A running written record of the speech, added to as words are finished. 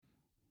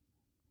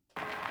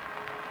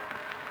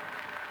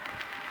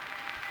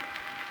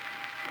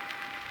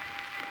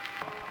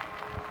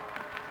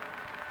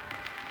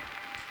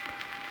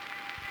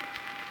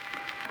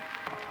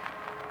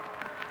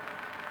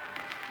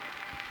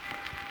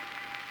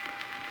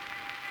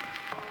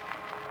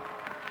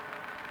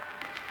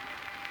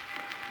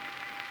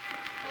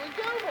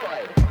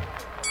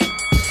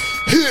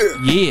Here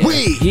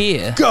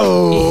we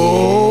go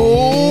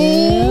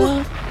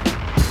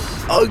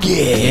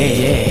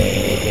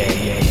again.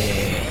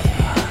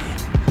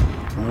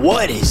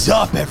 What is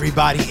up,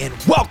 everybody, and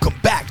welcome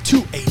back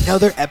to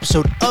another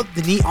episode of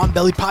the Knee on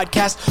Belly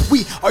podcast.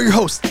 We are your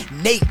hosts,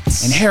 Nate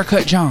and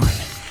Haircut John.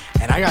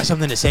 And I got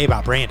something to say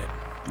about Brandon.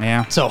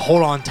 Yeah. So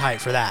hold on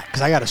tight for that,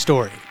 because I got a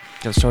story.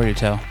 Got a story to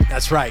tell.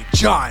 That's right.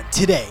 John,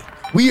 today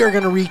we are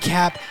going to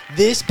recap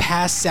this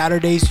past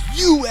Saturday's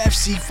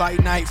UFC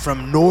fight night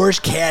from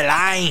North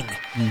Carolina,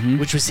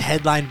 which was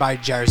headlined by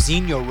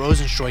Jairzinho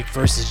Rozenstruik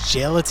versus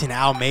Jailton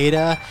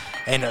Almeida,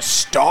 and a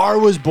star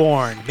was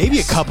born. Maybe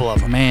a couple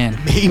of them.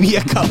 Maybe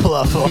a couple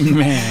of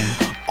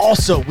them.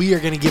 Also, we are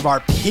going to give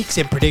our picks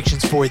and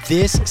predictions for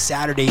this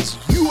Saturday's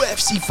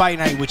UFC fight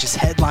night, which is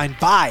headlined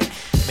by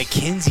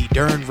Mackenzie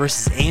Dern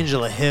versus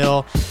Angela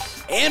Hill.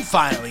 And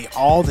finally,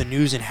 all the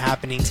news and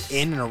happenings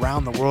in and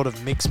around the world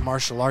of mixed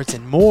martial arts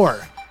and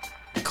more,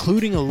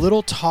 including a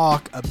little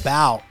talk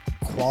about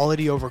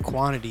quality over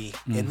quantity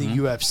in the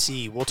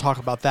UFC. We'll talk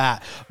about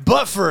that.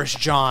 But first,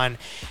 John,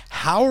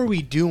 how are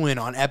we doing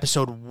on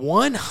episode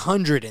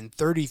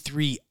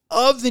 133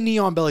 of the Knee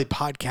on Belly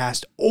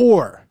podcast,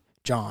 or,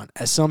 John,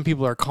 as some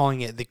people are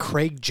calling it, the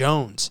Craig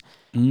Jones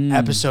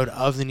episode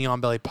of the Knee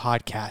on Belly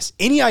podcast?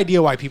 Any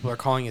idea why people are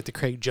calling it the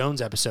Craig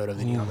Jones episode of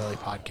the Knee on Belly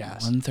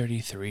podcast?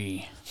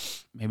 133.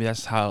 Maybe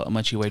that's how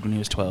much he weighed when he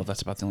was 12.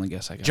 That's about the only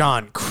guess I got.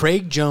 John,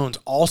 Craig Jones,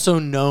 also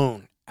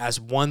known as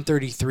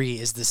 133,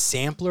 is the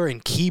sampler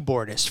and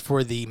keyboardist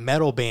for the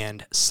metal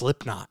band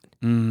Slipknot.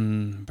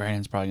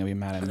 Brandon's probably going to be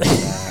mad at me for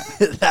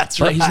that. That's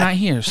right. But he's not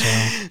here, so.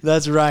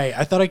 That's right.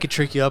 I thought I could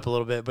trick you up a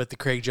little bit, but the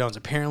Craig Jones.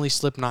 Apparently,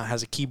 Slipknot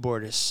has a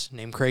keyboardist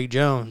named Craig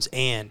Jones,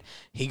 and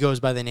he goes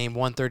by the name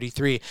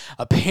 133.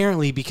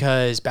 Apparently,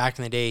 because back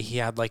in the day, he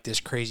had like this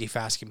crazy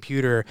fast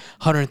computer,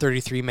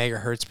 133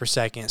 megahertz per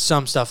second,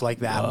 some stuff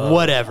like that,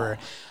 whatever.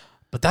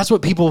 But that's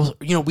what people,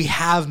 we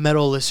have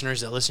metal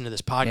listeners that listen to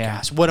this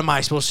podcast. Yeah. What am I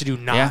supposed to do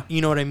not? Yeah.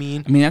 You know what I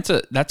mean? I mean,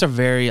 that's a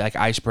very like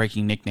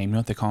ice-breaking nickname. You know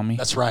what they call me?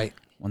 That's right.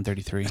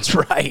 133. That's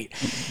right.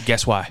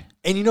 Guess why?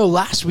 And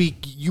last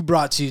week you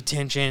brought to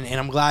attention, and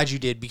I'm glad you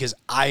did, because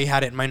I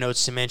had it in my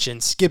notes to mention,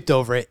 skipped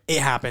over it. It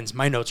happens.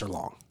 My notes are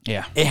long.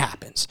 Yeah. It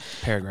happens.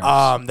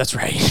 Paragraphs. That's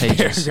right.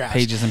 Pages.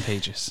 Pages and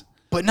pages.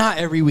 But not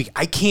every week.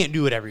 I can't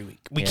do it every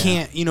week. We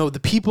can't, the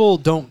people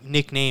don't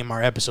nickname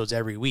our episodes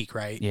every week,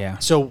 right? Yeah.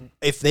 So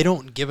if they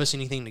don't give us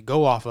anything to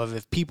go off of,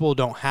 if people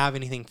don't have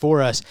anything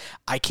for us,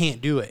 I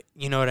can't do it.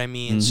 You know what I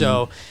mean?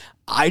 So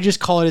I just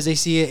call it as they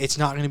see it. It's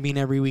not going to be an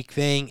every week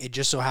thing. It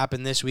just so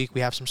happened this week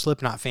we have some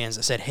Slipknot fans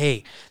that said,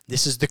 hey,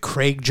 this is the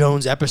Craig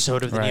Jones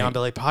episode of the Knee on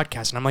Belly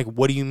podcast. And I'm like,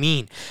 what do you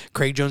mean?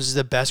 Craig Jones is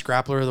the best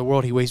grappler of the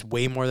world. He weighs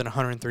way more than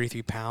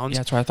 133 pounds. Yeah,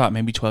 that's what I thought.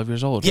 Maybe 12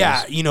 years old.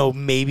 Yeah,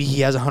 maybe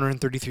he has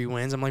 133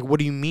 wins. I'm like, what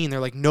do you mean?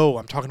 They're like, no,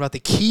 I'm talking about the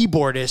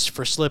keyboardist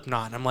for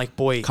Slipknot. And I'm like,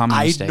 boy,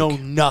 I know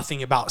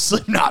nothing about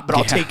Slipknot, but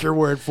I'll take your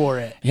word for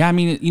it. Yeah, I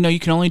mean, you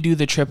can only do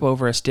the trip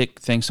over a stick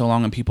thing so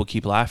long and people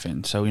keep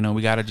laughing. So,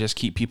 we got to just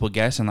keep people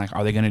guessing, like,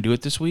 are they going to do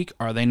it this week?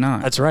 Are they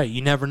not? That's right.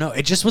 You never know.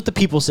 It's just what the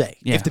people say.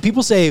 Yeah. If the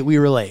people say it, we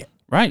relay it.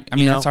 Right. I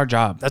mean, that's our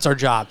job. That's our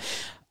job.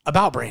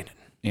 About Brandon.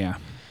 Yeah.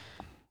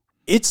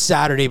 It's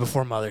Saturday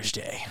before Mother's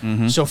Day.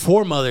 So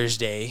for Mother's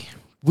Day,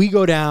 we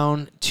go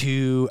down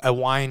to a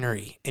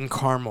winery in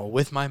Carmel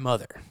with my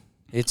mother.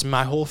 It's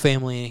my whole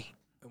family.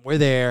 We're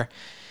there.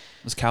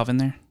 Was Calvin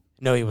there?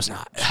 No, he was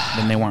not.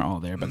 Then they weren't all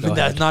there, but go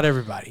ahead. Not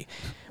everybody.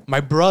 My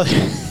brother,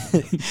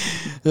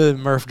 the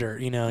Murph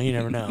Dirt, you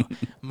never know.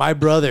 My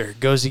brother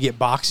goes to get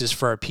boxes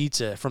for our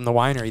pizza from the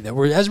winery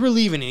as we're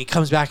leaving, and he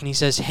comes back and he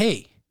says,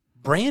 hey,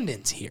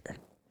 Brandon's here.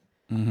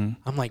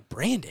 I'm like,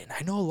 Brandon?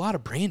 I know a lot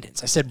of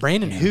Brandons. I said,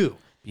 Brandon who?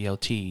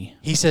 BLT.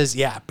 He says,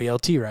 yeah,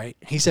 BLT, right?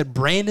 He said,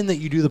 Brandon that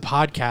you do the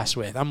podcast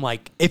with. I'm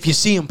like, if you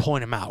see him,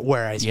 point him out.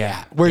 Where is he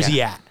at? Where's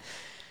he at?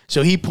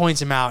 So he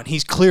points him out, and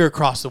he's clear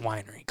across the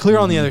winery, clear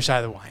on the other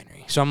side of the winery.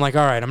 So I'm like,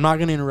 all right, I'm not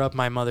going to interrupt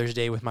my Mother's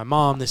Day with my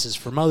mom. This is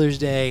for Mother's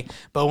Day.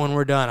 But when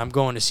we're done, I'm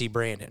going to see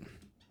Brandon.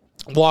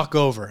 Walk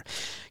over.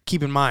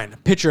 Keep in mind, a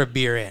pitcher of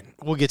beer in.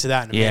 We'll get to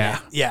that in a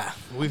minute. Yeah,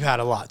 we've had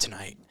a lot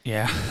tonight.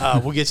 Yeah.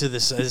 We'll get to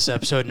this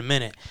episode in a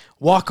minute.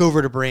 Walk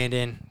over to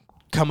Brandon.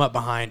 Come up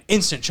behind,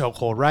 instant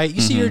chokehold, right?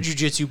 You see your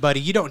jiu-jitsu buddy,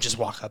 you don't just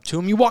walk up to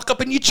him. You walk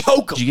up and you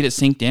choke him. Did you get it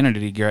synced in, or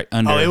did he get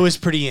under? Oh, it was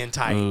pretty in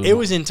tight. Ooh. It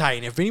was in tight.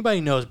 And if anybody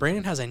knows,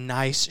 Brandon has a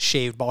nice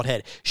shaved bald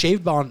head.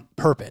 Shaved on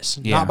purpose,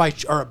 not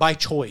by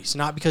choice,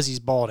 not because he's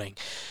balding.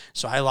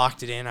 So I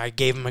locked it in. I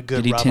gave him a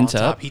good rub on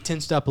top. He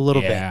tensed up a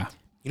little bit.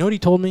 You know what he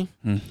told me?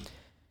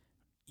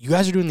 You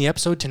guys are doing the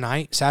episode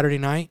tonight, Saturday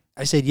night?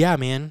 I said, yeah,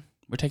 man.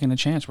 We're taking a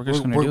chance. We're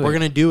just going to do it. We're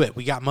going to do it.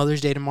 We got Mother's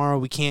Day tomorrow.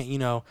 We can't, You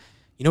know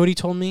what he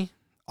told me?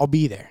 I'll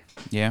be there.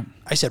 Yeah.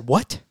 I said,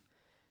 what?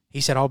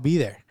 He said, I'll be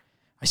there.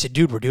 I said,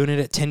 dude, we're doing it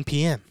at 10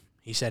 p.m.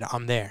 He said,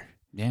 I'm there.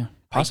 Yeah.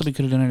 Possibly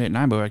could have done it at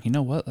 9, but we're like, you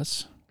know what?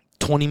 Let's.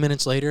 20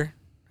 minutes later,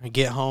 I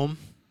get home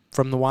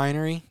from the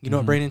winery. You know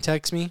what Brandon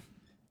texts me?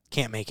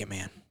 Can't make it,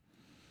 man.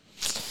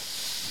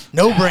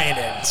 No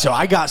Brandon. So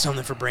I got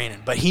something for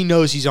Brandon, but he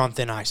knows he's on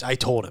thin ice. I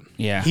told him.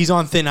 Yeah. He's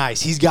on thin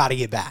ice. He's got to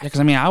get back. Yeah, because,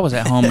 I mean, I was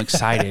at home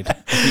excited.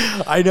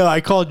 I know.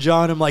 I called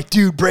John. I'm like,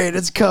 dude,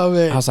 Brandon's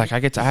coming. I was like, I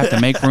have to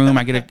make room.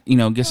 I get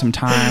to, get some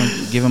time,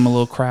 give him a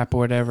little crap or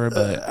whatever,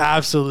 but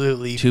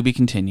absolutely. To be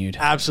continued.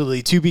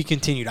 Absolutely. To be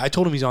continued. I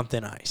told him he's on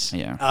thin ice.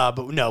 Yeah.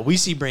 But no, we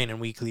see Brandon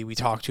weekly. We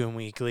talk to him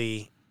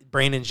weekly.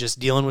 Brandon's just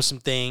dealing with some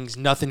things,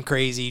 nothing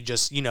crazy,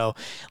 just,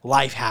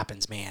 life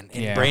happens, man.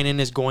 And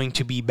Brandon is going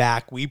to be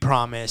back, we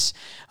promise.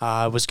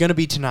 It was going to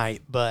be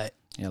tonight, but...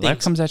 Yeah, life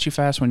comes at you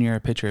fast when you're a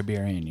pitcher of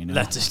beer in,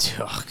 That's just,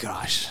 oh,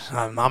 gosh.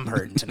 I'm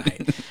hurting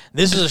tonight.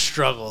 This is a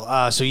struggle.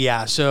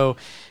 So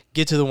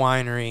get to the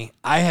winery.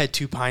 I had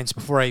 2 pints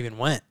before I even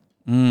went.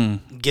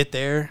 Get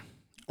there,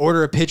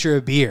 order a pitcher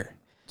of beer.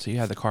 So you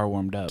had the car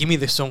warmed up. Give me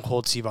the Stone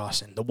Cold Steve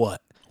Austin. The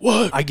what?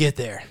 What? I get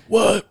there.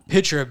 What?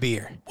 Pitcher of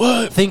beer.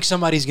 What? Think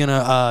somebody's going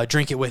to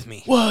drink it with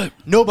me. What?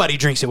 Nobody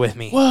drinks it with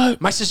me.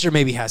 What? My sister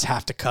maybe has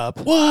half the cup.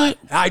 What?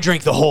 I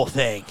drink the whole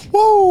thing.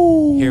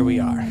 Woo! Here we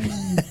are.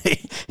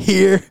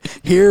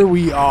 Here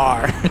we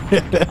are.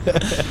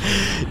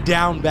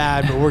 Down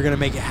bad, but we're going to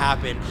make it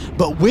happen.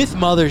 But with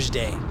Mother's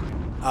Day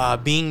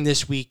being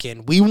this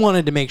weekend, we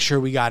wanted to make sure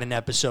we got an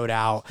episode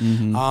out.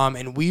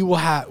 And we will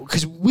have,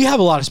 because we have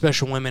a lot of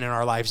special women in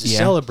our lives to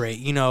celebrate,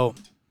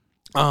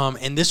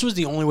 and this was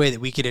the only way that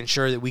we could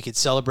ensure that we could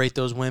celebrate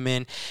those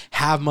women,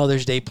 have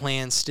Mother's Day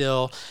plans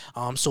still.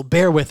 So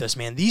bear with us,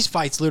 man. These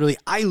fights,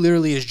 I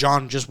literally, as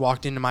John just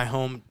walked into my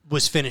home,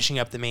 was finishing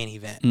up the main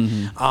event.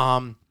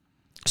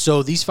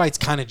 So these fights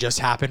kind of just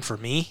happened for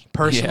me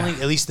personally,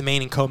 at least the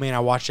main and co-main. I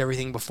watched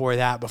everything before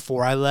that,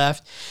 before I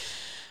left.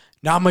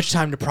 Not much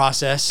time to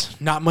process,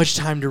 not much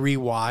time to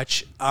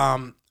rewatch.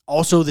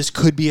 Also, this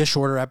could be a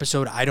shorter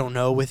episode. I don't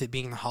know, with it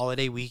being the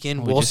holiday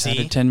weekend. We'll see.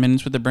 Had 10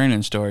 minutes with the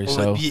Brandon story,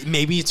 so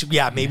maybe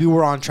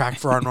we're on track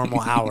for our normal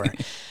hour.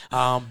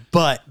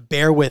 But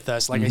bear with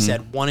us. Like I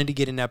said, wanted to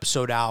get an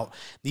episode out.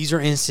 These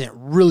are instant,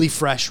 really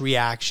fresh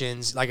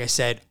reactions. Like I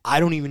said, I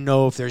don't even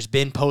know if there's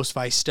been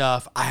post-fight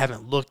stuff. I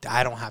haven't looked.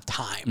 I don't have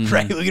time.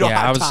 Right? We don't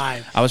have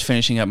time. I was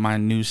finishing up my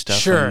news stuff.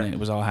 Sure. And it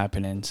was all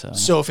happening.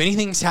 So if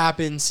anything's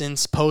happened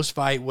since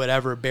post-fight,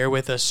 whatever, bear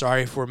with us.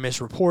 Sorry for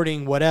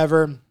misreporting,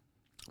 whatever.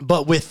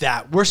 But with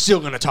that, we're still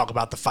going to talk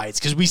about the fights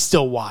because we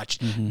still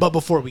watched. But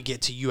before we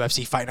get to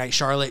UFC Fight Night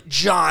Charlotte,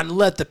 John,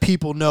 let the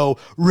people know,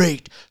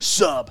 rate,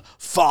 sub,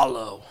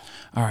 follow.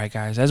 All right,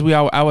 guys. As I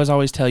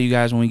always tell you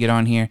guys when we get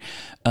on here,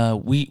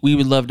 we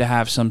would love to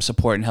have some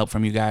support and help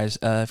from you guys.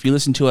 If you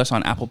listen to us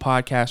on Apple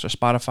Podcasts or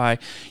Spotify,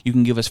 you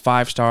can give us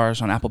 5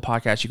 stars. On Apple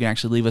Podcasts, you can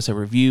actually leave us a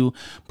review.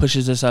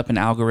 Pushes us up in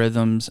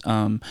algorithms.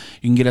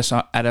 You can get us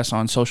at us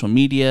on social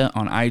media,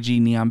 on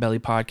IG Neon Belly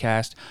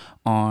Podcast,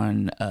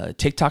 on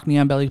TikTok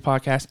Neon Belly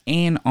Podcast,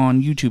 and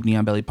on YouTube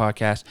Neon Belly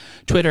Podcast,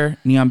 Twitter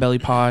Neon Belly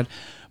Pod.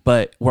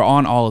 But we're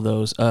on all of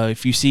those.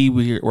 If you see,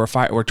 we're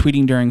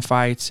tweeting during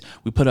fights.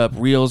 We put up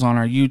reels on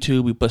our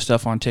YouTube. We put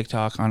stuff on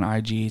TikTok, on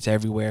IG. It's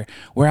everywhere.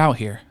 We're out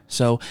here.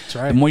 So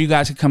The more you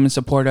guys can come and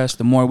support us,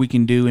 the more we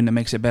can do, and it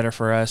makes it better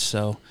for us.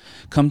 So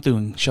come through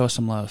and show us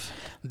some love.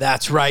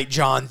 That's right,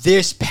 John.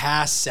 This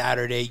past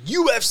Saturday,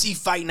 UFC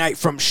Fight Night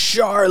from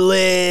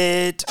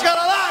Charlotte. North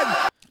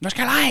Carolina. North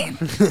Carolina.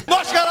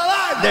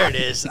 There it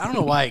is. I don't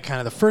know why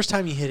the first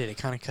time you hit it, it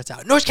kind of cuts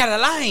out. North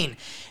Carolina.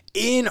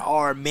 In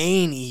our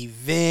main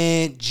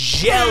event,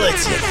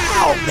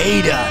 Jailton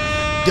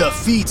Almeida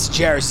defeats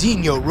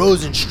Jairzinho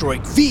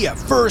Rosenstruik via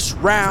first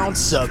round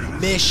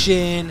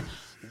submission.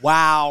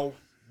 Wow.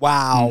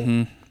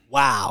 I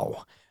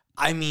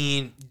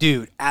mean,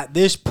 dude, at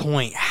this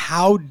point,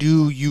 how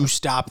do you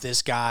stop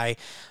this guy?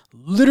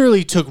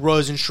 Literally took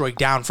Rosenstruik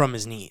down from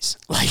his knees.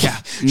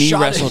 Knee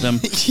wrestled him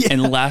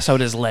and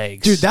lassoed his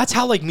legs. Dude, that's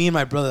how me and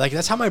my brother,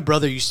 that's how my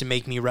brother used to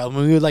make me wrestle.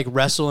 When we would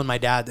wrestle in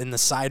the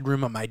side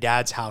room at my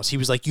dad's house, he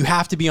was like, you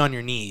have to be on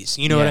your knees.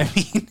 You know what I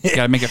mean? You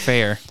gotta make it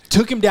fair.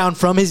 Took him down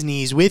from his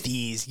knees with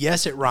ease.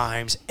 Yes, it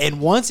rhymes. And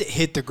once it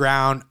hit the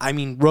ground, I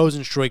mean,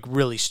 Rosenstruik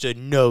really stood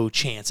no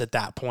chance at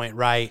that point,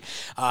 right?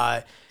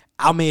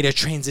 Almeida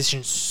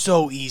transitioned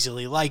so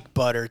easily, like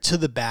butter, to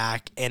the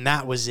back, and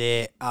that was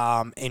it.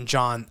 And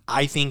John,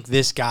 I think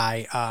this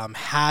guy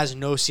has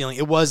no ceiling.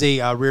 It was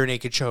a rear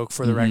naked choke,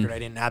 for the record. I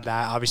didn't add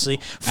that,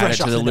 obviously. Add it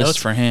to the list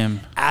for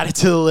him. Add it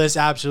to the list,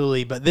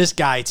 absolutely. But this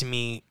guy, to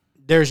me,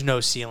 there's no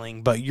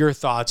ceiling. But your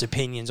thoughts,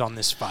 opinions on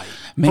this fight,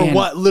 man, for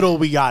what little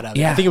we got of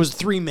it. I think it was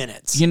 3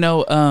 minutes.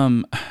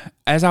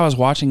 As I was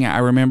watching it, I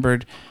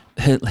remembered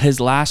his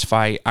last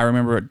fight. I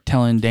remember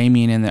telling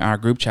Damien in our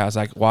group chat, I was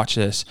like, watch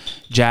this.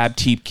 Jab,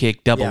 teep,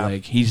 kick, double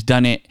leg. He's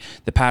done it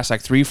the past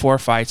 3-4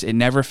 fights. It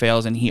never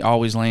fails, and he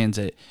always lands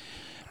it.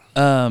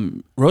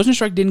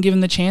 Rosenstruik didn't give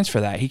him the chance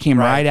for that. He came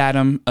right at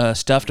him,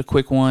 stuffed a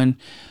quick one,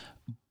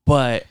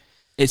 but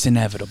it's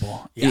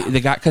inevitable. The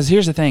guy, because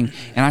here's the thing,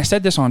 and I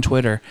said this on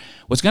Twitter,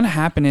 what's going to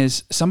happen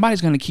is somebody's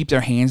going to keep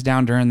their hands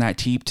down during that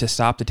teep to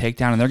stop the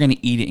takedown, and they're going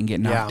to eat it and get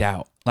knocked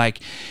out.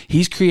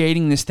 He's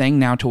creating this thing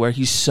now to where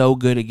he's so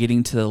good at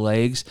getting to the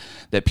legs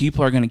that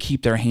people are going to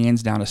keep their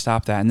hands down to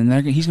stop that, and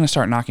then he's going to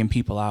start knocking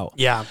people out.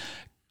 Yeah.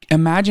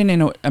 Imagine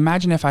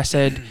if I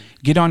said,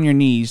 get on your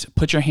knees,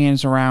 put your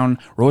hands around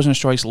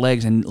Rosenstruik's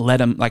legs, and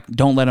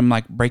don't let him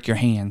break your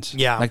hands.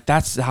 Yeah. Like,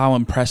 that's how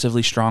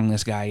impressively strong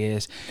this guy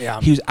is. Yeah.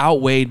 He was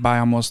outweighed by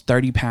almost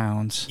 30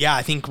 pounds. Yeah,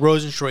 I think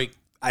Rosenstruik,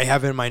 I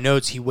have it in my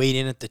notes, he weighed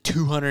in at the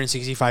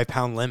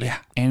 265-pound limit. Yeah.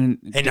 And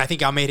I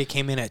think Almeida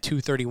came in at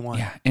 231.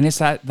 Yeah. And it's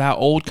that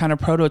old kind of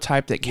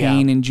prototype that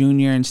Kane and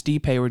Junior and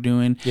Stipe were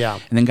doing. Yeah.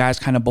 And then guys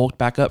kind of bulked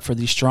back up for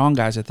these strong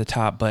guys at the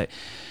top. But,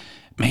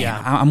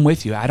 man, I'm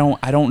with you. I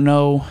don't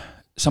know.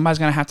 Somebody's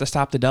going to have to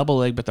stop the double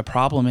leg, but the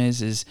problem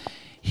is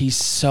he's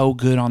so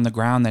good on the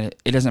ground that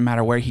it doesn't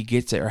matter where he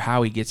gets it or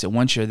how he gets it.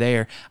 Once you're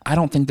there, I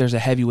don't think there's a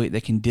heavyweight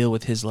that can deal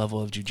with his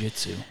level of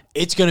jiu-jitsu.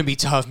 It's going to be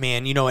tough,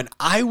 man. And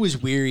I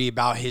was weary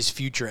about his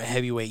future at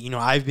heavyweight.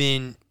 I've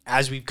been,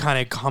 as we've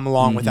kind of come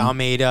along with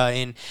Almeida,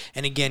 and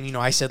again,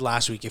 I said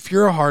last week, if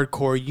you're a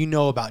hardcore, you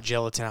know about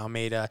Jailton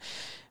Almeida.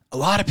 A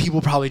lot of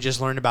people probably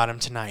just learned about him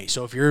tonight.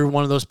 So if you're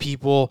one of those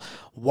people,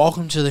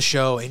 welcome to the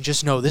show, and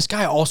just know this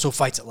guy also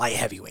fights at light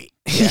heavyweight.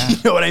 Yeah. You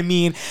know what I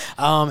mean?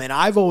 And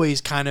I've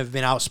always kind of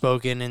been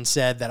outspoken and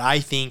said that I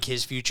think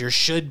his future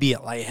should be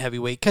at light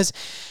heavyweight because,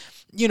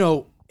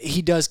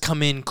 he does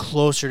come in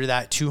closer to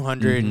that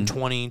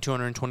 220,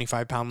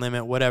 225-pound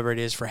limit, whatever it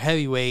is for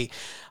heavyweight.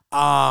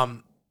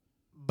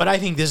 But I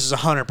think this is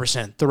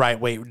 100% the right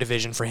weight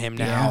division for him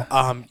now.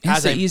 Yeah.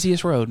 It's the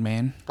easiest road,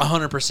 man.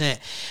 100%.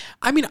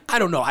 I mean, I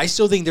don't know. I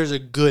still think there's a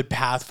good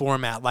path for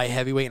him at light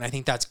heavyweight, and I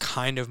think that's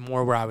kind of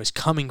more where I was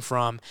coming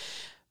from.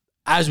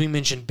 As we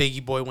mentioned,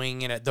 Biggie Boy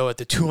weighing in at the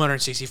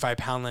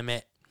 265-pound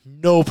limit.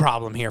 No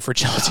problem here for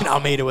Jailton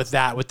Almeida with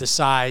the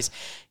size.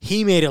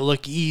 He made it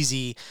look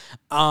easy,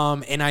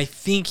 and I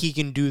think he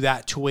can do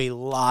that to a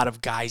lot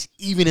of guys,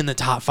 even in the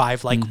top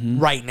 5,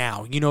 right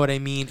now. You know what I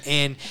mean?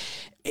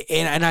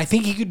 And I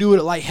think he could do it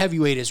at light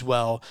heavyweight as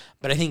well.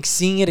 But I think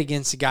seeing it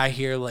against a guy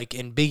here like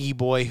in Biggie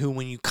Boy, who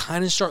when you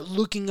kind of start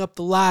looking up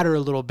the ladder a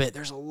little bit,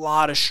 there's a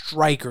lot of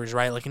strikers,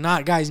 right? Like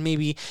not guys,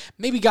 maybe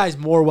guys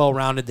more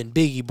well-rounded than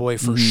Biggie Boy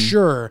for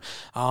sure.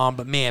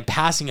 But man,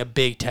 passing a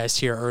big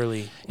test here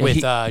early with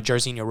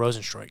Jairzinho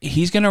Rozenstruik.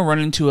 He's going to run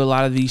into a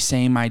lot of these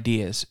same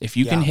ideas. If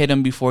you can hit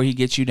him before he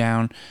gets you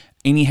down,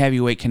 any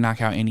heavyweight can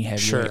knock out any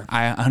heavyweight. Sure.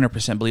 I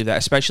 100% believe that,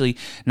 especially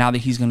now that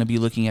he's going to be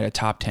looking at a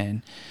top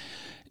 10.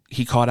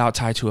 He called out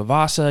Tai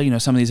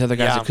Tuivasa, some of these other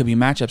guys that could be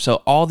matchups.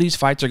 So all these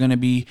fights are going to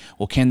be,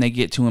 well, can they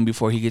get to him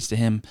before he gets to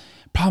him?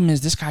 Problem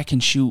is, this guy can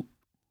shoot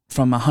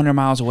from 100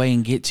 miles away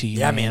and get to you.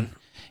 Yeah, man.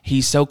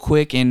 He's so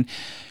quick, and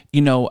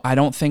I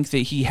don't think that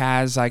he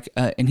has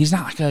and he's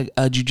not like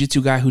a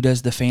jiu-jitsu guy who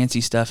does the fancy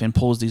stuff and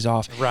pulls these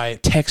off.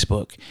 Right.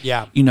 Textbook.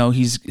 Yeah.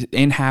 He's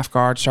in half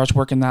guard, starts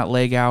working that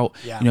leg out.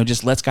 Yeah.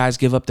 Just lets guys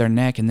give up their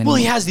neck, and then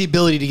he has the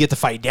ability to get the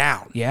fight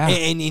down. Yeah.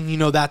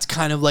 And that's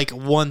kind of like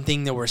one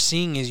thing that we're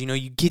seeing is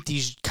you get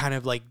these kind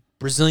of like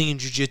Brazilian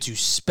jiu-jitsu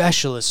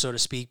specialists, so to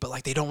speak,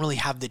 but they don't really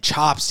have the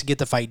chops to get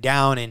the fight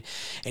down. And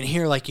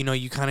here,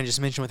 you kind of just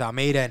mentioned with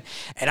Almeida,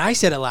 and I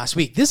said it last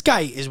week, this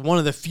guy is one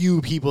of the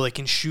few people that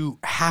can shoot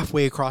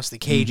halfway across the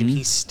cage, and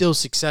he's still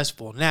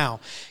successful. Now,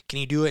 can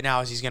he do it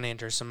now as he's going to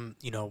enter some,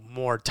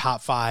 more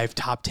top 5,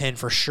 top 10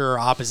 for sure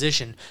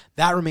opposition?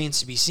 That remains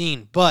to be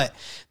seen, but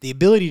the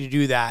ability to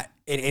do that,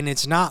 and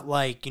it's not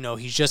like,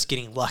 he's just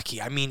getting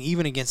lucky. I mean,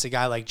 even against a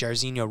guy like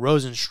Jairzinho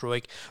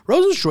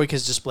Rozenstruik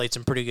has displayed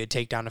some pretty good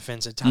takedown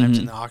defense at times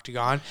in the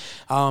octagon.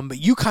 But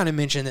you kind of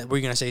mentioned that. Were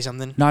you going to say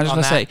something? No, I was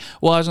going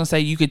to say,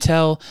 you could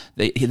tell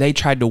that they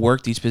tried to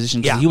work these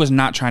positions because he was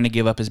not trying to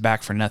give up his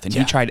back for nothing.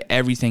 He tried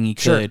everything he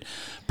could.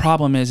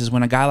 Problem is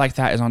when a guy like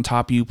that is on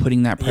top of you,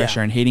 putting that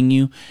pressure and hitting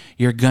you,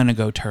 you're going to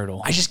go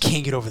turtle. I just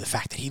can't get over the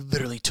fact that he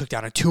literally took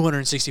down a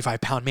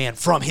 265-pound man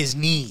from his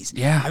knees.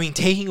 Yeah. I mean,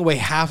 taking away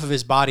half of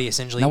his body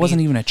essentially. That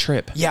wasn't even a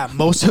trip. Yeah,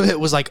 most of it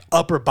was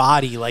upper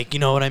body, you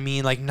know what I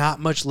mean? Not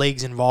much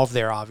legs involved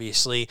there,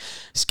 obviously.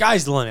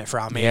 Sky's the limit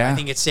for Almeida. I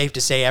think it's safe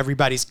to say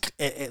everybody's,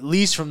 at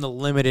least from the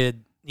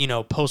limited,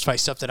 post-fight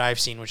stuff that I've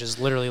seen, which is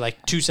literally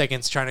 2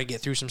 seconds trying to get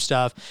through some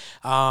stuff.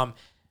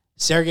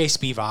 Sergey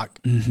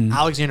Spivak,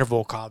 Alexander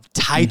Volkov,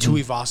 Tai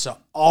Tuivasa,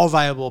 all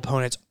viable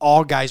opponents,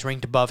 all guys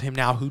ranked above him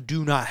now who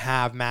do not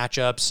have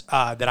matchups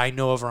that I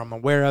know of or I'm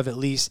aware of, at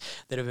least,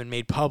 that have been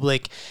made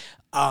public.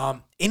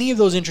 Any of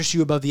those interest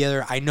you above the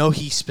other? I know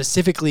he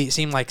specifically, it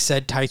seemed like,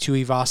 said Tai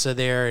Tuivasa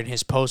there in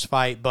his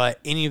post-fight, but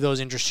any of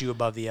those interest you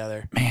above the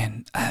other?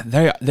 Man,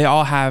 they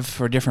all have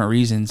for different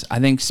reasons. I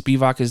think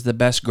Spivak is the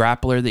best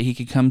grappler that he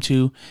could come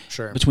to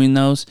between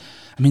those.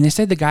 I mean, they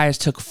said the guy has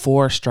took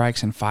 4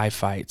 strikes in 5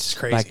 fights. It's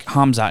crazy. Like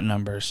Hamzat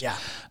numbers. Yeah.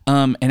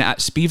 And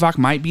Spivak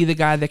might be the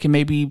guy that can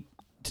maybe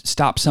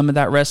stop some of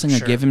that wrestling or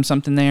give him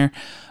something there.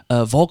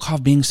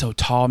 Volkov being so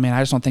tall, man,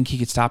 I just don't think he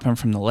could stop him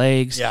from the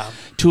legs. Yeah.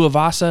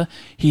 Tuivasa,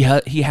 he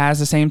has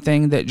the same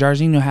thing that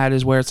Jairzinho had,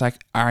 is where it's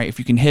like, all right, if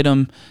you can hit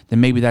him,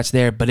 then maybe that's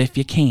there. But if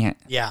you can't,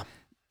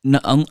 No,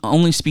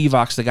 only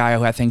Spivak's the guy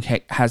who I think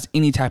has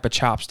any type of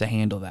chops to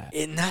handle that.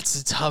 And that's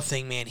the tough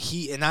thing, man.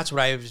 And that's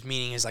what I was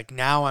meaning is like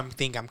now I'm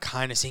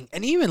kind of seeing,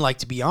 and even like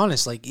to be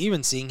honest, like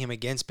even seeing him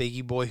against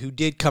Biggie Boy, who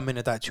did come in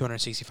at that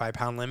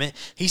 265-pound limit,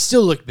 he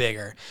still looked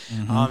bigger.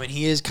 And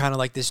he is kind of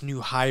like this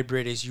new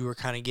hybrid, as you were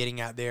kind of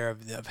getting at there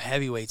of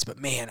heavyweights. But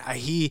man,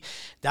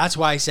 that's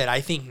why I said I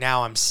think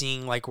now I'm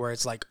seeing like where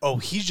it's like, oh,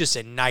 he's just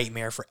a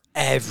nightmare for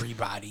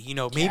everybody. You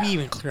know, maybe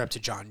even clear up to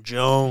John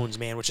Jones,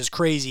 man, which is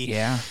crazy.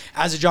 Yeah.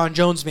 As a John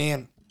Jones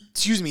fan,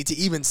 to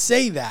even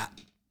say that.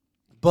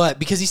 But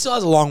because he still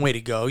has a long way to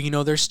go, you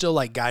know, there's still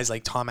like guys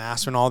like Tom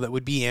Aspinall that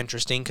would be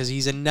interesting because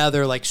he's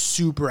another like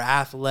super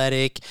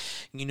athletic,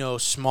 you know,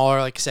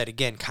 smaller, like I said,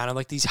 again, kind of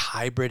like these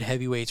hybrid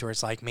heavyweights where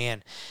it's like,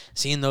 man,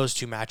 seeing those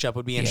two match up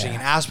would be interesting.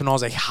 And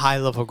Aspinall's a high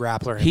level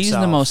grappler himself. He's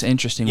the most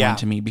interesting one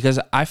to me because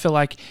I feel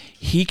like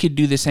he could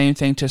do the same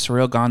thing to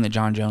Ciryl Gane that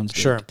John Jones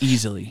did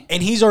easily.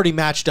 And he's already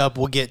matched up.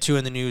 We'll get to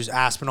in the news.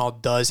 Aspinall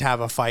does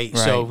have a fight,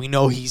 so we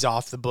know he's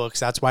off the books.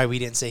 That's why we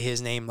didn't say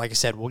his name. Like I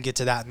said, we'll get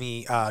to that in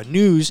the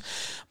news.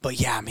 But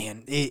yeah,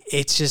 man,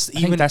 it's just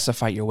I think that's the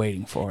fight you're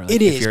waiting for. Like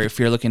it is. If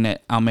you're looking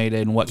at Almeida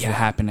and what could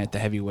happen at the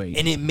heavyweight.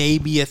 And it may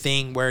be a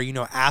thing where, you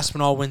know,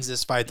 Aspinall wins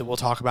this fight that we'll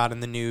talk about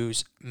in the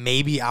news.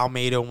 Maybe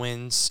Almeida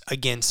wins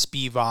against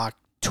Spivak,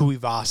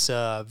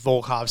 Tuivasa,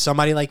 Volkov,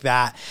 somebody like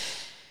that.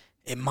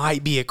 It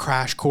might be a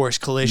crash course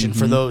collision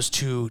for those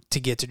two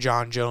to get to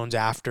John Jones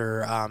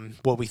after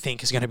what we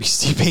think is going to be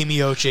Stipe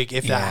Miocic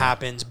if that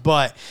happens.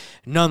 But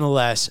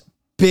nonetheless,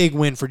 big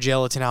win for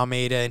Jailton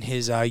Almeida and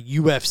his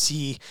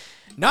UFC,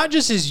 not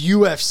just his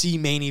UFC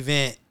main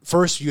event,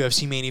 first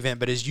UFC main event,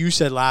 but as you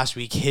said last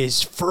week,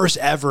 his first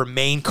ever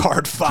main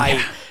card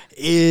fight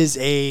is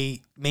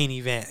a main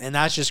event. And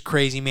that's just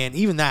crazy, man.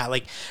 Even that,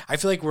 like, I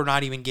feel like we're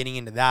not even getting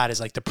into that as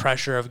like the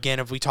pressure of, again,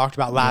 if we talked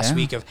about last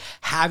week of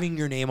having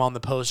your name on the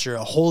poster,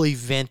 a whole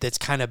event that's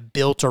kind of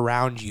built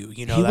around you.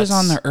 You know, he was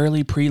on the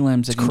early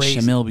prelims against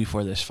Shamil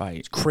before this fight.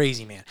 It's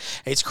crazy, man.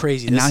 It's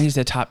crazy. And now he's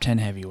the top 10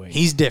 heavyweight.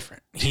 He's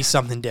different. He's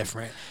something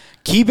different.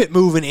 Keep it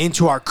moving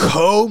into our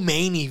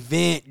co-main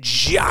event.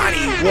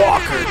 Johnny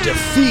Walker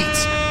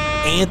defeats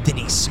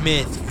Anthony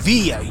Smith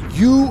via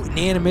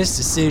unanimous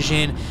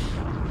decision.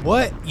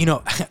 What, you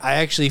know, I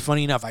actually,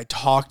 funny enough, I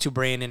talked to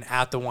Brandon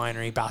at the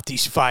winery about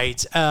these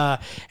fights, and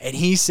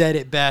he said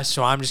it best,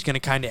 so I'm just going to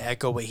kind of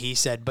echo what he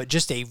said, but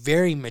just a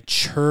very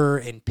mature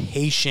and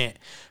patient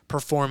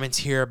performance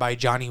here by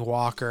Johnny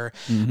Walker.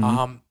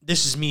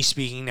 This is me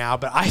speaking now,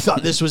 but I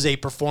thought this was a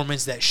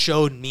performance that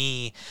showed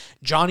me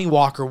Johnny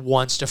Walker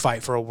wants to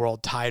fight for a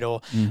world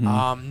title.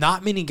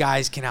 Not many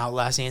guys can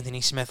outlast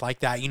Anthony Smith like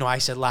that. You know, I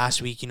said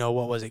last week, you know,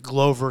 what was it?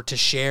 Glover,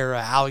 Teixeira,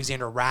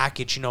 Alexander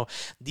Rakic, you know,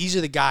 these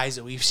are the guys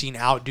that we've seen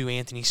outdo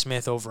Anthony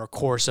Smith over a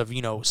course of,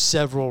 you know,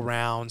 several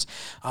rounds.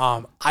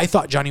 I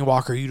thought Johnny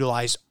Walker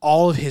utilized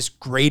all of his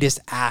greatest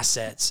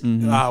assets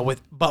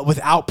but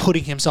without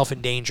putting himself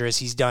in danger as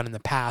he's done in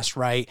the past,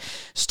 right?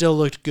 Still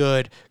looked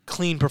good.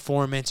 Clean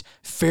performance,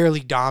 fairly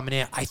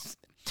dominant.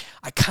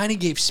 I kind of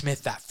gave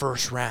Smith that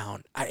first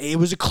round. It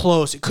was a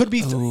close. It could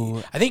be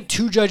three. I think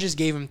two judges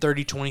gave him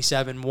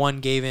 30-27. One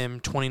gave him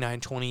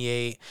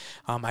 29-28.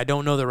 I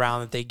don't know the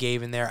round that they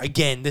gave in there.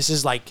 Again, this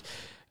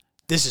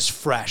is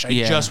fresh. I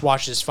just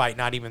watched this fight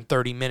not even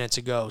 30 minutes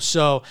ago.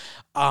 So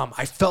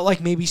I felt like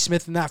maybe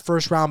Smith in that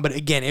first round, but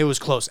again, it was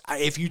close.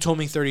 If you told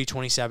me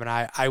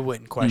 30-27, I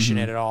wouldn't question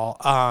it at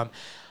all.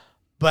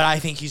 But I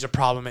think he's a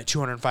problem at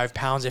 205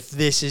 pounds if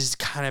this is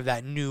kind of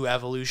that new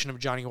evolution of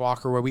Johnny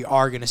Walker where we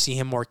are going to see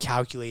him more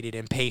calculated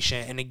and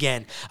patient. And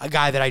again, a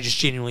guy that I just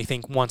genuinely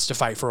think wants to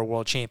fight for a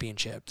world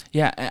championship.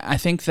 Yeah, I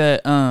think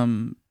that,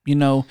 you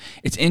know,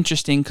 it's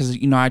interesting because,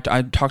 you know, I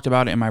talked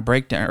about it in my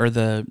breakdown or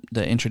the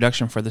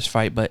introduction for this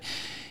fight, but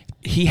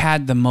he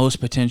had the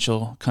most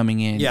potential coming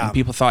in. Yeah. And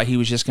people thought he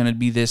was just going to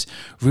be this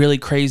really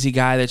crazy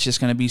guy that's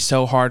just going to be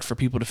so hard for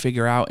people to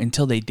figure out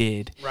until they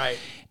did. Right.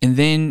 And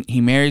then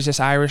he marries this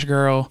Irish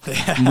girl,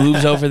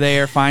 moves over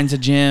there, finds a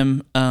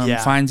gym,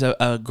 finds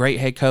a great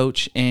head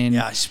coach. And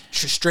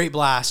straight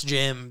blast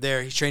gym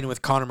there. He's training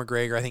with Conor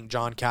McGregor, I think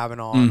John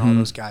Kavanaugh and all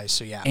those guys.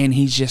 So, yeah. And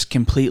he's just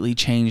completely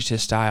changed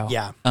his style.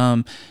 Yeah.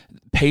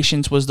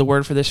 Patience was the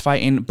word for this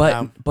fight,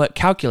 but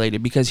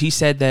calculated, because he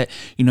said that,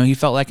 you know, he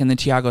felt like in the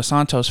Thiago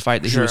Santos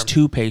fight that he was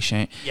too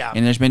patient. Yeah.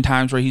 And there's been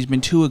times where he's been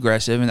too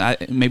aggressive.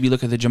 And maybe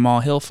look at the Jamal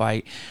Hill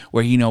fight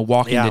where, you know,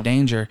 walk into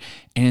danger.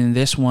 And in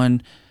this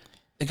one,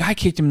 the guy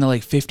kicked him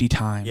like 50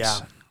 times. Yeah.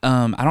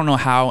 I don't know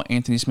how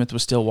Anthony Smith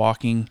was still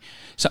walking.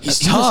 So, he's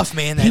tough,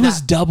 man. He was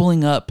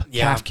doubling up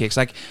calf kicks.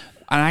 Like,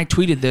 and I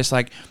tweeted this,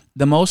 like,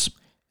 the most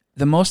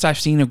I've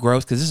seen of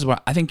growth, because this is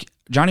what I think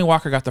Johnny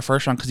Walker got the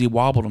first round because he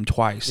wobbled him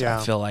twice,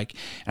 I feel like.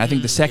 And I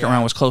think the second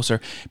round was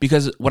closer,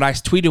 because what I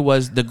tweeted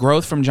was the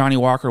growth from Johnny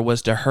Walker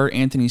was to hurt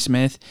Anthony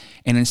Smith,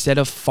 and instead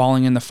of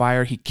falling in the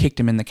fire, he kicked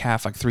him in the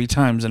calf like 3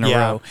 times in a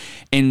row.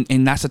 And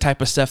that's the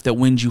type of stuff that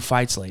wins you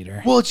fights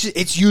later. Well,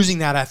 it's using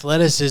that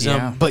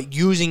athleticism, but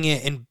using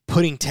it and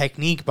putting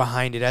technique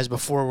behind it as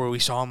before, where we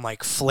saw him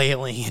like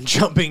flailing and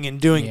jumping and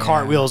doing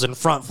cartwheels and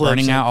front flips.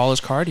 Burning out all his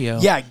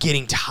cardio. Yeah,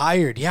 getting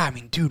tired. Yeah, I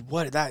mean, dude,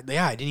 I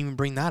didn't even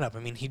bring that up. I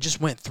mean, he just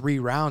went 3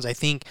 rounds. I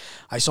think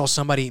I saw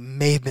somebody,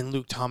 may have been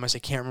Luke Thomas, I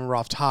can't remember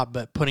off top,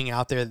 but putting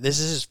out there, this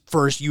is his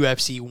first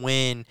UFC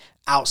win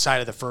outside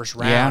of the first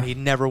round. Yeah. He'd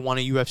never won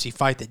a UFC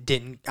fight that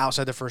didn't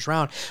outside the first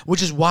round,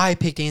 which is why I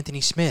picked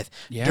Anthony Smith.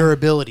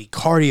 Durability,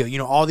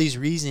 cardio, all these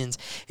reasons.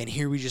 And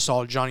here we just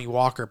saw Johnny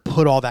Walker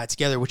put all that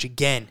together, which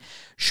again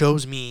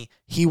shows me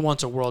he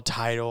wants a world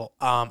title.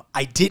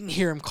 I didn't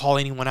hear him call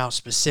anyone out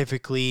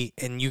specifically,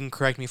 and you can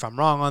correct me if I'm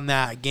wrong on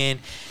that. Again,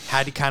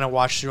 had to kind of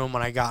watch through him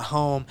when I got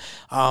home.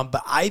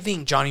 But I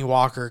think Johnny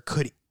Walker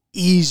could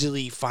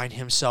easily find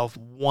himself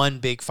one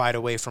big fight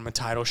away from a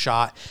title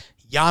shot.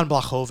 Jan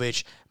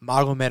Blachowicz,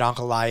 Magomed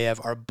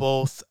Ankalaev are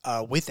both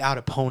without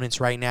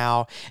opponents right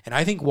now, and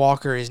I think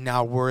Walker is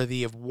now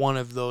worthy of one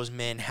of those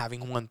men,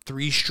 having won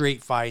 3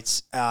 straight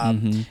fights,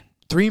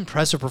 3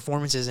 impressive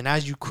performances, and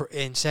as you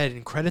said,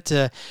 and credit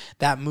to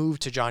that move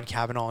to John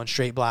Kavanagh and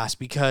Straight Blast,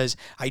 because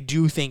I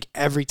do think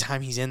every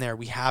time he's in there,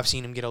 we have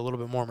seen him get a little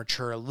bit more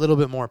mature, a little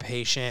bit more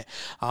patient.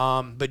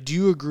 But do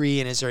you agree,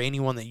 and is there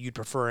anyone that you'd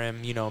prefer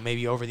him,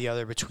 maybe over the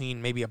other, between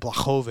maybe a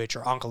Blachowicz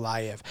or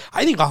Ankalaev?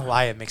 I think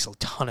Ankalaev makes a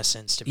ton of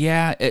sense to me.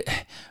 Yeah.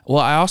 Well,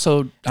 I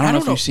don't know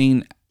if you've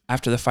seen...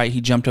 After the fight,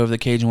 he jumped over the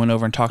cage and went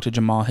over and talked to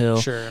Jamal Hill.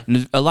 Sure.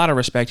 And a lot of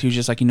respect. He was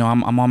just like, I'm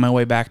on my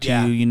way back to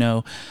you,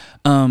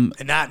 and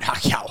that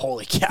knockout,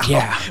 holy cow.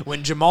 Yeah.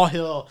 When Jamal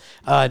Hill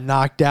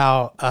knocked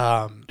out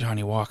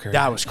Johnny Walker.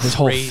 That was crazy. His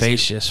whole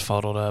face just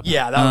fuddled up.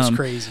 Yeah, that was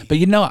crazy. But,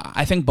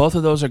 I think both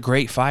of those are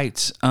great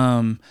fights.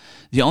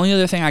 The only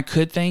other thing I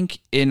could think,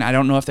 and I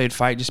don't know if they'd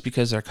fight just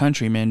because they're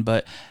countrymen,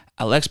 but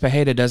Alex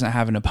Pereira doesn't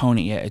have an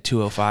opponent yet at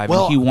 205,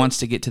 and he wants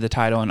to get to the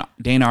title, and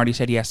Dana already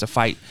said he has to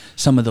fight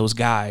some of those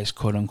guys,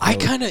 quote unquote.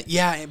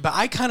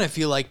 I kind of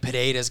feel like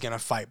Pereira's going to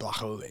fight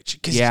Blachowicz.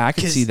 Yeah, I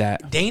can see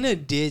that. Dana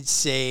did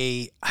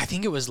say, I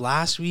think it was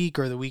last week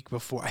or the week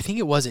before, I think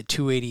it was at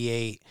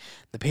 288,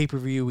 the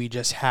pay-per-view we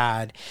just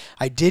had,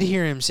 I did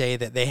hear him say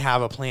that they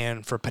have a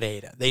plan for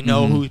Pereira. They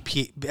know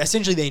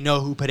essentially they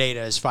know who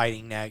Pereira is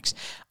fighting next.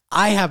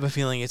 I have a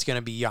feeling it's going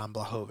to be Jan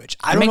Blachowicz.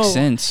 That makes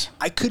sense.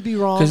 I could be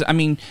wrong.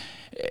 Because,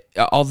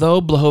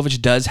 although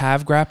Blachowicz does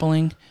have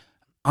grappling,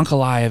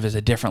 Ankalaev is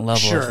a different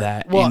level of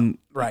that. Well, and,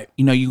 right.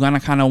 You're going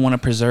to kind of want to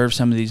preserve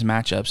some of these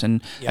matchups,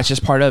 and that's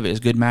just part of it, is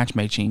good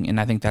matchmaking, and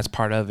I think that's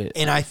part of it.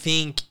 And I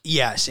think,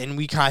 yes,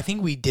 and I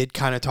think we did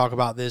kind of talk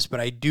about this, but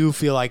I do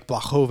feel like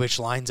Blachowicz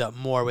lines up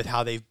more with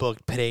how they've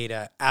booked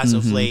Pereira as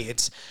of late.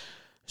 It's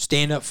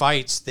stand-up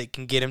fights that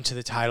can get him to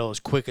the title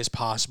as quick as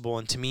possible,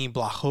 and to me,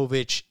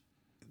 Blachowicz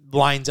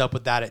lines up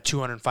with that at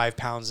 205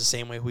 pounds, the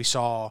same way we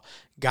saw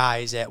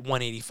guys at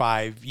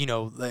 185,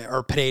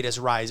 or Pereira's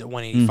rise at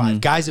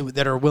 185. Guys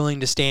that are willing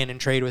to stand and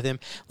trade with him.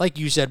 Like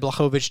you said,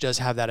 Blachowicz does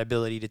have that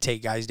ability to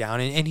take guys down,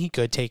 and he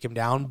could take him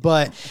down.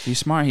 But if he's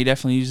smart, he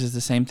definitely uses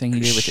the same thing he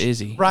did with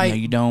Izzy. Right.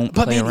 You don't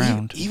play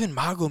around. Even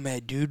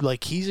Magomed, dude,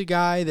 he's a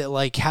guy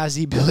that has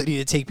the ability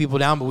to take people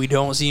down, but we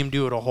don't see him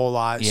do it a whole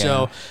lot. Yeah.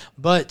 So,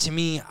 but to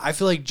me, I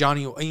feel like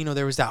Johnny,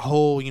 there was that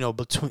whole,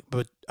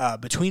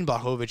 between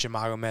Blachowicz and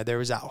Magomed, there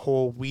was that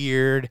whole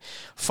weird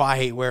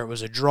fight where it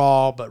was a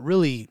draw, but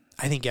really,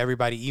 I think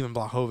everybody, even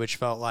Blachowicz,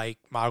 felt like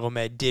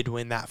Magomed did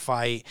win that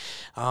fight.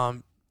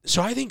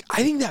 So I think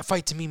that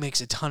fight to me makes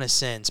a ton of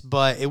sense,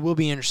 but it will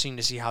be interesting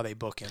to see how they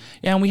book him.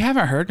 Yeah, and we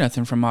haven't heard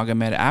nothing from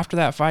Magomed after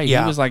that fight.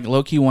 Yeah. He was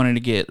low-key wanted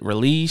to get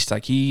released.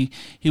 He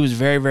was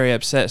very, very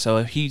upset. So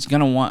if he's going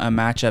to want a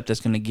matchup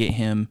that's going to get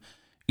him,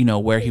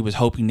 where he was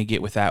hoping to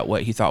get with that,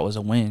 what he thought was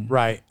a win.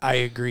 Right. I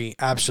agree.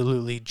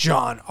 Absolutely.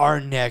 John, our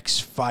next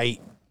fight,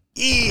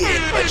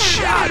 Ian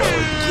Machado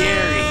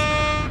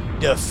Gary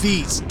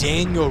defeats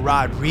Daniel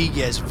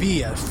Rodriguez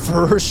via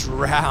first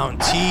round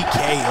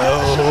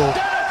TKO.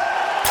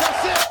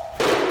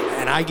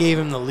 And I gave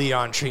him the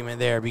Leon treatment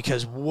there,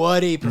 because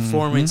what a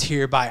performance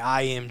here by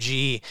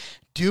IMG.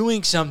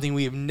 Doing something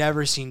we have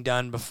never seen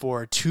done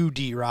before to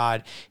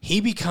D-Rod.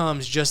 He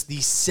becomes just the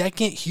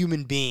second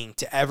human being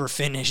to ever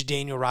finish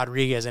Daniel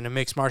Rodriguez in a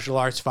mixed martial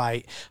arts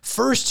fight.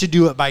 First to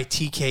do it by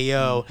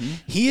TKO.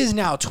 He is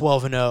now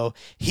 12-0.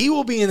 He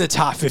will be in the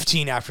top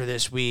 15 after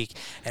this week.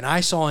 And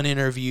I saw an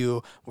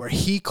interview where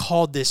he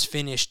called this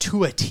finish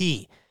to a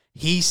T.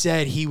 He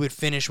said he would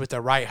finish with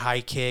a right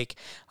high kick.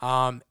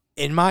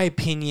 In my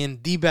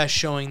opinion, the best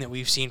showing that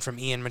we've seen from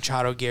Ian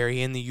Machado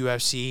Gary in the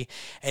UFC.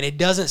 And it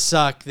doesn't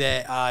suck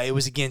that it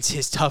was against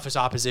his toughest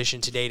opposition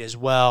to date as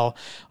well.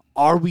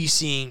 Are we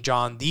seeing,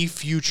 John, the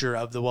future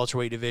of the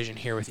welterweight division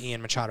here with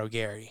Ian Machado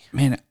Gary?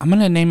 Man, I'm going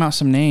to name out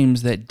some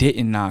names that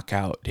didn't knock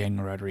out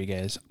Daniel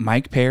Rodriguez.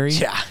 Mike Perry,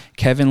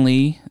 Kevin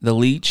Lee, The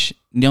Leech,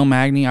 Neil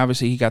Magny.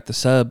 Obviously, he got the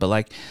sub.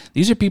 But,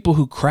 these are people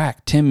who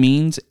cracked Tim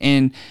Means.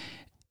 And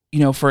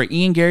for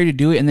Ian Gary to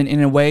do it, and then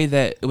in a way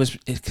that it was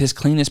his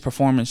cleanest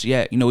performance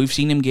yet. We've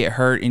seen him get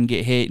hurt and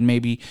get hit and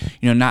maybe,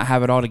 not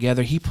have it all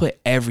together. He put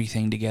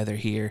everything together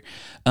here,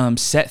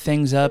 set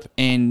things up,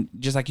 and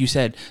just like you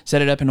said,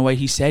 set it up in a way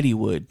he said he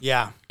would.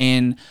 Yeah.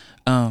 And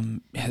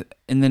And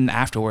then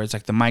afterwards,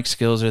 like the mic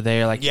skills are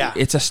there. Like,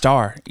 it's a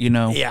star,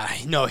 Yeah,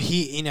 no,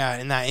 in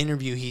that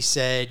interview, he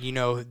said,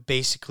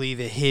 basically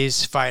that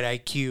his fight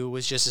IQ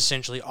was just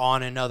essentially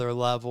on another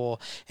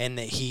level, and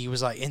that he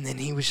was like, and then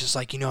he was just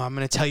like, I'm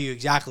going to tell you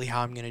exactly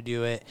how I'm going to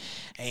do it.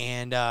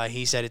 And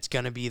he said it's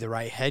going to be the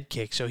right head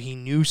kick. So he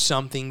knew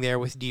something there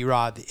with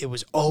D-Rod. It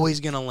was always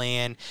going to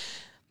land.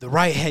 The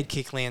right head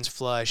kick lands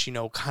flush,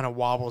 kind of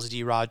wobbles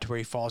D-Rod to where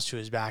he falls to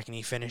his back and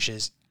he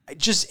finishes.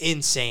 Just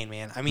insane,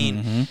 man. I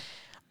mean,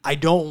 I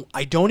don't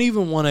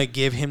even want to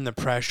give him the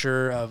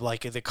pressure of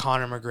like the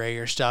Conor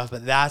McGregor stuff,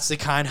 but that's the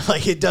kind of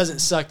like, it doesn't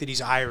suck that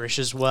he's Irish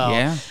as well.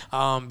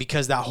 Yeah.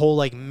 Because that whole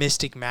like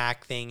Mystic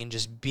Mac thing and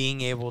just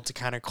being able to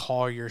kind of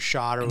call your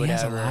shot or whatever. He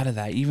has a lot of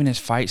that. Even his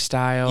fight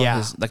style.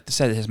 Yeah. Like I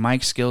said, his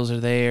mic skills are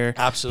there.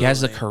 Absolutely. He has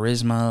the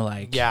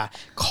charisma.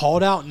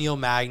 Called out Neil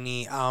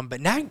Magny.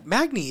 But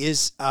Magny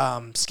is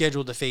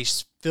scheduled to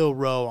face Phil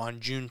Rowe on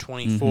June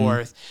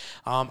 24th.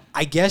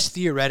 I guess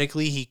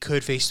theoretically he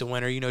could face the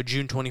winner.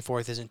 June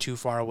 24th isn't too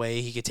far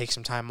away. He could take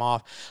some time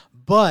off.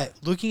 But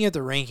looking at the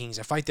rankings,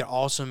 a fight that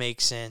also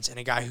makes sense and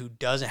a guy who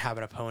doesn't have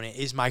an opponent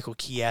is Michael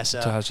Chiesa.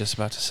 That's what I was just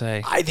about to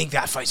say. I think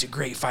that fight's a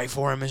great fight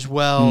for him as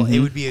well. It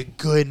would be a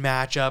good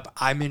matchup.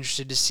 I'm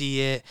interested to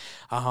see it.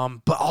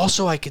 But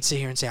also I could sit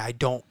here and say I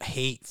don't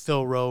hate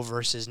Phil Rowe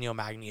versus Neil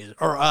Magny,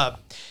 or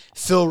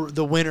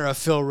the winner of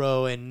Phil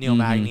Rowe and Neil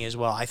Magny as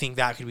well. I think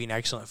that could be an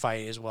excellent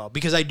fight as well.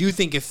 Because I do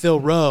think if Phil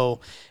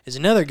Rowe is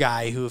another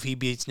guy who, if he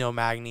beats Neil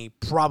Magny,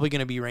 probably going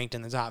to be ranked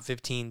in the top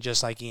 15,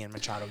 just like Ian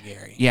Machado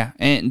Gary. Yeah,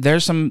 and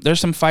there's some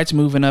fights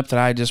moving up that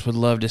I just would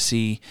love to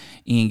see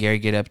Ian Gary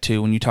get up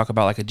to. When you talk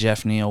about like a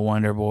Jeff Neal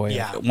Wonder Boy,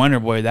 Wonder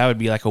Boy, that would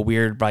be like a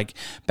weird, like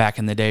back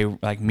in the day,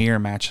 like mirror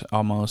match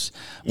almost.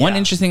 One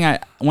interesting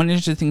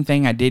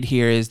thing I did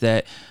hear is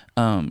that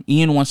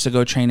Ian wants to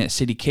go train at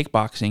City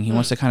Kickboxing. He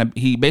wants to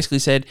he basically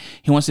said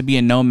he wants to be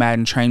a nomad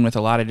and train with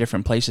a lot of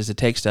different places to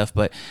take stuff.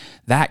 But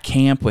that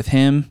camp with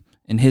him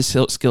and his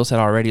skill set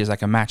already is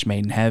like a match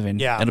made in heaven.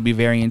 Yeah. It'll be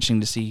very interesting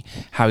to see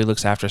how he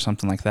looks after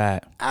something like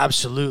that.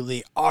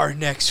 Absolutely. Our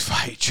next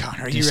fight, John,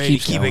 are you Just ready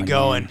to keep it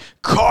going? Man.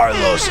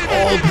 Carlos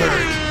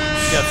Ulberg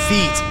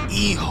defeats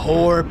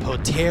Ihor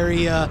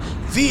Potieria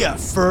via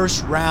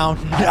first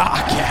round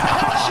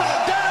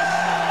knockout.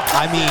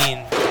 I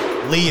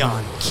mean,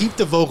 Leon, keep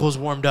the vocals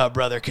warmed up,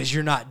 brother, because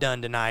you're not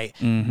done tonight.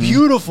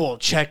 Beautiful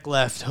check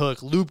left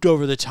hook, looped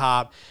over the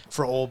top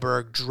for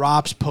Ulberg,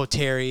 drops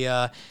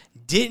Potieria.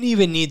 Didn't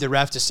even need the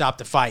ref to stop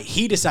the fight.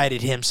 He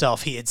decided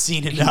himself he had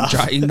seen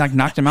enough. He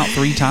knocked him out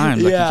 3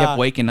 times. Like, he kept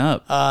waking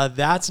up.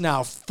 That's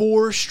now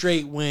 4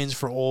 straight wins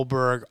for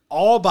Ulberg,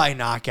 all by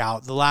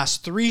knockout. The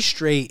last 3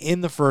 straight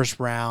in the first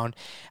round.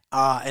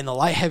 And the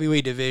light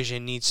heavyweight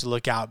division needs to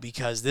look out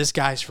because this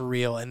guy's for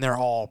real, and they're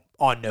all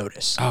on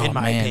notice, in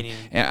my opinion.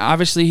 And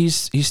obviously,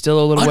 he's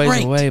still a little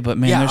ways away, but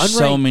man, there's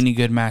so many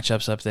good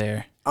matchups up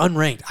there.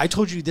 Unranked. I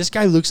told you, this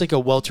guy looks like a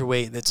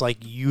welterweight that's like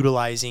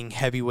utilizing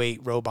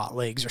heavyweight robot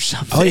legs or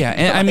something. Oh, yeah.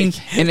 And I mean,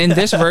 and in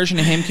this version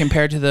of him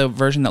compared to the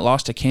version that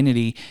lost to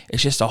Kennedy,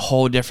 it's just a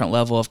whole different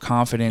level of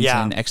confidence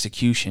and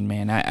execution,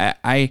 man.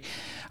 I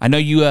know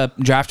you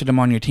drafted him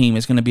on your team.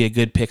 It's going to be a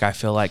good pick, I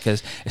feel like,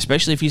 because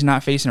especially if he's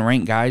not facing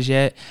ranked guys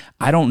yet,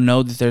 I don't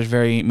know that there's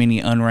very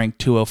many unranked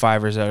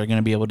 205ers that are going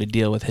to be able to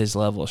deal with his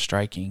level of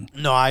striking.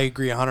 No, I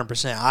agree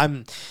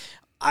 100%.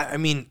 I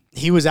mean,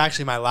 he was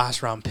actually my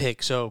last round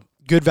pick, so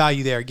good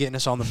value there, getting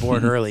us on the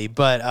board early.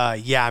 But,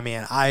 yeah,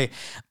 man, I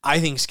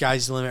think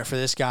sky's the limit for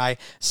this guy.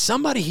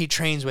 Somebody he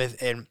trains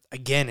with, and,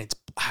 again,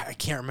 I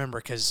can't remember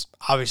because,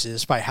 obviously,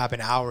 this fight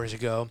happened hours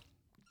ago,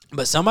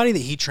 but somebody that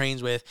he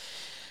trains with,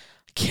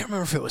 I can't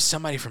remember if it was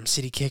somebody from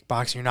City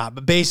Kickboxing or not,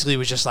 but basically it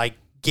was just like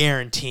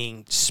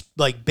guaranteeing,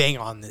 like bang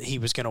on that he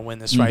was going to win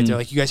this fight. They're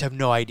like, you guys have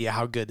no idea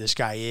how good this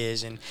guy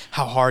is and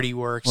how hard he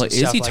works. Well, and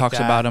stuff Izzy like talks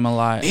that. about him a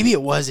lot. Maybe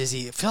it was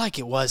Izzy. I feel like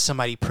it was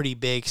somebody pretty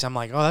big because I'm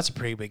like, oh, that's a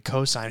pretty big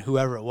cosign,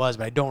 whoever it was,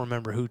 but I don't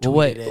remember who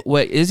tweeted it.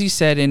 What Izzy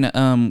said in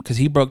because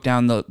he broke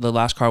down the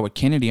last card with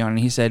Kennedy on, and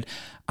he said,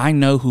 I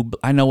know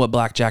what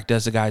Blackjack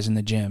does to guys in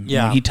the gym.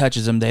 Yeah, when he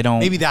touches them, they don't.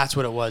 Maybe that's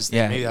what it was. Then.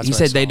 Yeah, maybe that's he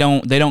said they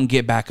don't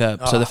get back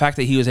up. So the fact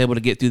that he was able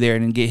to get through there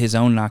and get his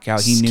own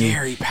knockout, he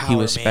knew he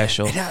was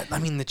special. And I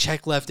mean, the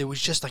check left, it was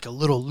just like a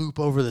little loop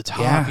over the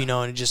top,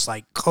 and just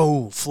like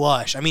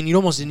flush. I mean, you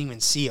almost didn't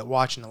even see it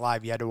watching it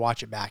live. You had to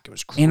watch it back. It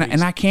was crazy.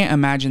 And I can't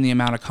imagine the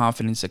amount of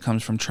confidence that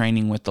comes from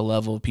training with the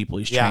level of people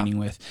he's training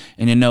with,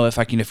 and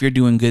if you're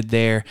doing good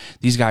there,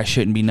 these guys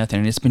shouldn't be nothing.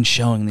 And it's been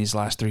showing these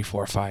last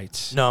 3-4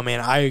 fights. No, man,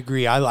 I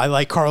agree. I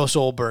like Carlos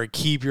Ulberg.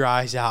 Keep your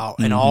eyes out.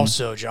 And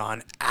also,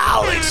 John,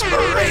 Alex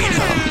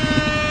Moreno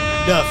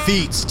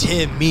defeats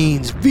Tim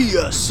Means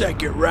via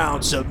second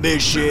round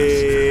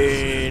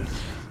submission.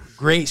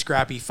 Great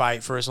scrappy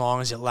fight for as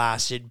long as it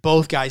lasted.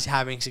 Both guys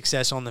having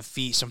success on the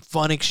feet. Some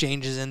fun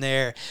exchanges in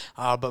there.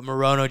 But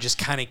Moreno just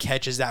kind of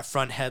catches that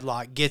front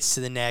headlock, gets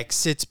to the neck,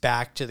 sits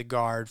back to the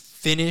guard,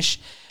 finishes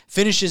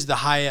the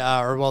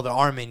the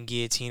arm in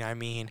guillotine. I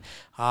mean,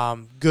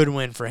 good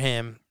win for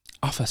him.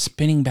 off a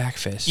spinning back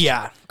fist.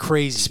 Yeah,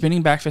 crazy.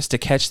 Spinning back fist to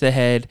catch the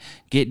head,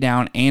 get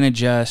down, and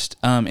adjust.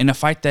 In a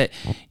fight that,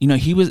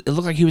 it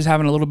looked like he was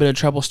having a little bit of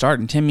trouble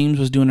starting. Tim Means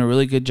was doing a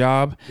really good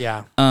job.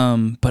 Yeah.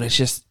 But it's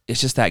just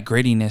that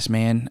grittiness,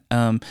 man.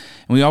 And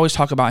we always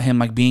talk about him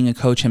like being a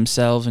coach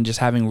himself and just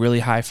having really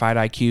high fight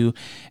IQ.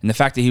 And the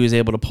fact that he was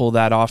able to pull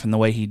that off in the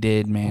way he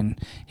did, man,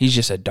 he's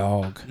just a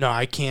dog. No,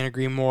 I can't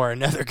agree more.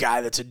 Another guy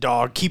that's a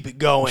dog. Keep it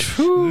going.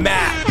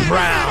 Matt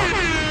Brown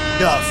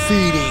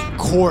defeating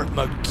Court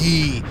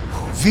McGee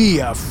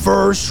via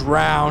first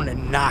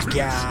round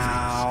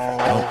knockout.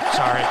 Oh,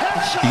 sorry.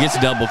 He gets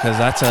double because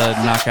that's a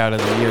knockout of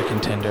the year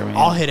contender, man.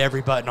 I'll hit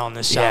every button on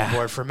this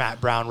soundboard for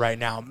Matt Brown right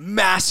now.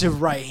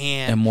 Massive right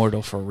hand.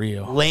 Immortal for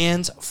real.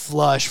 Lands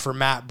flush for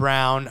Matt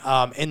Brown.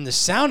 And the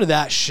sound of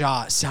that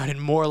shot sounded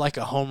more like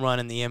a home run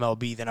in the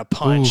MLB than a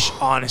punch.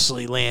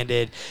 Honestly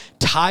landed.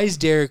 Ties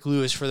Derek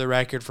Lewis for the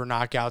record for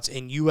knockouts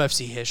in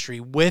UFC history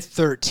with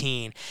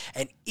 13.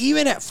 And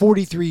even at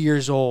 43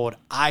 years old,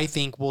 I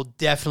think we'll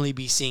definitely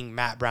be seeing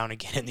Matt Brown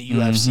again in the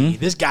UFC.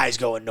 This guy's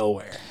going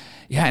nowhere.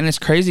 Yeah, and it's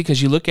crazy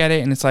because you look at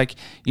it and it's like,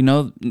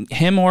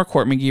 him or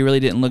Court McGee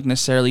really didn't look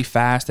necessarily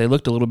fast. They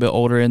looked a little bit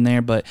older in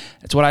there, but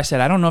it's what I said.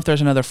 I don't know if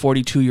there's another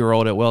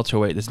 42-year-old at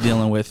welterweight that's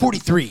dealing with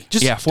 43.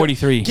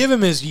 43. Give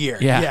him his year.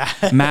 Yeah.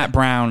 Matt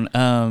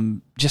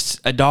Brown, just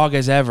a dog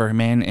as ever,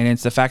 man. And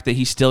it's the fact that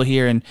he's still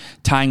here and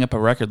tying up a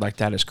record like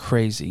that is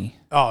crazy.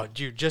 Oh,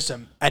 dude, just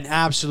an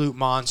absolute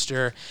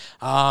monster.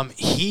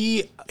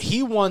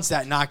 He wants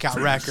that knockout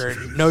record,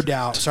 no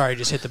doubt. Sorry, I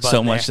just hit the button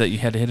so much that you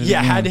had to hit it again.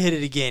 again. I had to hit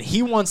it again.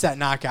 He wants that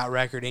knockout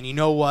record, and you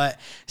know what?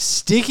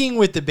 Sticking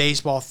with the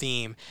baseball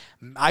theme,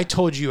 I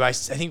told you, I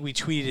think we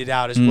tweeted it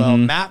out as well,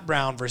 Matt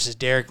Brown versus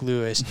Derek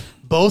Lewis,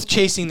 both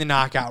chasing the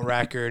knockout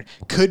record,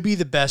 could be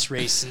the best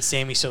race since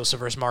Sammy Sosa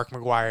versus Mark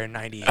McGwire in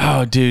 98.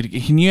 Oh, dude,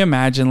 can you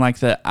imagine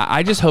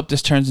I just hope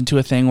this turns into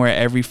a thing where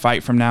every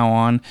fight from now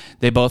on,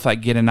 they both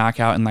get a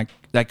knockout and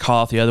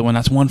call out the other one.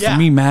 That's one for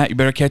me, Matt. You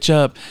better catch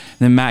up. And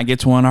then Matt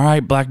gets one. All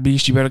right, Black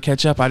Beast, you better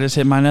catch up. I just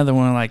hit my another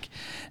one.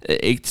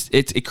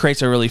 It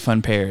creates a really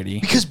fun parody.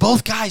 Because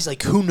both guys,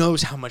 who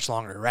knows how much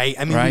longer, right?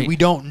 I mean, we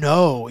don't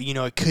know.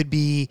 It could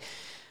be.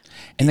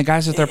 And the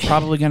guys that they're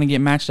probably going to get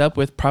matched up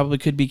with probably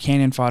could be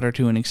cannon fodder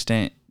to an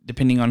extent,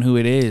 depending on who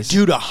it is.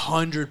 Dude,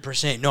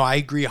 100%. No, I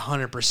agree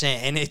 100%.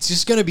 And it's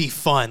just going to be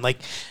fun.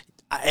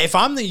 If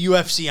I'm the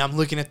UFC, I'm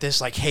looking at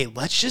this hey,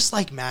 let's just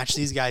match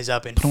these guys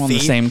up and put them on the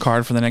same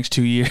card for the next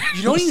 2 years.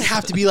 You don't even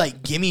have to be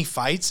gimme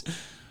fights.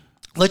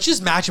 Let's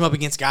just match them up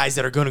against guys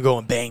that are going to go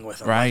and bang with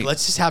them. Right.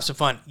 Let's just have some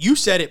fun. You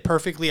said it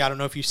perfectly. I don't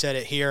know if you said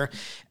it here.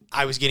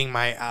 I was getting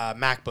my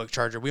MacBook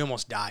charger. We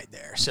almost died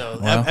there. So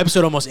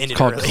episode almost ended. It's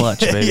called early.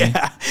 clutch, baby.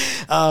 Yeah.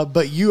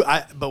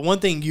 But one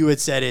thing you had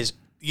said is,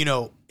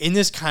 in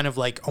this kind of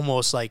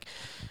almost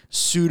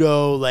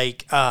pseudo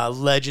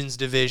legends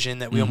division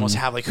that we almost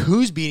have,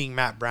 who's beating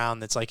Matt Brown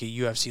that's a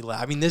UFC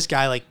level? I mean, this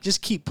guy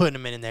just keep putting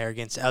him in there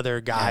against other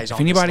guys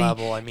on this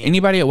level. I mean,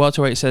 anybody at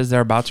welterweight says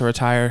they're about to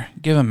retire,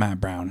 give him Matt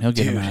Brown. He'll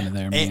get him out of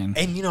there, man.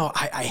 And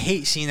I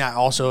hate seeing that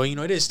also.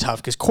 It is tough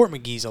because Court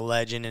McGee's a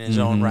legend in his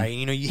own right.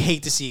 You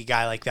hate to see a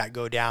guy like that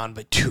go down,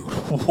 but dude,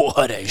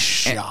 what a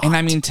shot. And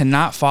I mean, to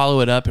not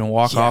follow it up and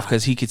walk off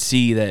because he could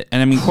see that.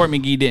 And I mean, Court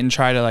McGee didn't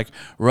try to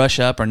rush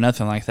up or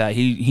nothing like that.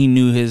 He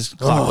knew his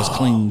clock was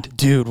cleaned.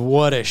 Dude,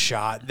 what a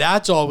shot.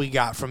 That's all we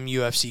got from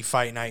UFC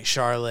Fight Night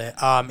Charlotte.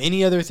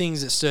 Any other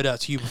things that stood out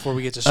to you before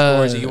we get to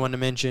scores that you wanted to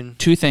mention?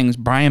 Two things.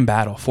 Brian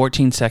Battle,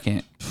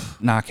 14-second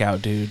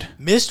knockout, dude.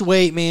 Missed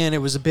weight, man.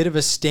 It was a bit of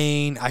a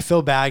stain. I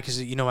feel bad because,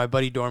 my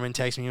buddy Dorman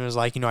texted me and was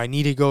like, I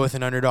need to go with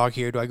an underdog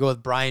here. Do I go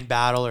with Brian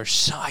Battle or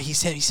he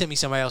sent me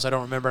somebody else. I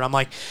don't remember. And I'm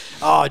like,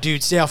 oh,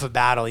 dude, stay off of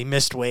Battle. He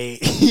missed weight.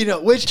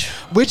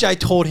 Which I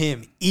told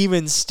him,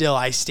 even still,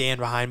 I stand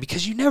behind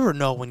because you never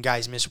know when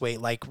guys miss weight.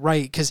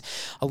 Right? Because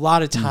a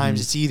lot of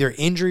times it's either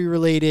injury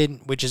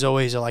related, which is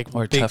always a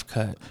or big,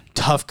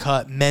 tough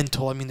cut,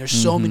 mental. I mean, there's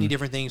so many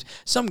different things.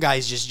 Some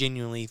guys just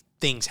genuinely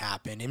things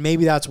happen, and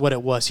maybe that's what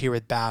it was here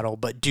with Battle.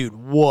 But dude,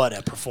 what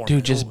a performance!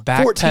 Dude, just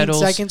back 14 pedals,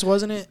 seconds,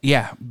 wasn't it?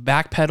 Yeah,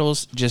 back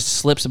pedals, just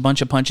slips a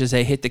bunch of punches.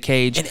 They hit the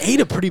cage and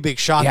ate a pretty big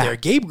shot there.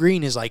 Gabe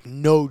Green is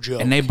no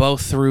joke, and they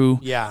both threw.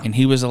 Yeah, and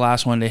he was the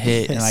last one to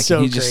hit, and he's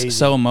crazy. Just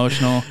so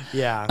emotional.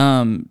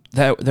 Yeah.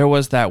 That there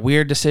was that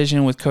weird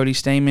decision with Cody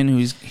Stamann,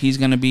 he's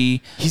going to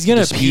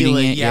appeal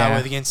it. Yeah,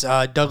 against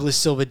Douglas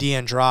Silva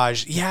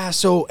D'Andrade. Yeah.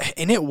 So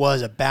and it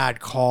was a bad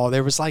call.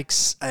 There was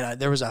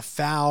there was a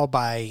foul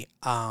by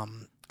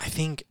I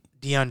think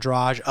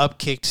D'Andrade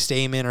up-kicked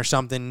Stamann or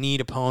something, need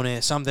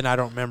opponent, something I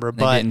don't remember.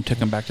 But they took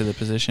him back to the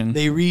position.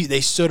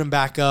 They stood him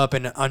back up,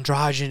 and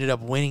Andrade ended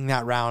up winning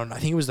that round. I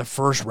think it was the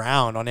first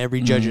round on every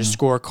judge's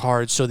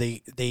scorecard. So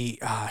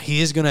he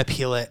is going to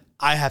appeal it.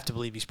 I have to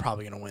believe he's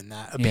probably going to win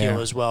that appeal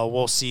as well.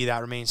 We'll see.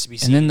 That remains to be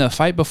seen. And then the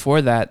fight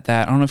before that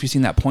I don't know if you've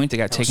seen that point that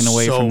got taken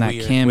away from that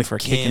Kim for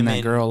kicking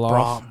that girl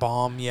off.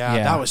 Yeah,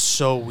 that was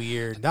so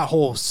weird. That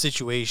whole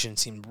situation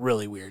seemed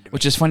really weird to me.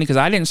 Which is funny because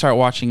I didn't start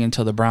watching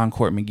until the Brown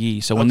Court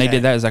McGee. So when they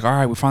did that, it's like, all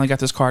right, we finally got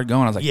this card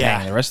going. I was like,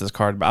 dang, the rest of this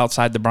card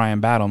outside the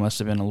Bryan battle must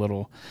have been a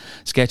little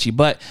sketchy.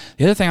 But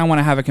the other thing I want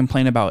to have a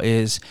complaint about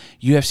is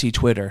UFC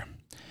Twitter.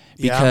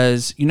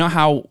 Because you know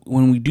how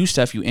when we do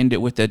stuff, you end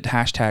it with the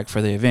hashtag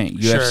for the event,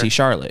 UFC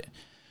Charlotte.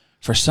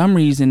 For some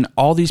reason,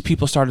 all these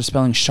people started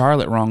spelling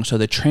Charlotte wrong, so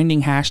the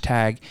trending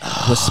hashtag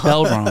was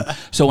spelled wrong.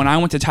 So when I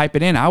went to type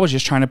it in, I was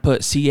just trying to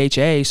put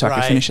CHA so I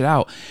could finish it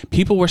out.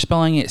 People were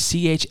spelling it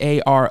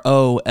CHAROLOTTE,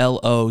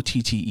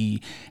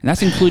 and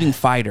that's including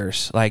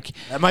fighters. Like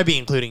that might be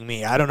including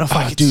me. I don't know if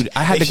I could. Dude,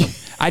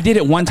 I did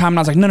it one time, and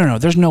I was like, no,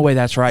 there's no way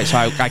that's right. So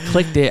I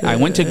clicked it. I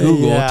went to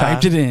Google,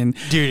 typed it in.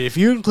 Dude, if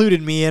you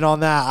included me in on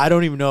that, I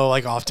don't even know,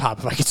 like, off top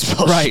if I could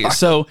spell Charlotte.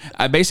 So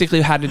I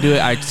basically had to do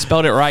it. I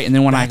spelled it right, and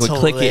then when I would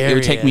click it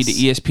would take me to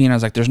ESPN. I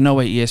was like, there's no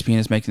way ESPN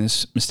is making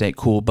this mistake.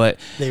 Cool, but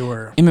they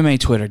were. MMA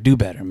Twitter, do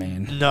better,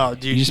 man. No,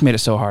 dude. You just made it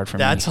so hard for me.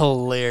 That's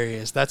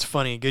hilarious. That's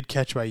funny. Good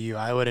catch by you.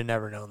 I would have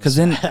never known this. Because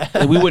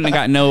then we wouldn't have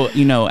got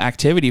no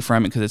activity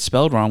from it because it's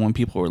spelled wrong when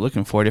people were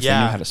looking for it if they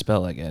knew how to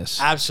spell, I guess.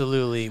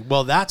 Absolutely.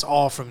 Well, that's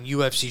all from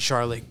UFC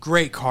Charlotte.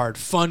 Great card.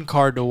 Fun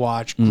card to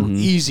watch.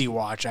 Easy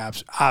watch,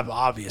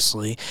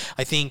 obviously.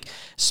 I think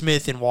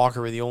Smith and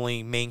Walker were the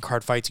only main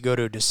card fight to go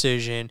to a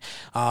decision.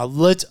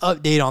 Let's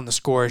update on the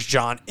scores,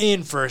 John.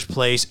 In first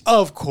place,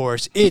 of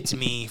course, it's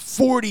me.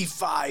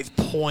 45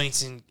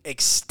 points and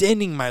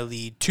extending my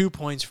lead. 2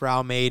 points for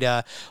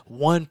Almeida,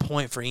 1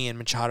 point for Ian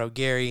Machado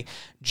Gary.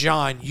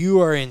 John,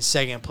 you are in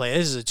second place.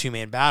 This is a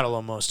two-man battle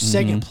almost.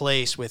 Second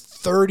place with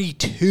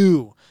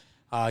 32.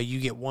 You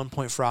get 1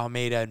 point for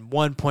Almeida and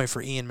 1 point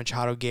for Ian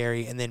Machado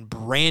Gary. And then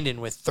Brandon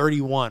with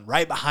 31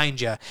 right behind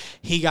you.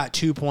 He got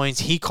 2 points.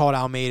 He called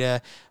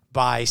Almeida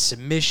by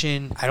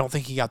submission. I don't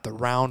think he got the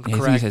round correct.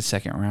 I think he said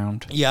second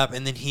round. Yep,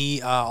 and then he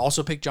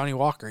also picked Johnny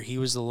Walker. He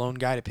was the lone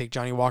guy to pick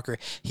Johnny Walker.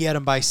 He had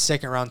him by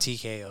second round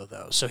TKO,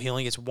 though, so he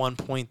only gets 1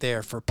 point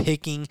there for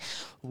picking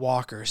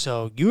Walker.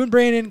 So you and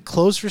Brandon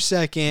close for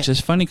second. Which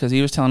is funny because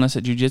he was telling us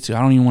at jiu-jitsu,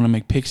 I don't even want to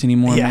make picks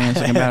anymore, man.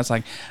 Second bad. It's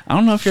like, I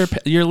don't know if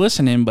you're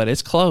listening, but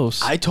it's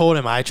close. I told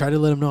him, I tried to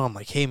let him know. I'm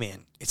like, hey,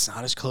 man, it's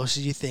not as close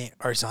as you think,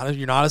 or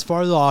you're not as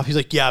far off. He's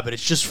like, yeah, but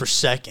it's just for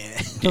second.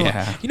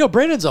 Yeah.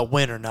 Brandon's a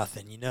win or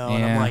nothing, And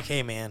I'm like,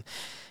 hey, man,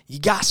 you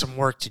got some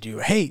work to do.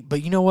 Hey,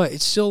 but you know what?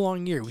 It's still a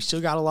long year. We still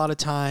got a lot of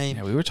time.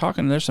 Yeah, we were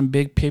talking. There's some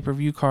big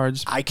pay-per-view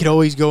cards. I could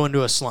always go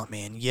into a slump,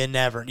 man. You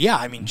never. Yeah,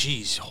 I mean,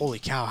 geez, holy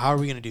cow. How are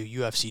we going to do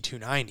UFC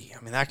 290?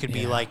 I mean, that could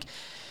be like.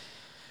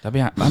 That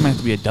might have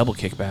to be a double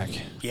kickback.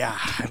 Yeah,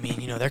 I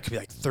mean, there could be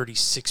like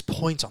 36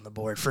 points on the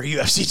board for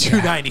UFC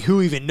 290. Yeah.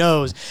 Who even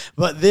knows?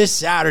 But this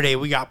Saturday,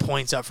 we got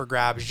points up for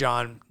grabs,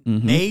 John.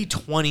 May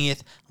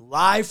 20th,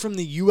 live from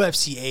the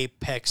UFC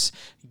Apex.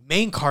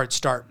 Main card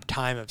start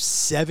time of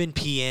 7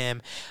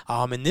 p.m.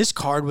 And this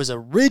card was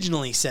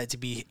originally set to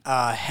be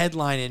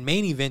headlined and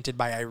main evented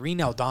by Irene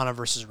Aldana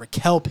versus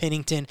Raquel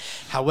Pennington.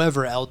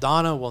 However,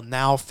 Aldana will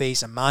now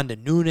face Amanda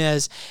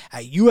Nunes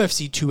at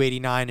UFC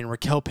 289, and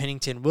Raquel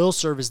Pennington will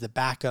serve as the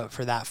backup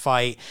for that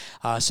fight.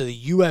 So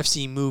the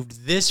UFC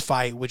moved this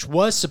fight, which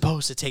was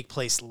supposed to take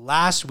place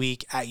last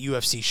week at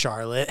UFC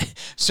Charlotte.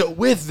 So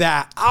with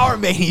that, our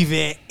main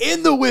event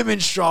in the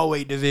women's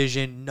strawweight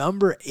division,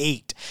 number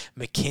 8,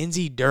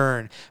 Mackenzie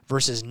Dern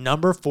versus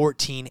number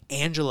 14,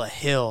 Angela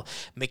Hill.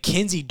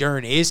 Mackenzie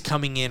Dern is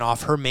coming in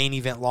off her main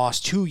event loss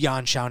to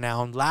Yan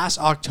Xiaonan last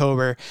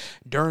October.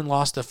 Dern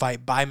lost the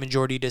fight by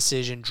majority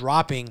decision,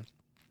 dropping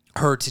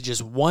her to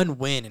just one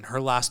win in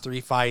her last 3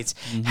 fights,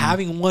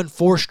 having won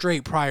 4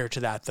 straight prior to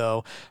that,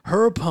 though.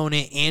 Her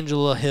opponent,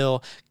 Angela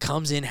Hill,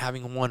 comes in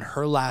having won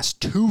her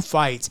last 2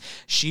 fights.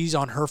 She's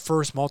on her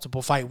first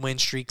multiple fight win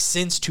streak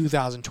since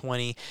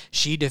 2020.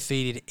 She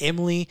defeated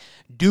Emily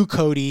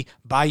Ducote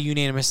by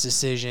unanimous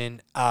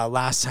decision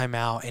last time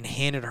out and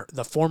handed her,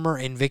 the former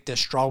Invicta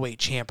strawweight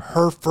champ,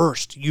 her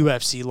first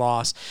UFC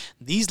loss.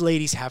 These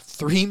ladies have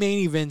 3 main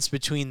events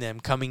between them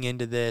coming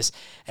into this,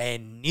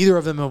 and neither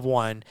of them have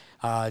won.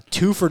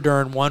 2 for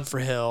Dern, 1 for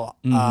Hill.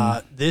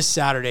 This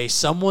Saturday,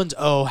 someone's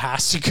O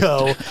has to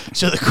go.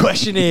 So the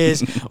question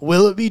is,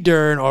 will it be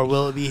Dern or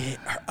will it be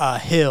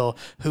Hill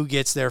who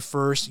gets their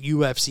first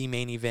UFC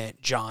main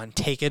event? John,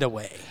 take it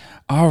away.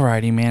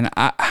 Alrighty, man.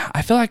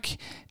 I feel like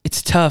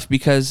it's tough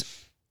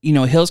because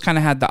Hill's kind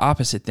of had the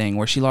opposite thing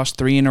where she lost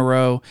 3 in a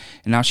row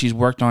and now she's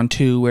worked on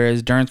 2,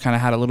 whereas Dern's kind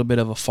of had a little bit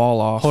of a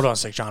fall off. Hold on a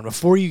sec, John.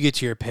 Before you get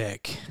to your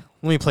pick,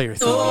 let me play your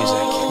theme music.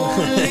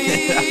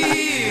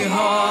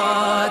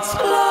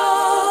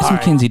 It's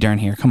Mackenzie Dern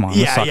here. Come on,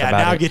 let's talk about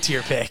now it. Get to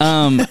your pick.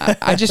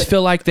 I just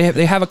feel like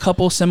they have a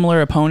couple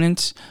similar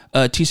opponents.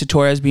 Tisa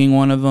Torres being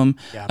one of them.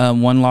 Yeah.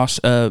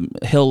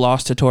 Hill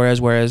lost to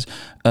Torres, whereas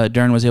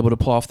Dern was able to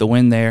pull off the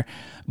win there.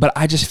 But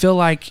I just feel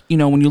like,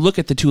 when you look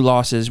at the 2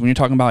 losses, when you're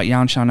talking about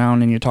Yan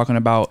Xiaonan and you're talking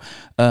about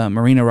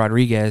Marina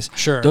Rodriguez,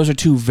 sure, those are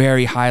 2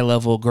 very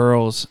high-level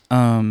girls.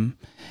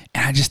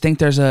 And I just think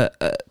there's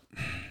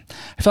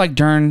I feel like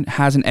Dern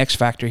has an X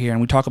factor here, and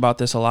we talk about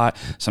this a lot.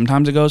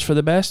 Sometimes it goes for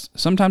the best,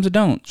 sometimes it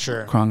don't.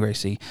 Sure. Kron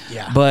Gracie.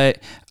 Yeah. But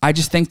I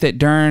just think that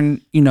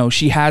Dern,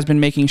 she has been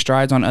making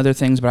strides on other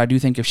things, but I do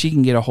think if she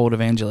can get a hold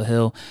of Angela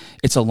Hill,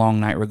 it's a long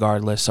night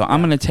regardless. So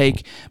I'm going to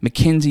take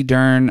Mackenzie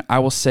Dern. I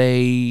will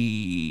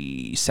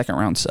say second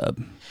round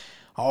sub.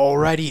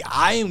 Alrighty,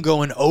 I am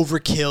going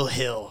Overkill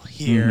Hill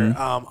here.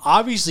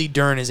 Obviously,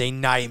 Dern is a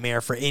nightmare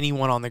for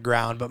anyone on the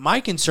ground, but my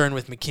concern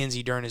with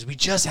Mackenzie Dern is we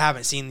just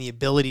haven't seen the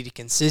ability to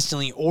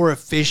consistently or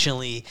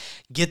efficiently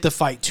get the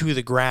fight to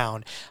the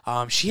ground.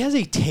 She has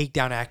a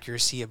takedown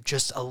accuracy of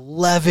just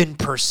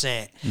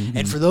 11%.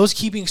 And for those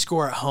keeping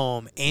score at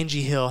home,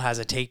 Angie Hill has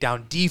a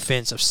takedown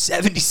defense of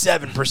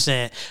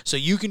 77%. So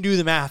you can do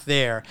the math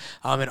there.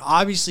 And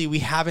obviously, we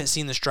haven't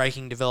seen the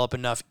striking develop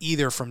enough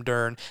either from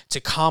Dern to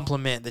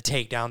complement the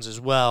takedowns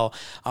as well.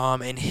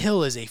 And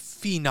Hill is a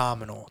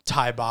phenomenal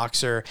Thai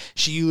boxer.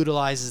 She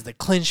utilizes the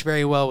clinch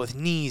very well with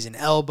knees and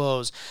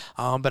elbows.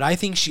 But I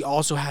think she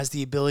also has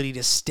the ability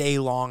to stay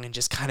long and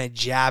just kind of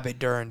jab at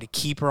Dern to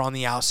keep her on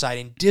the outside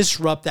and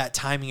disrupt that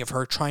timing of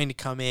her trying to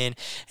come in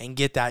and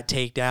get that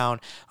takedown.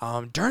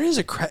 Dern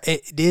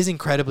is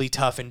incredibly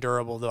tough and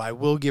durable, though. I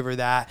will give her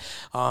that.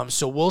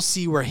 So we'll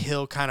see where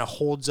Hill kind of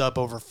holds up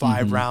over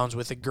 5 rounds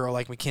with a girl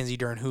like Mackenzie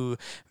Dern, who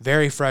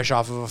very fresh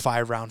off of a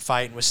 5-round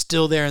fight and was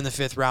still there in the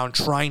 5th round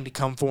trying to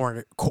come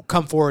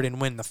forward and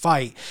win the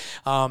fight.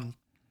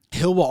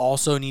 Hill will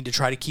also need to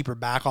try to keep her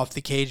back off the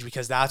cage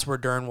because that's where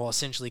Dern will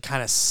essentially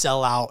kind of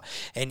sell out.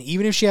 And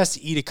even if she has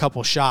to eat a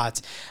couple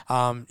shots,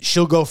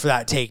 she'll go for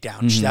that takedown.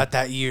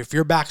 If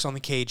your back's on the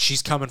cage,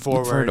 she's coming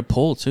forward. For her to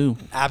pull too.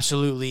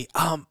 Absolutely.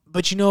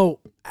 But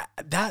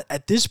that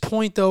at this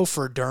point, though,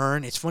 for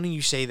Dern, it's funny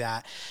you say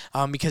that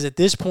because at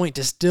this point,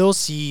 to still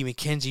see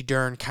Mackenzie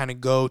Dern kind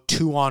of go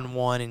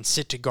 2-on-1 and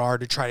sit to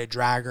guard to try to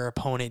drag her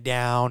opponent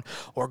down,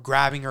 or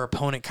grabbing her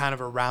opponent kind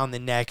of around the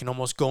neck and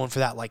almost going for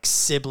that like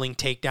sibling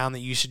takedown that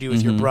you used to do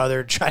with your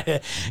brother, try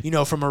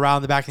to, from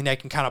around the back of the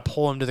neck and kind of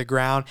pull him to the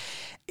ground.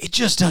 It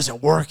just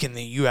doesn't work in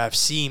the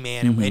UFC,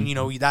 man.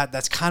 And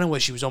that's kind of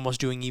what she was almost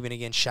doing even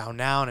against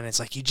Xiaonan. And it's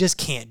like, you just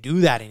can't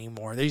do that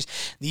anymore. There's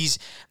these,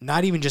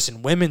 not even just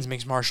in women's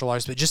mixed martial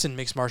arts, but just in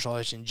mixed martial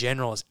arts in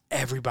general, is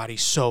everybody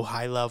so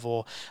high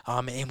level.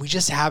 And we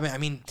just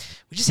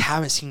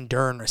haven't seen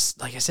Dern,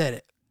 like I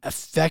said,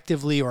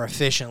 effectively or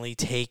efficiently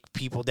take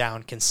people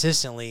down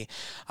consistently.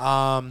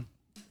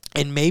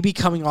 And maybe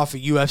coming off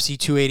of UFC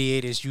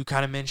 288, as you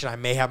kind of mentioned, I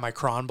may have my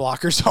Kron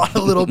blockers on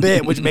a little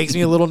bit, which makes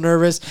me a little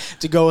nervous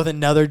to go with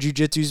another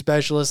jiu-jitsu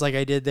specialist like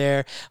I did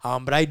there.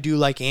 But I do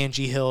like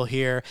Angie Hill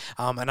here,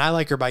 and I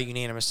like her by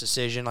unanimous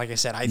decision. Like I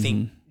said, I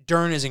think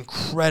Dern is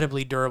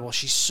incredibly durable.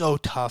 She's so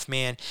tough,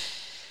 man.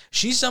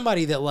 She's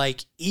somebody that,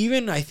 like,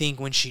 even I think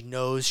when she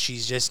knows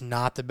she's just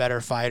not the better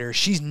fighter,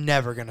 she's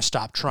never going to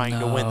stop trying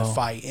to win the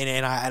fight.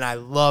 And I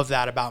love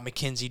that about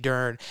Mackenzie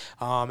Dern.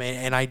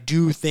 And I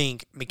do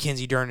think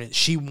Mackenzie Dern,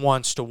 she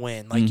wants to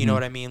win. Like, you know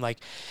what I mean? Like,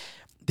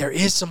 there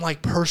is some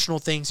like personal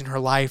things in her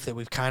life that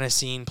we've kind of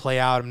seen play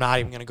out. I'm not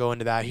even going to go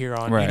into that here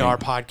on our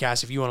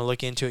podcast. If you want to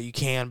look into it, you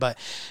can. But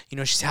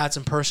she's had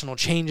some personal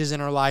changes in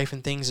her life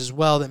and things as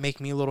well that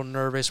make me a little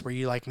nervous. Where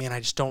you're like, man,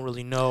 I just don't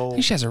really know. I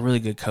think she has a really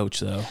good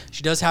coach though.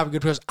 She does have a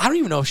good coach. I don't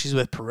even know if she's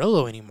with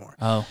Perillo anymore.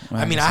 Oh,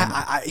 I mean,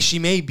 she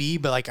may be,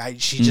 but like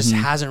she just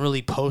hasn't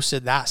really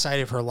posted that side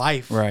of her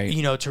life, right?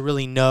 To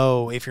really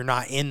know if you're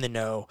not in the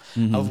know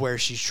of where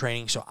she's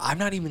training. So I'm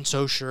not even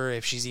so sure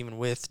if she's even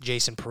with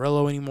Jason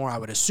Perillo anymore. I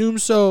would assume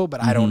so,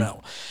 but I don't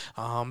know.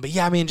 But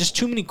yeah, I mean, just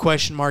too many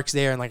question marks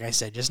there. And like I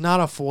said, just not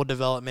a full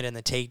development in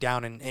the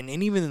takedown and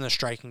even in the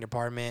striking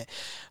department.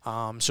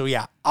 So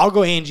yeah, I'll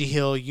go Angie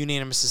Hill,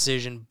 unanimous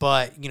decision,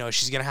 but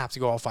she's going to have to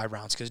go all 5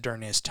 rounds because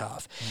Dern is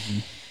tough.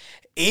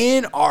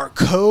 In our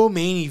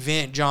co-main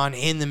event, John,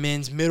 in the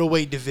men's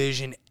middleweight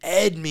division,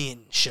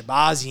 Edmund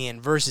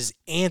Shabazian versus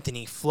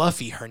Anthony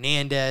Fluffy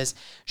Hernandez.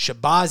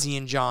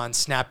 Shabazian, John,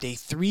 snapped a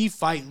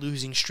 3-fight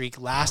losing streak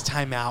last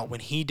time out when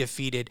he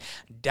defeated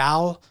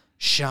Dalsha.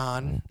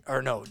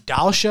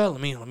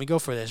 Let me go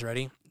for this.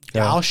 Ready?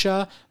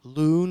 Dalsha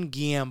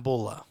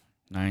Lungiambula.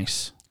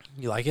 Nice.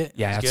 You like it?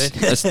 Yeah, it's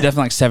good. That's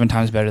definitely like 7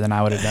 times better than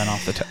I would have done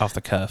off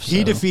the cuff.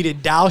 He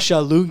defeated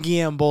Dalsha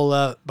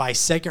Lungiambula by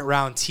 2nd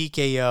round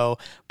TKO.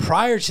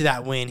 Prior to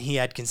that win, he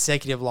had 3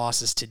 consecutive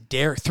losses to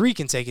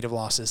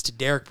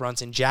Derek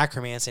Brunson, Jack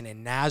Hermanson,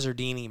 and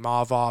Nazardini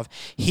Mavov.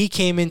 He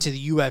came into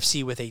the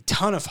UFC with a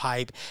ton of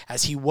hype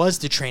as he was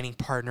the training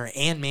partner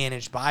and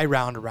managed by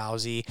Ronda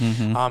Rousey.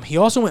 He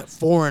also went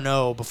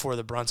 4-0 before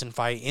the Brunson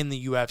fight in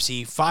the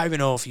UFC,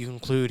 5-0 if you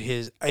include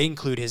his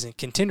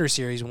Contender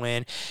Series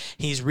win.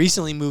 He's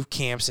recently moved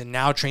camps and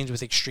now trains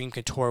with Extreme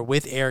Couture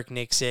with Eric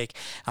Nixick,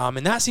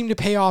 and that seemed to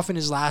pay off in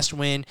his last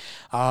win.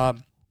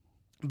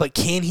 But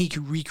can he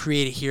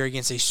recreate it here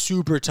against a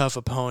super tough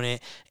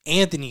opponent?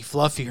 Anthony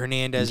Fluffy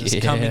Hernandez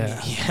is coming in.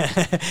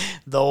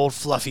 The old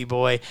Fluffy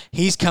boy.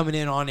 He's coming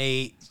in on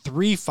a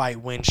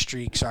 3-fight win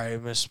streak. Sorry, I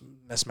missed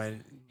my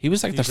He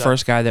was like the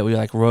first guy that we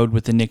like rode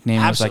with the nickname.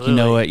 It was like, you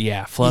know what?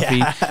 Yeah,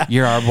 Fluffy,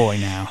 you're our boy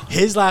now.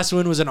 His last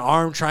win was an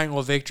arm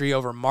triangle victory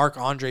over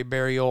Marc-Andre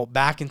Barriault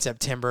back in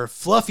September.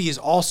 Fluffy is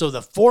also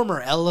the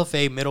former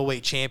LFA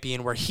middleweight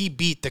champion, where he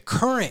beat the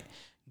current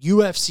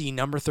UFC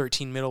number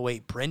 13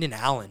 middleweight Brendan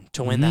Allen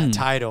to win that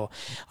title.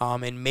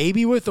 And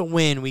maybe with a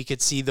win, we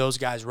could see those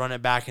guys run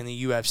it back in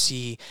the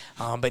UFC.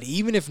 But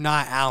even if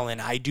not Allen,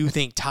 I do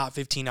think top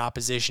 15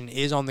 opposition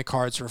is on the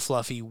cards for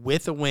Fluffy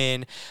with a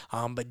win.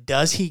 But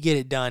does he get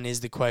it done is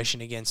the question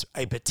against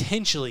a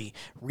potentially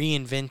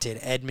reinvented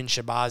Edmund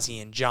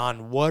Shabazian.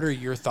 John, what are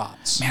your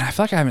thoughts? Man, I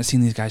feel like I haven't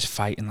seen these guys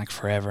fight in like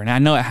forever. And I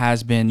know it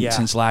has been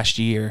since last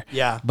year.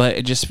 Yeah.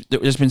 But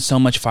there's been so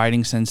much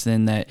fighting since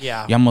then that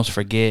you almost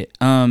forget.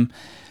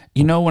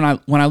 You know,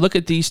 when I look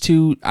at these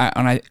two,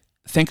 I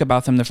think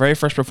about them, the very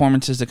first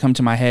performances that come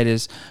to my head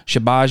is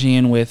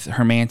Shabazian with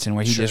Hermanson,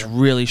 where he just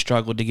really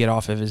struggled to get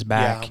off of his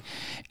back. Yeah.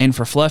 And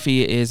for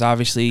Fluffy is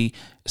obviously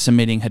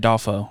submitting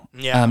Hidalgo.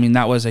 Yeah. I mean,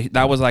 that was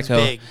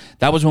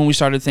when we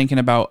started thinking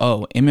about,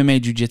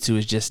 MMA jiu-jitsu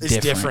is just different.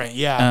 It's different,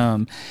 yeah.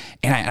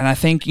 And I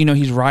think, you know,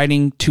 he's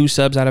riding 2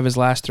 subs out of his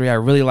last 3. I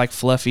really like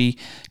Fluffy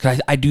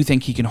because I do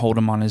think he can hold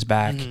him on his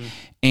back. Mm-hmm.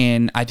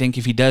 And I think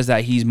if he does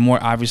that, he's more,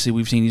 obviously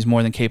we've seen he's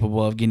more than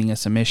capable of getting a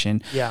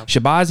submission. Yeah.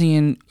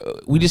 Shabazian,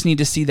 we just need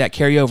to see that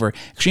carry over.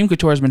 Extreme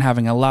Couture has been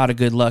having a lot of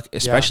good luck,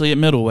 especially at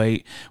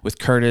middleweight with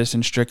Curtis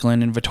and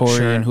Strickland and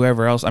Vittori and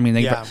whoever else. I mean,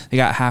 they got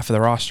half of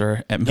the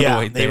roster at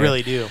middleweight they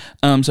really do.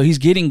 So he's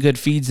getting good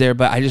feeds there,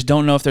 but I just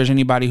don't know if there's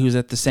anybody who's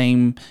at the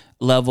same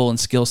level and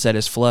skill set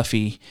as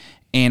Fluffy.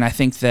 And I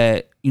think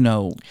that, you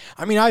know...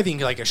 I mean, I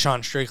think like a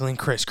Sean Strickland,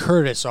 Chris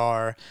Curtis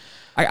are...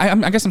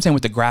 I guess I'm saying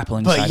with the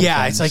grappling side. But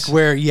yeah, it's like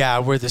where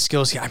the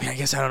skills. I mean, I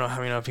guess I don't know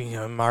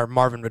how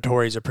Marvin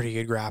Vittori is a pretty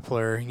good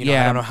grappler. You know,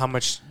 I don't know how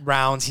much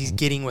rounds he's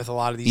getting with a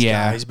lot of these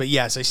guys. But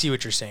yes, I see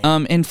what you're saying.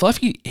 And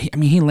Fluffy,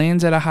 he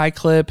lands at a high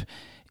clip.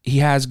 He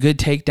has good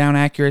takedown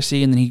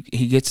accuracy, and then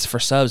he gets for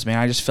subs, man.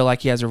 I just feel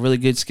like he has a really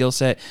good skill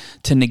set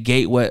to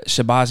negate what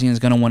Shabazian is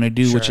going to want to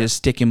do, which is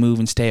stick and move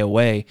and stay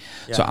away.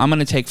 Yeah. So I'm going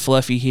to take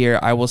Fluffy here.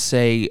 I will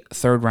say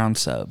 3rd round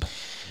sub.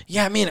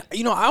 Yeah, I mean,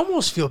 you know, I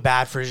almost feel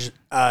bad for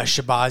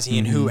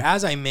Shabazian, who,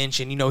 as I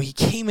mentioned, you know, he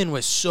came in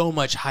with so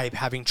much hype,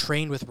 having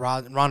trained with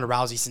Ronda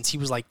Rousey since he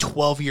was like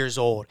 12 years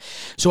old.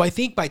 So I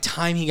think by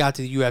time he got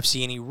to the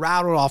UFC and he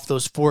rattled off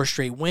those 4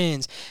 straight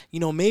wins, you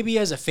know, maybe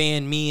as a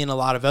fan, me and a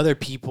lot of other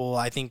people,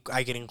 I think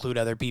I could include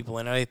other people,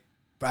 and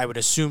I would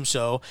assume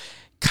so,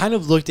 kind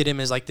of looked at him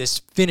as like this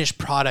finished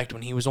product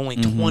when he was only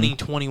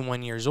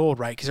 21 years old,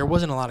 right? Because there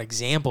wasn't a lot of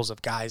examples of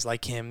guys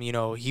like him. You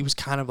know, he was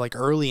kind of like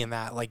early in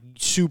that, like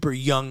super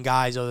young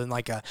guys other than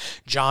like a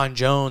John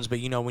Jones.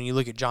 But, you know, when you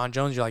look at John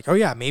Jones, you're like, oh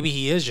yeah, maybe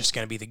he is just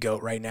going to be the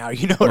GOAT right now.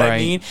 You know what I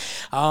mean?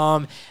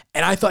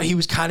 And I thought he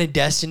was kind of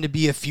destined to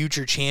be a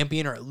future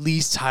champion or at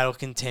least title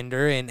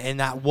contender, and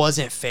that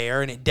wasn't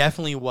fair, and it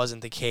definitely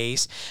wasn't the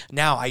case.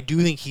 Now, I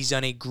do think he's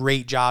done a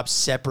great job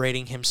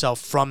separating himself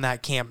from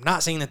that camp.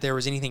 Not saying that there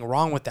was anything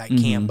wrong with that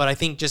camp, but I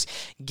think just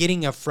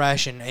getting a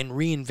fresh and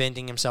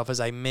reinventing himself, as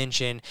I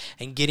mentioned,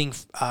 and getting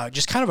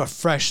just kind of a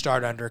fresh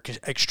start under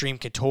Extreme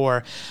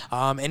Couture.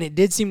 And it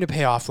did seem to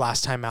pay off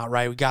last time out,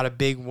 right? We got a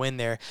big win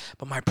there.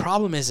 But my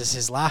problem is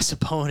his last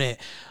opponent,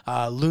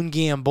 Lun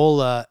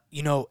Gambola,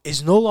 you know,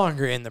 is no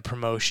longer in the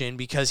promotion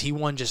because he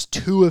won just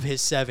 2 of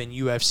his 7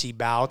 UFC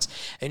bouts.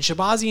 And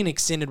Shabazian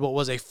extended what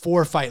was a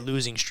 4-fight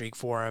losing streak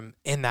for him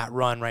in that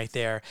run right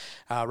there,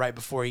 right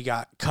before he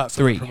got cut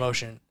from the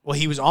promotion. Well,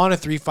 he was on a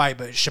 3-fight,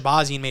 but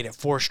Shabazian made it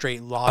 4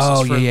 straight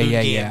losses for Lun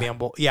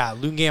Gambola. Yeah,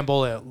 Lun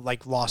Gambola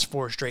like lost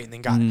 4 straight and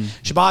then got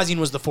Shabazian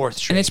was the 4th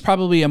straight. And it's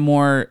probably a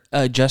more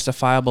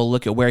justifiable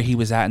look at where he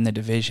was at in the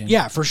division.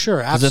 Yeah, for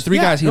sure. Absolutely. The 3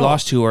 guys he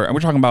lost to we're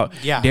talking about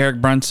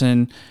Derek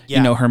Brunson, you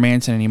know,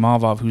 Hermanson and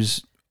Imavov,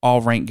 who's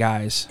all ranked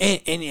guys.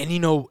 And you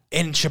know,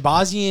 and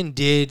Shabazian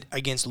did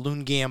against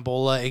Lun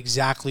Gambola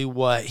exactly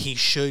what he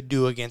should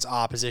do against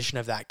opposition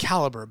of that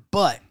caliber,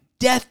 but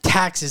death,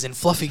 taxes, and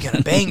Fluffy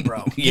gonna bang,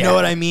 bro. You know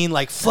what I mean?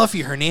 Like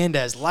Fluffy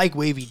Hernandez, like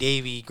Wavy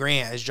Davy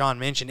Grant, as John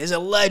mentioned, is a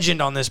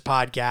legend on this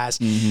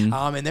podcast.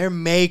 And there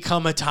may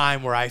come a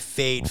time where I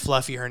fade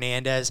Fluffy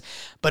Hernandez,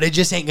 but it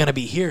just ain't gonna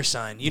be here,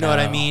 son. You know what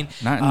I mean?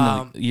 Not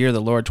in the year of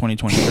the Lord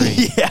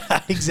 2023.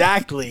 Yeah,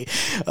 exactly.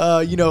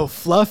 You know,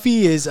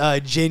 Fluffy is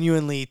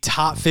genuinely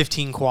top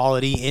 15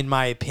 quality in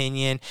my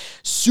opinion.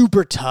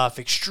 Super tough,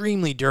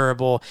 extremely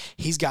durable.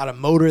 He's got a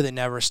motor that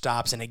never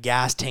stops and a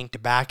gas tank to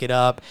back it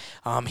up.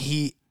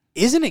 He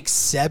isn't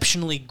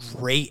exceptionally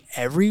great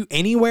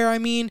anywhere, I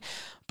mean,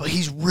 but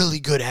he's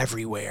really good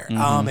everywhere.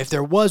 If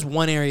there was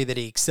one area that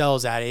he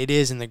excels at, it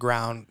is in the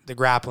ground, the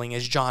grappling,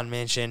 as John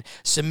mentioned,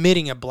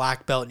 submitting a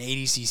black belt and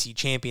ADCC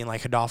champion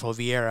like Rodolfo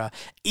Vieira,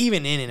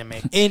 even in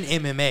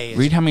MMA.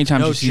 Read how many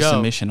times you see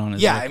submission on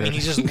his record. I mean,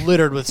 he's just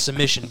littered with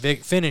submission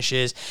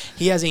finishes.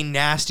 He has a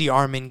nasty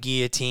arm and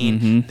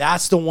guillotine.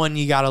 That's the one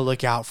you got to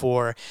look out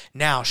for.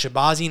 Now,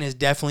 Shabazian has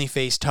definitely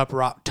faced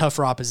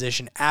tougher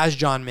opposition, as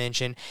John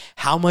mentioned.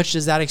 How much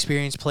does that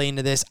experience play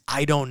into this?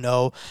 I don't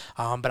know,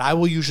 but I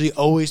will usually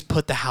always always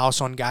put the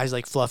house on guys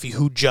like Fluffy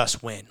who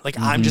just win. Like,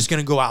 I'm just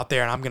going to go out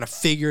there and I'm going to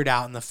figure it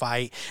out in the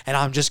fight and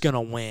I'm just going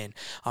to win.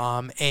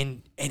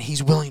 And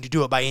he's willing to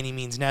do it by any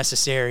means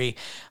necessary.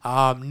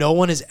 No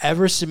one has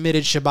ever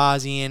submitted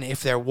Shabazian.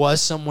 If there was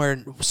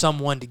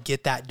someone to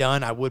get that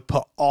done, I would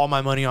put all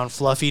my money on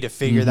Fluffy to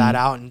figure that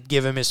out and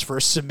give him his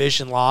first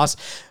submission loss.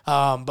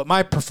 But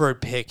my preferred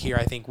pick here,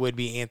 I think, would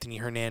be Anthony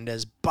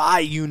Hernandez by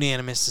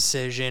unanimous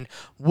decision.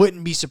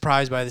 Wouldn't be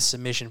surprised by the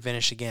submission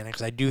finish again,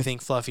 because I do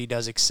think Fluffy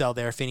does excel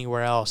there if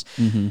anywhere else.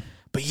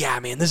 But yeah,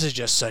 man, this is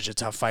just such a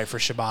tough fight for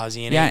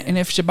Shabazian. Yeah, and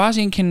if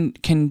Shabazian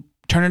can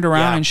turn it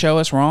around and show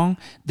us wrong,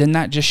 then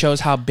that just shows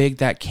how big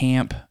that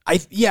camp.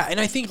 And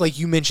I think, like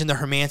you mentioned, the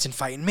Hermansson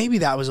fight, and maybe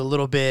that was a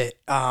little bit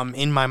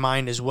in my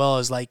mind as well,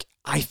 as like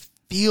I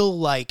feel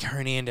like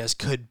Hernandez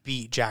could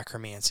beat Jack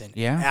Hermansson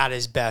at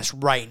his best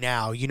right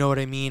now. You know what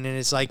I mean? And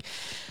it's like,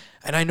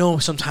 and I know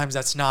sometimes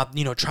that's not,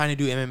 trying to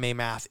do MMA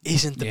math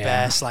isn't the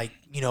best, like,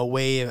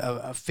 way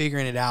of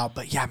figuring it out.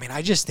 But yeah, man,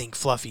 I just think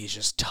Fluffy is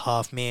just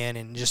tough, man,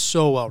 and just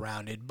so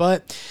well-rounded.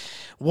 But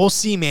we'll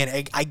see,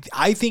 man.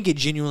 I think it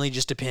genuinely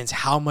just depends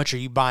how much are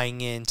you buying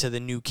into the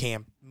new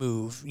camp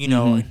move.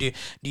 Do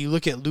you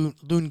look at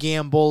Lune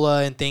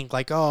Gamboa and think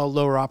like, oh,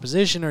 lower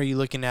opposition, or are you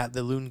looking at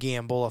the Lune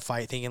Gamboa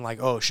fight thinking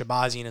like, oh,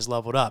 Shabazian is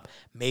leveled up?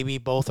 Maybe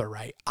both are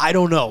right. I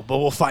don't know, but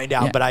we'll find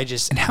out. But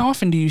And how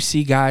often do you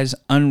see guys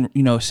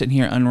sitting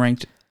here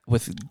unranked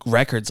with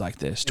records like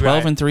this,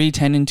 12-3,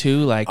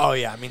 10-2, like, oh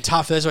yeah, I mean,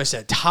 that's what I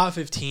said, top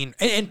 15,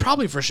 and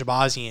probably for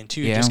Shabazian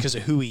too, just because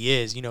of who he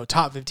is,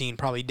 top 15,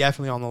 probably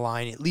definitely on the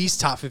line, at least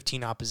top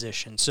 15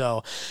 opposition.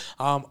 So,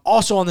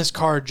 also on this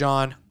card,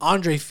 John,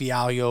 Andre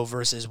Fialho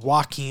versus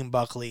Joaquin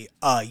Buckley.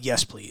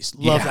 Yes, please,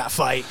 love that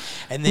fight.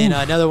 And then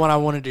another one I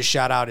wanted to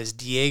shout out is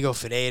Diego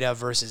Ferreira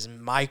versus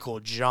Michael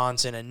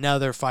Johnson.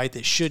 Another fight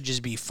that should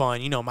just be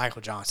fun.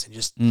 Michael Johnson,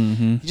 just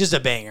a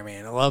banger,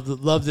 man. I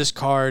love this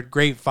card.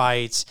 Great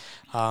fights.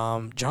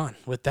 John,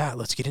 with that,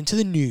 let's get into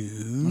the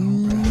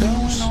news.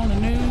 Going on the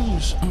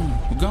news.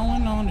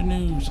 Going on the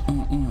news.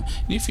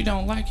 If you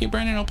don't like it,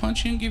 Brandon will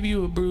punch you and give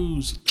you a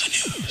bruise.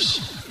 The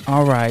news.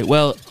 All right.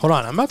 Well, hold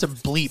on. I'm about to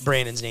bleep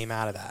Brandon's name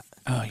out of that.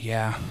 Oh,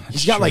 yeah.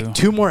 He's got like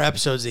 2 more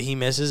episodes that he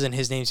misses, and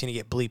his name's going to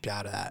get bleeped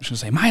out of that. I was going to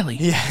say Miley.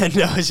 Yeah,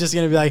 no, it's just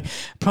going to be like,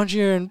 punch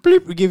you and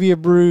bleep, we give you a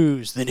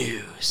bruise. The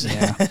news.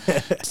 Yeah.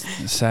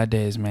 Sad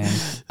days, man.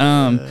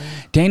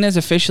 Dana's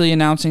officially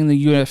announcing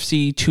the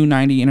UFC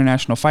 290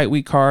 International Fight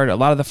Week card. A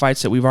lot of the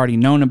fights that we've already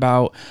known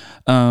about,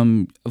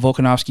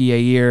 Volkanovski,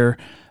 Yair,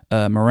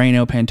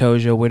 Moreno,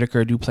 Pantoja,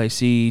 Whitaker,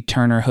 Duplessis,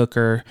 Turner,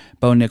 Hooker,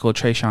 Bo Nickel,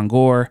 Tresean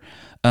Gore.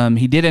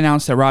 He did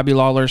announce that Robbie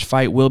Lawler's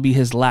fight will be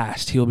his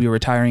last. He will be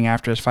retiring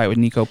after his fight with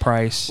Nico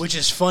Price. Which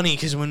is funny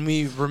because when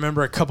we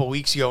remember a couple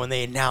weeks ago when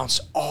they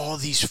announced all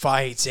these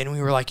fights and we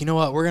were like, you know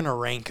what, we're going to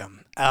rank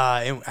them.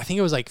 And I think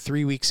it was like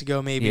 3 weeks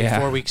ago, maybe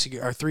 4 weeks ago,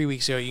 or 3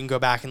 weeks ago. You can go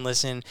back and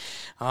listen.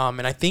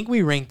 And I think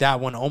we ranked that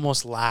one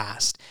almost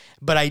last.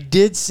 But I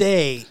did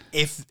say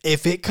if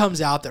it comes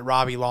out that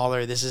Robbie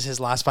Lawler, this is his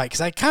last fight, because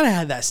I kind of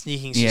had that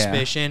sneaking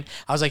suspicion.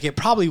 I was like, it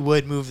probably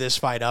would move this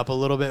fight up a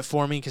little bit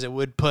for me because it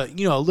would put,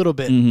 a little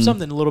bit,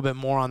 something a little bit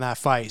more on that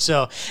fight.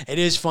 So it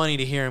is funny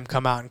to hear him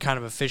come out and kind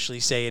of officially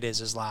say it is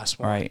his last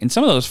one. Right. And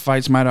some of those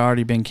fights might have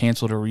already been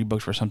canceled or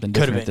rebooked for something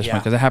different at this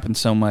point because it happens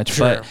so much.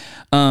 Sure.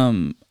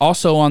 But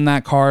also on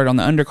that card, on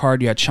the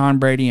undercard, you had Sean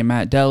Brady and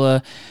Matt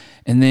Della.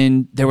 And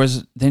then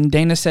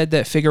Dana said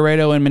that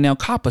Figueiredo and Manel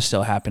Kape was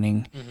still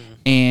happening.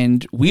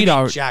 And we'd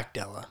already Jack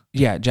Della.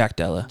 Yeah, Jack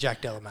Della.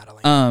 Jack Della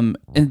Madeline.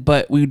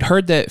 But we'd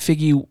heard that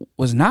Figgy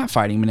was not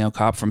fighting Manel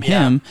Kape from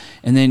him,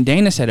 and then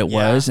Dana said it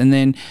was, and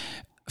then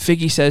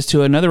Figgy says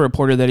to another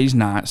reporter that he's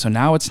not, so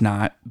now it's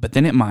not, but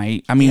then it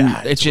might. I mean,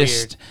 it's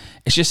just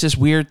this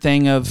weird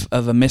thing of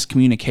a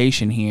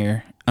miscommunication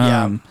here.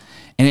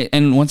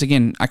 And once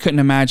again, I couldn't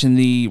imagine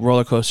the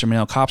roller coaster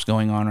Manel Kape's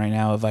going on right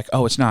now of like,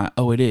 oh, it's not,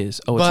 oh, it is,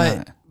 oh, it's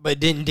not. But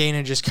didn't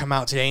Dana just come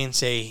out today and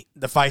say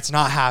the fight's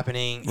not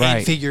happening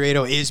and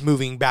Figueiredo is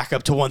moving back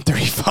up to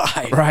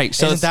 135? Right.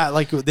 So isn't that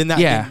like then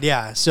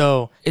that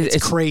so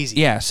it's crazy.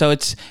 Yeah. So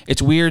it's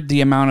weird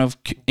the amount of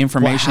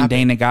information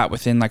Dana got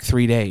within like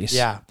 3 days.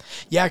 Yeah.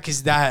 Yeah,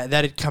 because that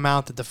had come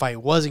out that the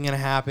fight wasn't going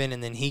to happen,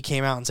 and then he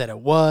came out and said it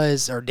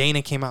was, or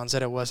Dana came out and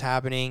said it was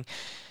happening.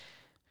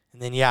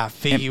 And then,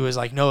 Figgy was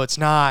like, no, it's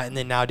not. And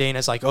then now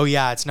Dana's like, oh,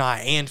 yeah, it's not.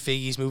 And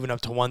Figgy's moving up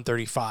to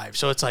 135.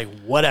 So it's like,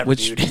 whatever,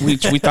 dude.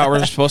 Which we thought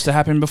was supposed to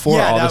happen before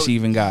all this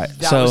even got.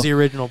 That was the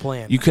original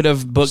plan. You could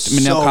have booked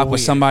Manel Kape with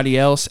somebody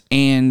else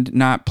and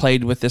not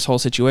played with this whole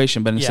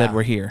situation, but instead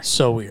we're here.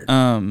 So weird.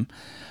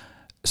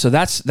 So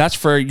that's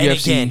for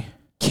UFC. Again,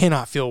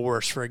 cannot feel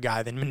worse for a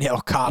guy than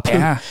Manel Kape,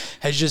 who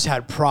has just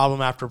had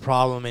problem after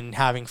problem and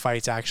having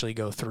fights actually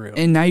go through.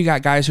 And now you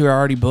got guys who are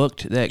already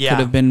booked that could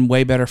have been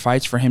way better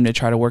fights for him to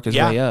try to work his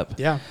way up.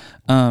 Yeah.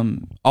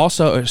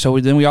 Also, so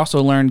then we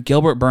also learned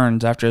Gilbert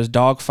Burns, after his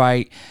dog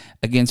fight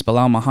against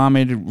Bilal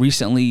Muhammad,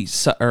 recently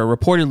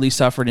reportedly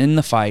suffered in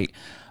the fight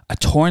a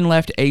torn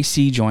left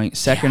AC joint,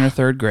 second or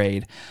third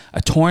grade, a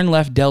torn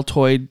left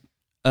deltoid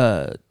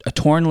a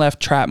torn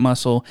left trap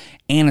muscle,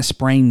 and a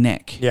sprained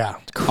neck. Yeah,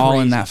 all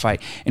in that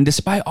fight. And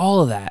despite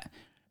all of that,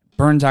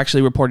 Burns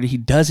actually reported he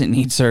doesn't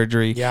need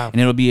surgery. Yeah. And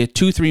it'll be a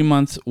 2-3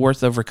 month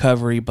worth of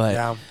recovery.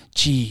 But,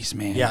 geez,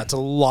 man. Yeah, it's a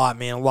lot,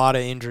 man. A lot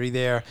of injury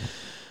there.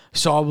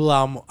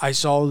 I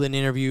saw an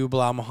interview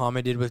Bilal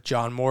Muhammad did with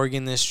John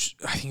Morgan I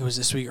think it was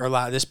this week or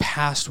this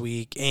past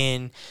week.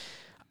 And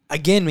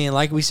again, man,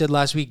 like we said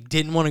last week,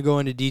 didn't want to go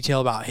into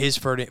detail about his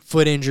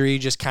foot injury.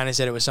 Just kind of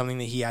said it was something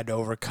that he had to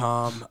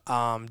overcome.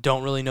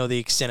 Don't really know the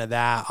extent of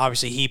that.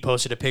 Obviously, he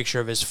posted a picture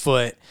of his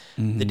foot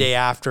the day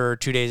after,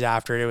 2 days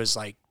after. It was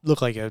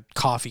looked like a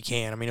coffee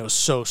can. I mean, it was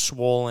so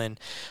swollen.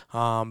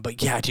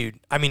 But yeah, dude.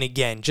 I mean,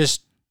 again,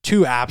 just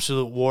two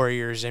absolute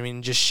warriors. I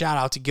mean, just shout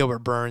out to Gilbert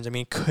Burns. I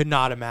mean, could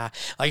not imagine.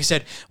 Like I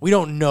said, we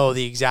don't know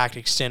the exact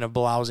extent of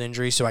Bilal's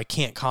injury, so I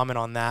can't comment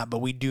on that. But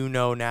we do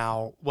know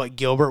now what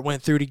Gilbert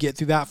went through to get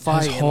through that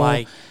fight. His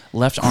whole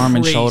left arm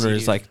and shoulder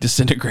is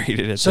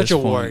disintegrated at such this a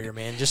point. warrior,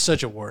 man. Just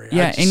such a warrior.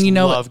 Yeah, I just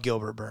love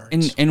Gilbert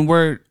Burns. And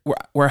we're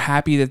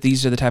happy that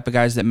these are the type of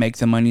guys that make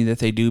the money that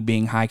they do,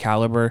 being high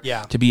caliber,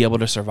 to be able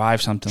to survive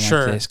something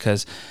like this.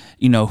 Because,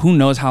 who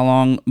knows how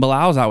long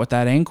Bilal's out with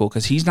that ankle,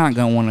 because he's not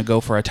going to want to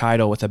go for a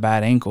title with a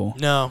bad ankle.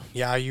 No,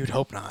 yeah, you'd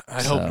hope not.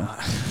 I'd hope not.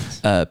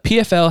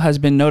 PFL has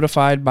been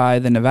notified by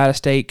the Nevada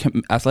State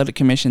Athletic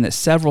Commission that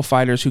several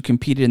fighters who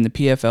competed in the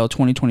PFL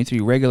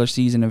 2023 regular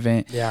season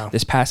event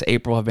this past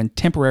April have been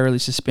temporarily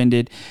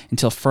suspended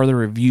until further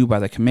review by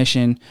the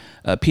commission.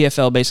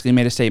 PFL basically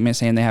made a statement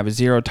saying they have a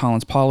zero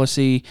tolerance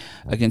policy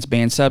against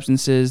banned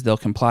substances. They'll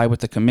comply with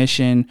the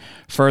commission.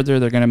 Further,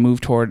 they're going to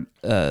move toward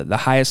the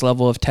highest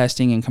level of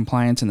testing and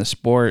compliance in the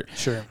sport,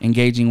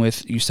 engaging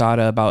with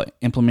USADA about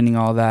implementing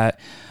all that.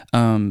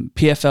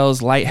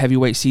 PFL's light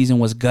heavyweight season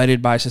was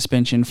gutted by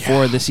suspension.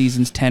 4 of the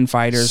season's 10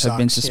 fighters have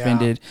been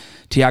suspended.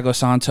 Thiago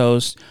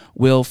Santos,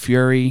 Will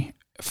Fleury,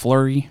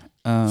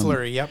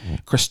 yep.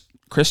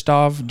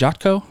 Krzysztof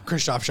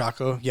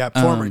Jotko, yeah,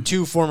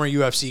 two former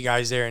UFC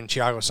guys there, and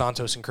Thiago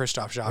Santos and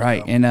Krzysztof Jotko.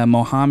 Right, and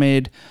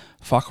Mohamed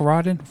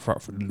Fakhreddin.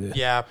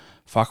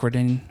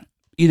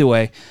 Either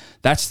way,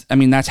 that's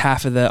almost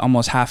half of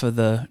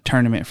the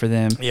tournament for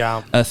them.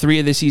 Yeah. 3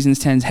 of the season's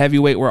 10's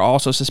heavyweight were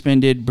also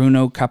suspended.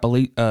 Bruno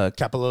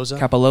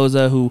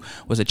Capoloza, who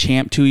was a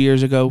champ 2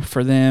 years ago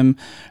for them.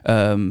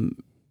 Rivian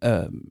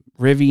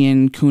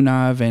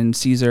Kunav and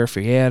Cesar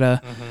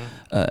Ferreira.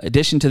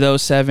 Addition to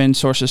those 7,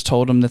 sources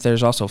told them that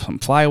there's also some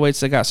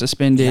flyweights that got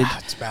suspended. Yeah,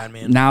 it's bad,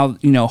 man. Now,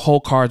 whole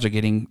cards are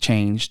getting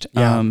changed.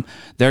 Yeah.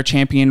 Their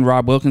champion,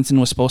 Rob Wilkinson,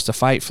 was supposed to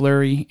fight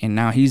Fleury, and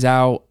now he's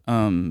out.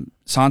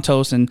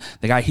 Santos and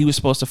the guy he was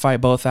supposed to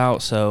fight both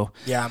out. So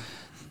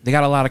they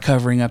got a lot of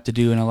covering up to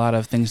do and a lot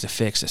of things to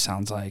fix, it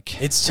sounds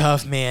like. It's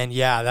tough, man.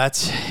 Yeah,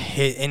 that's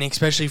it. And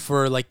especially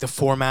for the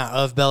format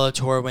of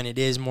Bellator, when it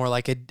is more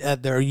like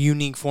their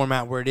unique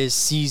format where it is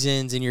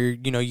seasons and you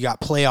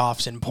got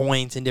playoffs and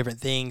points and different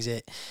things.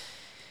 It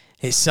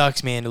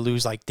sucks, man, to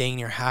lose dang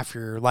near half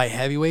your light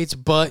heavyweights.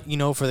 But,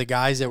 for the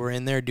guys that were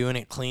in there doing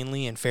it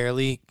cleanly and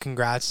fairly,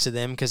 congrats to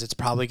them, because it's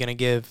probably going to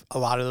give a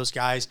lot of those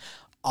guys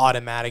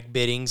automatic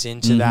biddings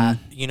into that,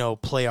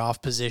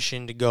 playoff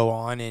position to go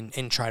on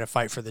and try to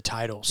fight for the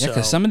title. Yeah,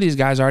 because some of these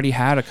guys already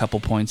had a couple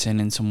points in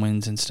and some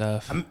wins and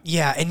stuff. And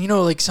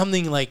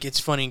something it's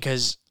funny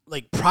because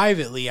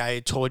privately I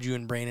had told you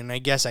and Brandon, I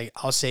guess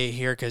I'll say it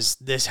here because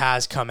this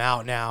has come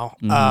out now.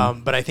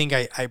 But I think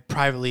I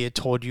privately had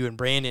told you and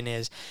Brandon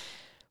is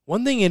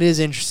one thing. It is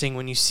interesting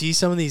when you see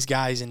some of these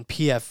guys in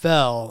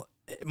PFL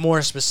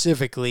more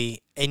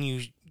specifically, and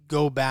you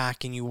go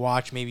back and you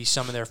watch maybe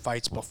some of their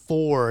fights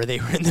before they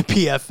were in the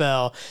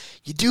PFL,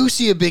 you do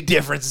see a big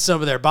difference in some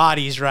of their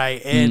bodies,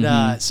 right?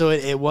 And so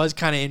it was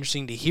kind of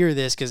interesting to hear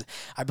this, because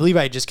I believe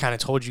I just kind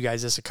of told you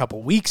guys this a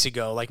couple weeks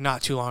ago,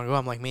 not too long ago.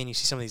 I'm like, man, you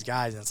see some of these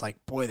guys, and it's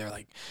boy, they're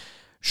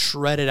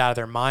shredded out of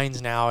their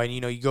minds now. And,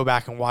 you go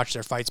back and watch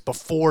their fights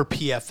before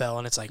PFL,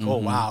 and it's oh,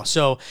 wow.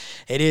 So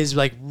it is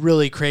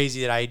really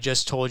crazy that I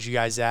just told you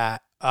guys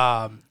that.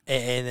 And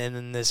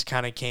then this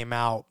kind of came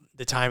out.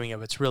 The timing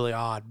of it's really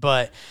odd,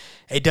 but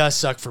it does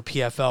suck for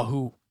PFL,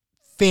 who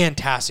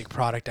fantastic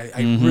product.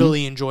 I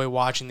really enjoy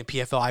watching the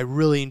PFL. I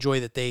really enjoy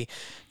that they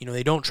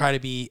don't try to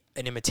be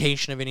an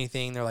imitation of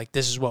anything. They're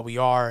this is what we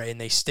are, and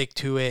they stick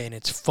to it, and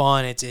it's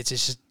fun. It's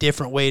just a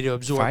different way to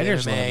absorb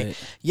Fighters MMA. Love it.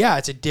 Yeah,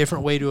 it's a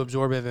different way to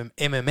absorb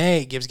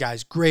MMA. It gives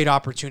guys great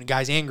opportunity,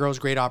 guys and girls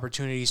great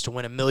opportunities to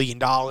win $1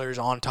 million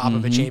on top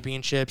of a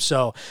championship.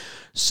 So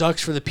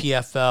sucks for the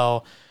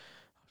PFL.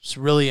 It's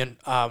really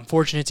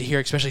unfortunate to hear,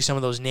 especially some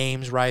of those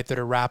names, right, that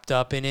are wrapped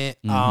up in it.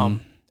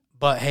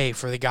 But, hey,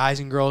 for the guys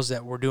and girls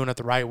that were doing it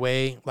the right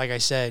way, like I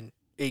said,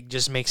 it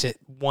just makes it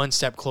one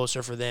step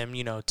closer for them,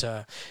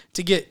 to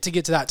get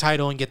to that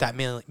title and get that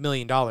 $1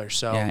 million.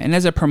 So yeah, and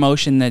as a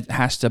promotion that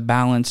has to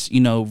balance,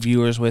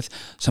 viewers with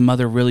some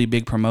other really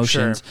big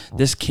promotions,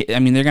 this kid,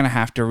 they're going to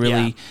have to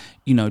really,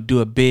 do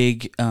a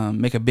big,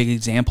 make a big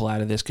example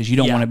out of this, because you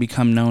don't want to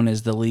become known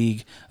as the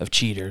league of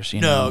cheaters.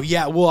 No,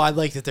 yeah. Well, I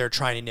like that they're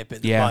trying to nip it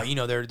in the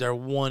butt. They're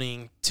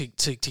wanting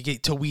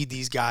to weed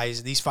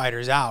these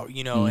fighters out,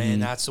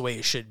 and that's the way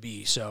it should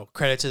be. So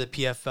credit to the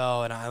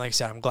PFL, and like I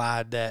said, I'm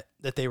glad that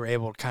they were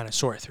able to kind of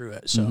sort through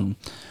it. So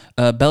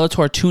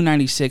Bellator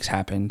 296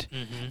 happened,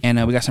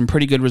 and we got some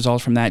pretty good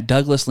results from that.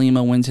 Douglas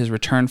Lima wins his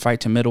return fight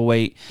to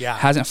middleweight. Yeah.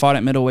 Hasn't fought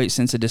at middleweight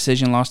since a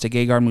decision loss to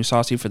Gegard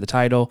Mousasi for the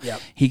title.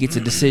 Yep. He gets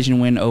a decision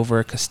win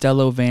over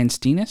Costello Van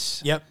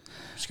Steenis. Yep.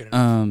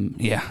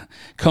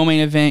 Co-main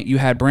event, you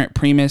had Brent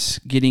Primus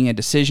getting a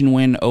decision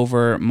win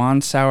over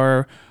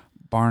Mansour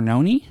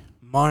Barnawi.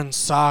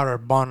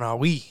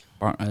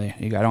 I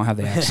don't have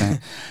the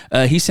accent.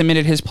 He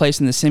submitted his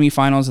place in the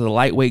semifinals of the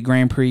lightweight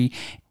Grand Prix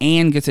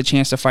and gets a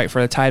chance to fight for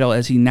the title,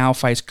 as he now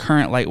fights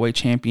current lightweight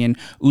champion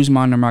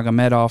Usman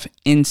Nurmagomedov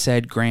in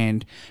said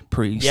Grand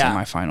Prix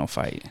semifinal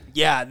fight.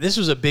 Yeah, this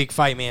was a big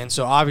fight, man.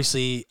 So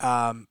obviously,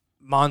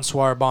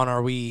 Mansour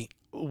Barnawi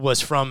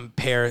was from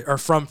Paris, or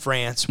from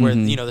France, where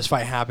this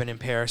fight happened in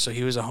Paris. So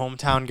he was a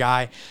hometown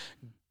guy.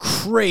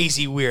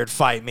 Crazy weird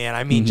fight,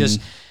 man.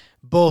 Just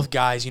both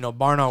guys,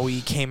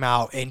 Barnawi came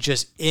out and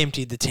just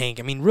emptied the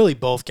tank. Really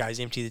both guys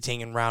emptied the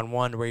tank in round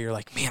one, where you're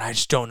like, man, I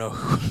just don't know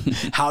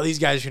how these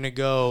guys are going to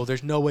go.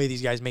 There's no way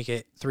these guys make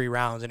it 3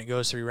 rounds, and it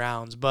goes 3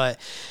 rounds. But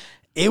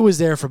it was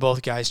there for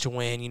both guys to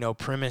win.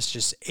 Primus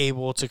just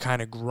able to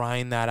kind of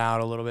grind that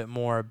out a little bit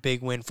more.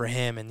 Big win for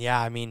him.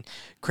 And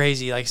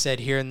crazy. Like I said,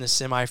 here in the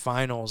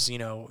semifinals,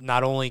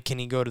 not only can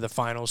he go to the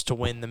finals to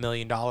win the $1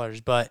 million,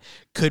 but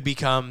could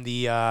become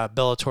the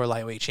Bellator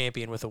lightweight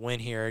champion with a win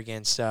here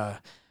against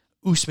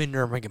Usman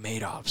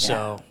Nurmagomedov.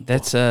 So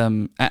that's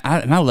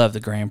I love the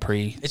Grand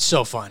Prix. It's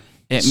so fun.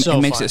 It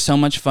makes it so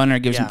much funner.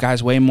 It gives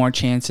guys way more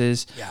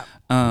chances. Yeah.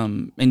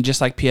 And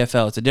just like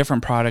PFL, it's a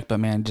different product, but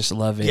man, just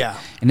love it. Yeah.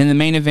 And in the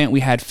main event, we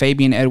had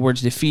Fabian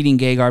Edwards defeating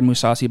Gegard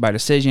Mousasi by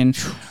decision,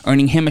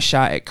 earning him a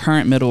shot at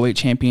current middleweight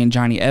champion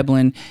Johnny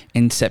Eblen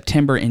in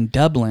September in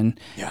Dublin.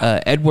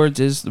 Yeah. Edwards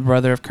is the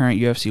brother of current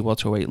UFC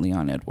welterweight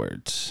Leon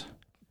Edwards.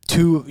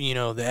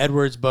 The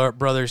Edwards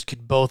brothers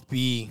could both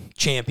be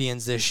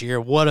champions this year.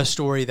 What a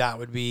story that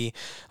would be.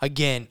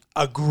 Again,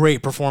 a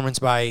great performance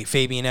by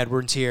Fabian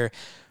Edwards here.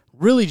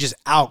 Really just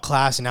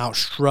outclassed and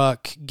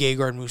outstruck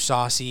Gegard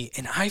Mousasi.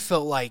 And I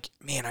felt like,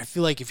 man, I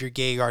feel like if you're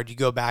Gegard, you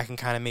go back and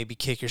kind of maybe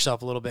kick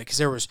yourself a little bit, because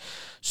there was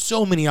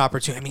so many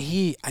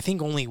opportunities. I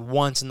think only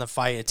once in the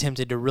fight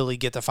attempted to really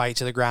get the fight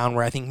to the ground,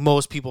 where I think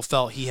most people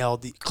felt he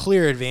held the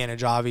clear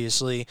advantage,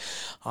 obviously.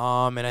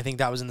 And I think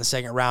that was in the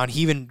second round.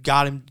 He even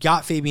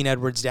got Fabian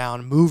Edwards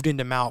down, moved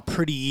into mount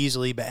pretty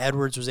easily, but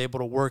Edwards was able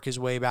to work his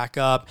way back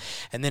up.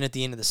 And then at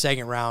the end of the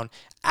second round,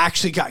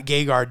 actually got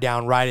Gegard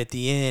down right at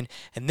the end.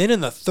 And then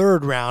in the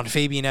third round,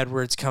 Fabian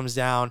Edwards comes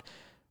down,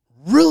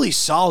 really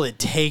solid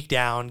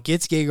takedown,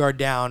 gets Gegard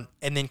down,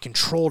 and then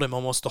controlled him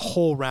almost the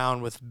whole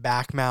round with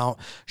back mount,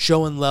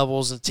 showing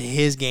levels to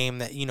his game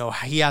that,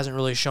 he hasn't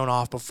really shown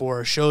off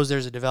before. Shows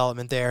there's a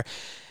development there,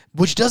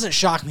 which doesn't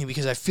shock me,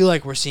 because I feel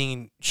like we're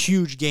seeing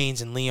huge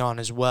gains in Leon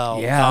as well.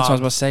 Yeah, that's what I was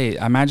about to say.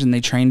 I imagine they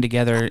trained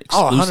together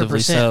exclusively.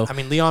 100%. So.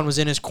 Leon was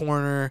in his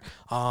corner,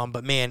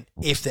 but man,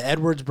 if the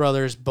Edwards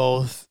brothers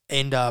both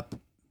end up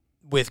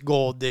with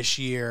gold this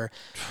year,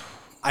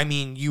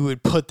 you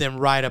would put them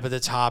right up at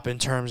the top in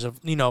terms of,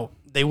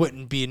 they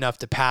wouldn't be enough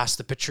to pass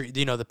the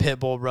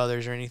Pitbull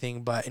brothers or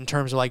anything, but in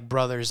terms of like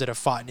brothers that have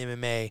fought in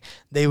MMA,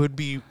 they would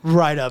be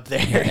right up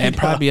there. Yeah, and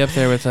probably up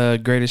there with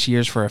greatest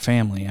years for a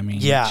family.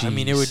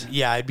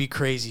 It'd be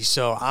crazy.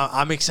 So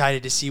I'm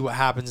excited to see what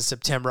happens in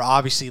September.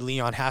 Obviously,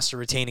 Leon has to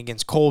retain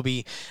against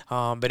Colby,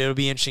 but it'll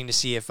be interesting to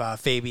see if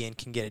Fabian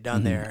can get it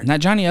done there. Now,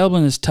 Johnny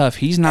Eblen is tough.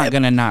 He's not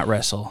going to not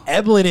wrestle.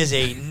 Eblen is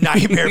a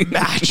nightmare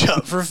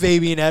matchup for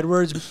Fabian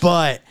Edwards,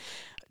 but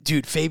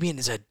dude, Fabian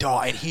is a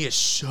dog, and he is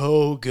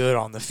so good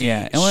on the feet.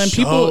 Yeah, and when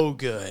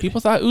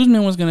people thought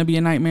Usman was going to be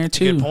a nightmare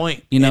too. Good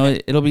point.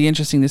 It'll be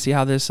interesting to see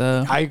how this.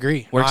 I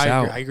agree. Works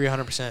out. I agree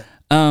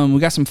 100%. We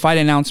got some fight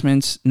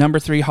announcements. Number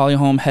 3, Holly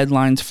Holm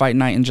headlines Fight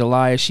Night in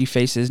July as she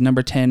faces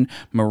number 10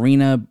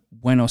 Marina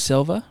Bueno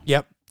Silva.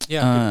 Yep.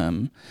 Yeah.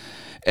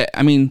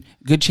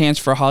 Good chance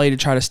for Holly to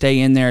try to stay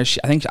in there.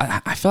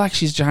 I feel like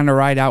she's trying to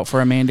ride out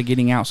for Amanda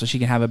getting out so she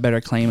can have a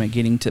better claim at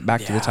getting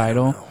back to the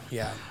title.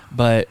 Yeah.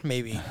 But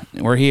maybe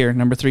we're here.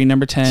 Number 3,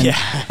 number 10.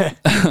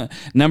 Yeah.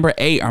 Number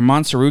 8,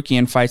 Arman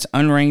Sarukian fights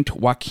unranked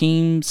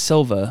Joaquim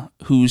Silva,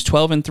 who's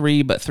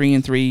 12-3 but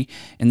 3-3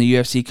 in the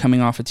UFC, coming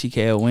off a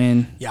TKO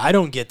win. Yeah, I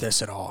don't get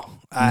this at all.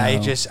 No.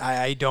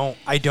 I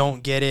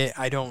don't get it.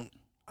 I don't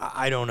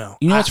know.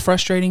 You know what's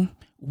frustrating?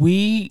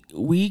 We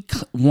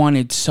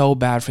wanted so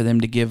bad for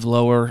them to give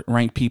lower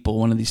ranked people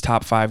one of these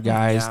top 5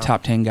 guys,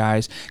 top 10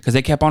 guys, because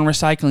they kept on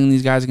recycling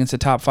these guys against the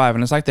top 5,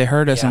 and it's like they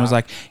heard us and was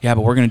like, yeah,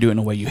 but we're gonna do it in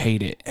a way you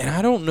hate it. And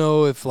I don't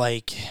know if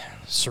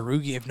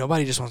Sarugi, if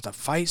nobody just wants to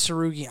fight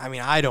Sarugi, I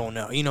mean, I don't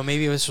know. You know,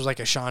 maybe this was like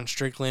a Sean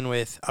Strickland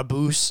with a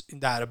boost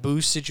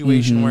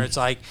situation where it's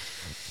like,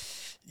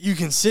 you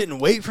can sit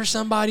and wait for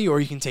somebody, or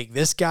you can take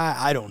this guy.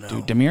 I don't know.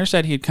 Dude, Demir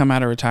said he'd come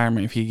out of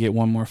retirement if he'd get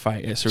one more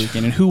fight at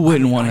Sarukian, and who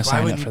wouldn't want to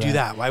sign up for that? Why wouldn't you do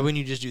that? Why wouldn't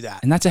you just do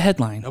that? And that's a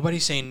headline.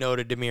 Nobody's saying no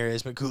to Demir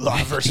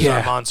Ismagulov versus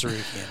Arman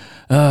Sarukian.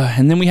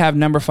 And then we have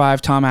number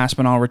 5, Tom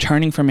Aspinall,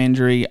 returning from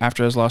injury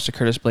after his loss to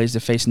Curtis Blades to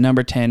face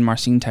number 10,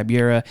 Marcin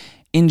Tybura,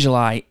 in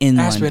July in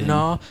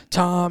London.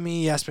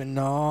 Tommy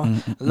Aspinall,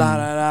 la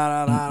la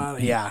la la la.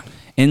 Yeah.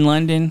 In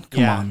London?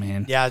 Come on,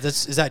 man. Yeah,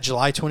 is that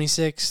July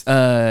 26th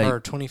or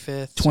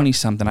 25th? 20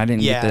 something. I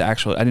didn't get the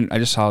actual. I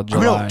just saw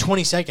July. Oh, no,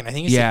 22nd. I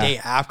think it's the day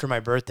after my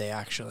birthday,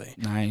 actually.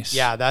 Nice.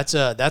 Yeah,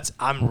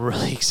 I'm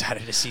really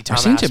excited to see Tom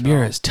Marcin Aspinall.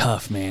 Tybura is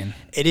tough, man.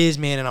 It is,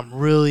 man, and I'm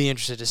really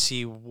interested to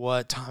see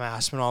what Tom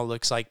Aspinall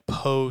looks like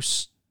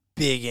post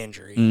big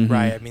injury,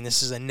 right? I mean,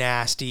 this is a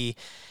nasty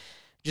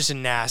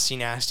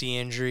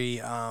injury,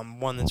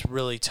 one that's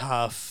really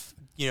tough,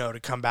 to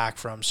come back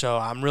from. So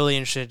I'm really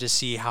interested to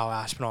see how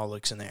Aspinall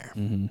looks in there.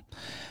 And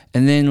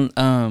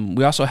then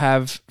we also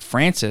have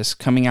Francis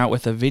coming out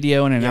with a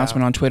video and an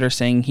announcement on Twitter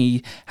saying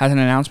he has an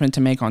announcement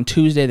to make on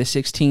Tuesday the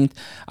 16th.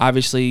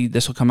 Obviously,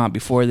 this will come out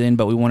before then,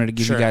 but we wanted to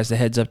give you guys the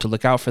heads up to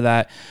look out for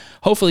that.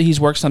 Hopefully, he's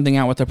worked something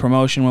out with the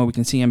promotion where we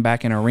can see him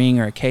back in a ring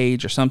or a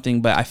cage or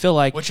something, but I feel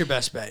like... What's your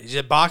best bet? Is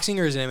it boxing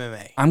or is it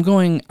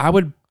MMA? I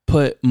would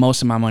put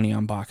most of my money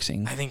on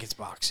boxing. I think it's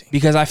boxing.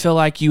 Because I feel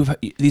like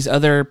these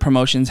other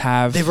promotions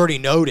have... They've already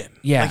knowed him.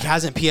 Yeah. Like,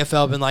 hasn't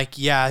PFL been like,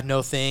 yeah,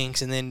 no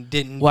thanks, and then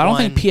didn't... Well, I don't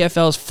think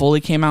PFL's fully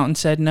came out and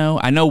said no.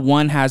 I know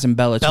one has and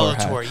Bellator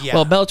has. Yeah.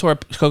 Well, Bellator,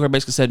 Coker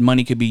basically said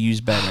money could be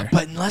used better.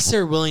 But unless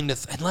they're willing to...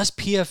 unless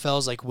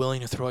PFL's, like,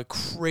 willing to throw like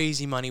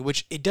crazy money,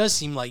 which it does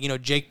seem like,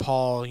 Jake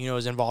Paul,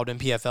 is involved in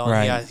PFL.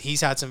 Right. And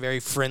he's had some very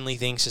friendly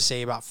things to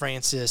say about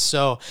Francis.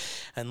 So,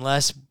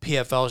 unless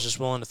PFL is just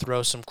willing to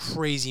throw some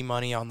crazy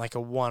money on, like, a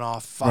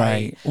one-off fight.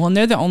 Right. Well, and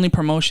they're the only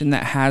promotion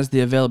that has the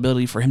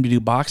availability for him to do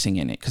boxing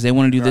in it, because they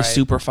want to do this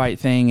super fight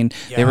thing, and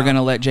they were going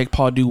to let Jake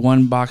Paul do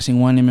one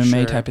boxing, one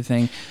MMA type of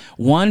thing.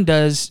 One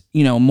does,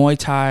 Muay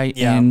Thai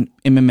and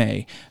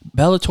MMA.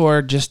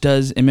 Bellator just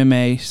does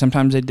MMA.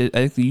 Sometimes I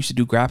think they used to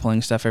do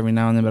grappling stuff every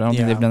now and then, but I don't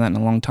think they've done that in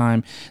a long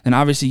time. And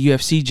obviously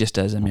UFC just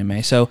does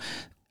MMA. So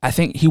I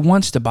think he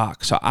wants to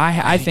box. So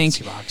I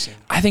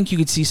think you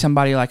could see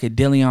somebody like a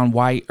Dillian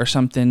White or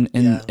something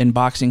in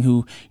boxing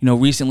who,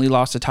 recently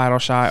lost a title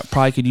shot,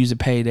 probably could use a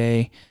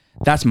payday.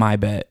 That's my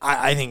bet.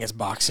 I think it's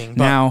boxing.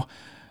 Now,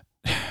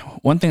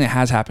 one thing that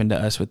has happened to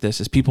us with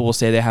this is people will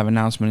say they have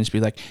announcements,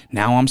 be like,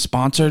 now I'm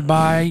sponsored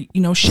by,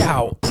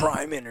 Shout.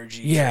 Prime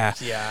Energy. Yeah.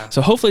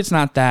 So hopefully it's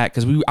not that,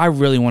 because I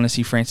really want to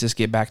see Francis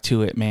get back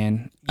to it,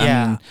 man.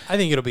 Yeah, I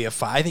think it'll be a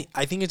fight.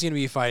 I think it's going to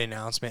be a fight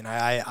announcement.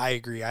 I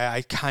agree.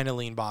 I kind of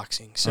lean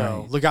boxing.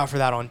 So look out for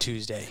that on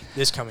Tuesday,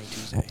 this coming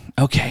Tuesday.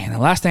 Okay, and the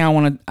last thing I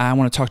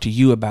want to talk to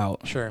you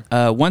about. Sure.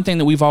 One thing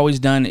that we've always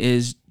done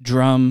is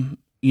drum,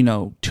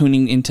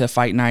 tuning into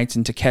fight nights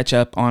and to catch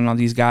up on all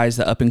these guys,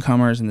 the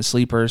up-and-comers and the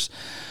sleepers.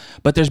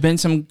 But there's been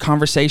some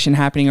conversation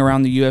happening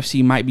around the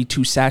UFC, might be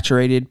too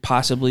saturated,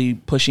 possibly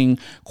pushing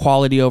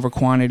quality over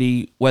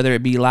quantity, whether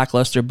it be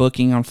lackluster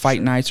booking on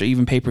fight nights or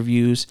even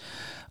pay-per-views.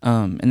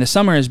 And the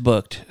summer is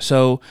booked.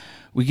 So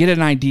we get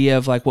an idea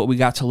of like what we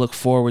got to look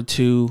forward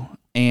to.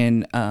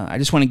 And I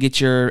just want to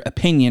get your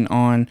opinion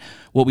on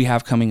what we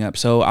have coming up.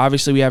 So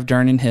obviously we have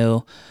Dern and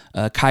Hill,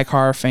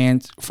 Kaikar,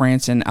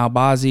 France and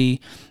Albazi,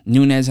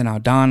 Nunes and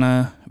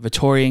Aldana,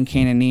 Vittoria and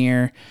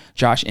Cannonier,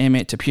 Josh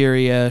Emmett,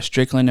 Tapuria,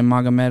 Strickland and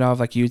Magomedov,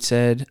 like you had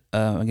said,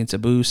 against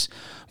Abus,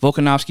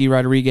 Volkanovski,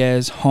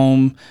 Rodriguez,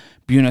 Holm,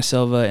 Buna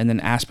Silva, and then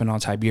Aspinall,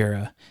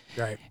 Tybura.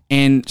 Right.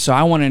 And so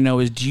I want to know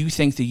is, do you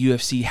think the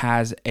UFC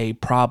has a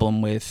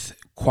problem with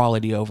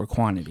quality over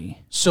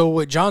quantity? So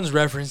what John's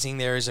referencing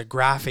there is a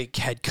graphic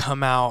had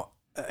come out,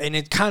 and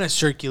it kind of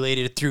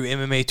circulated through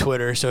MMA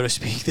Twitter, so to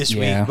speak, this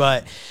week,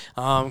 but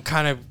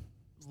kind of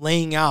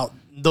laying out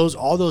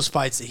all those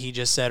fights that he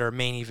just said are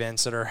main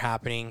events that are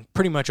happening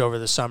pretty much over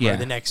the summer,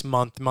 the next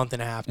month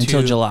and a half.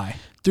 Till July.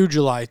 Till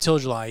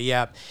July,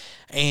 yeah.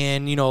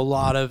 And, a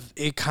lot of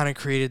it kind of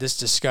created this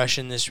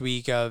discussion this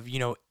week of,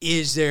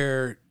 is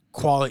there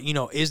quality,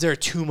 is there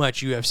too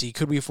much UFC?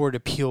 Could we afford to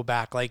peel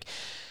back? Like,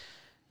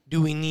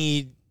 do we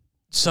need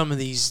some of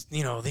these,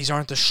 these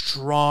aren't the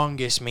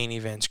strongest main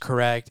events,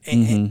 correct?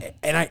 And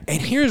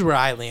here's where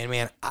I land,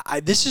 man.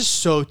 This is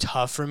so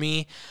tough for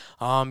me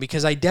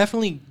because I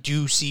definitely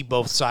do see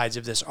both sides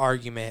of this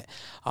argument.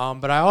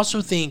 But I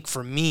also think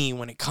for me,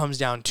 when it comes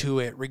down to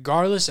it,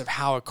 regardless of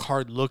how a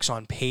card looks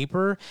on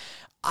paper,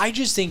 I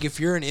just think if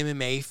you're an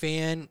MMA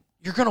fan,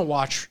 you're going to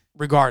watch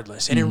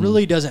regardless. And it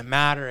really doesn't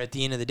matter at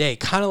the end of the day.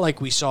 Kind of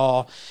like we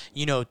saw,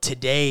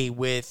 today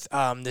with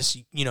this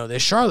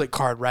Charlotte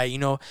card,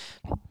 right?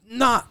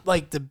 Not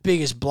like the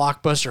biggest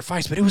blockbuster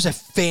fights, but it was a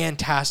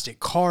fantastic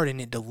card and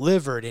it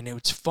delivered and it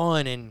was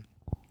fun and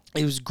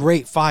it was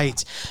great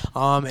fights.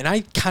 And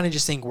I kind of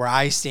just think where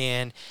I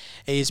stand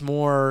is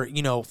more,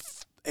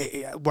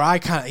 where I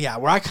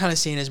kind of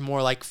saying is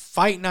more like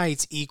fight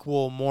nights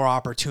equal more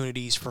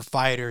opportunities for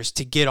fighters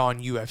to get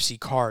on UFC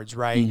cards,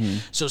 right?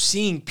 So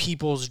seeing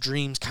people's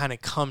dreams kind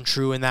of come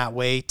true in that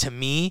way, to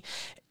me,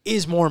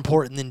 is more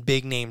important than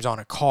big names on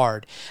a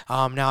card.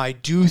 Now, I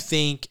do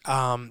think,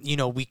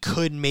 we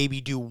could maybe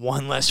do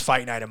one less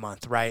fight night a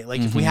month, right? Like,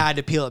 if we had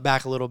to peel it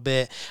back a little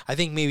bit, I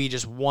think maybe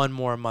just one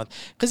more a month.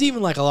 Because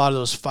even, like, a lot of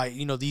those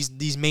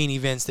these main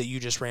events that you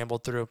just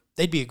rambled through,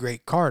 they'd be a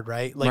great card,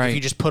 right? Like, if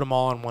you just put them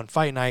all on one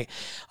fight night.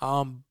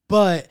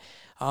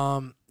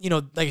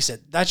 Like I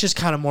said, that's just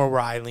kind of more where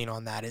I lean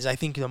on that, is I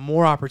think the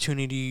more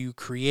opportunity you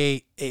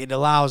create, it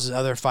allows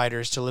other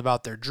fighters to live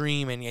out their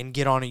dream and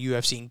get on a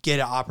UFC and get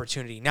an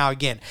opportunity. Now,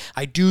 again,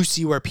 I do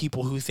see where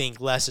people who think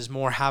less is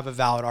more have a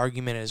valid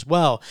argument as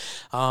well.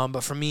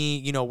 But for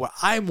me, what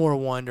I more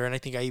wonder, and I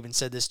think I even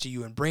said this to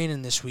you and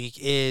Brandon this week,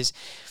 is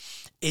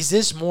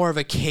this more of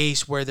a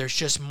case where there's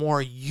just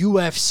more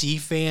UFC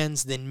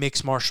fans than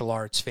mixed martial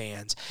arts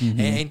fans?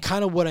 And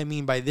kind of what I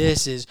mean by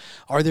this is,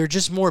 are there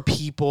just more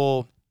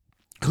people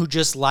who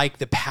just like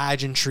the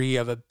pageantry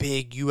of a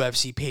big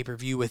UFC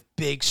pay-per-view with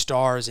big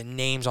stars and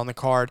names on the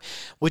card,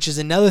 which is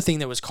another thing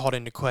that was called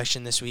into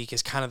question this week,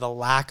 is kind of the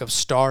lack of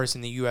stars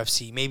in the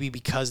UFC, maybe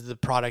because the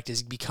product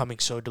is becoming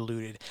so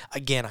diluted.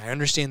 Again, I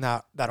understand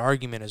that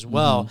argument as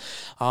well.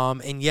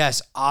 And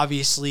yes,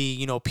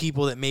 obviously,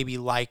 people that maybe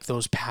like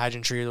those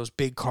pageantry or those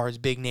big cards,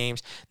 big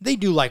names, they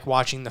do like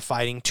watching the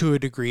fighting to a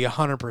degree,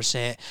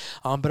 100%.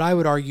 But I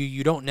would argue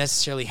you don't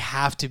necessarily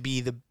have to be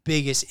the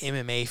biggest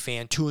MMA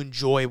fan to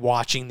enjoy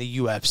watching the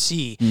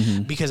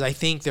UFC, because I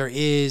think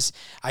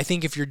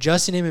if you're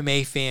just an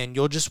MMA fan,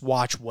 you'll just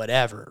watch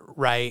whatever,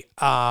 right?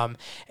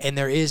 And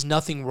there is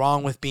nothing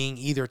wrong with being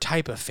either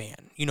type of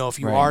fan. If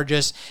you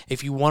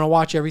if you want to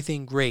watch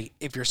everything, great.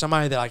 If you're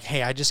somebody that like,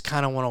 hey, I just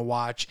kind of want to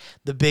watch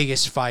the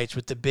biggest fights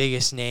with the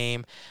biggest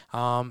name.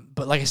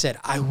 But like I said,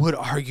 I would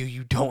argue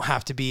you don't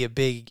have to be a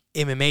big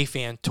MMA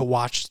fan to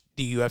watch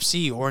the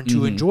UFC or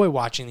to enjoy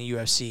watching the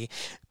UFC.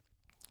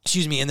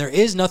 Excuse me, and there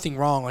is nothing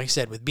wrong, like I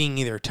said, with being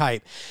either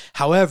type.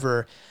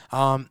 However,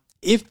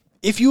 if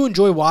you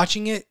enjoy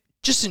watching it,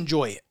 just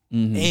enjoy it.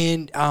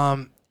 And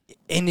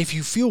if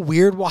you feel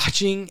weird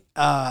watching,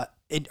 don't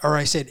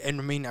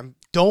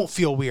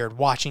feel weird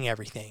watching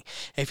everything.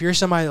 If you're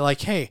somebody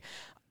like, hey,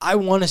 I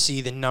want to see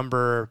the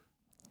number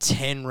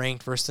 10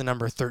 ranked versus the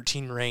number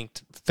 13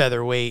 ranked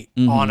featherweight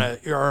on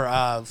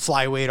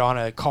flyweight on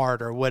a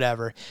card or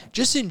whatever,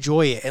 just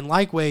enjoy it. And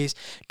likewise,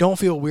 don't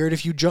feel weird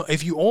if you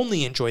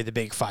only enjoy the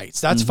big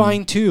fights. That's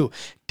fine too.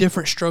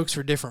 Different strokes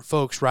for different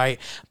folks, right?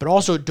 But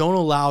also don't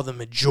allow the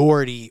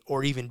majority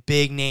or even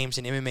big names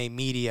in MMA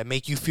media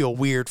make you feel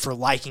weird for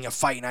liking a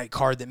fight night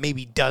card that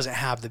maybe doesn't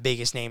have the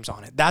biggest names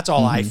on it. That's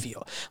all I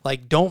feel.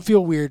 Like, don't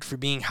feel weird for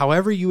being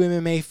however you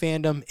MMA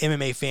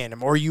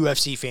fandom or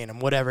UFC fandom,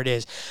 whatever it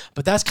is.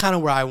 But that's kind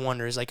of where I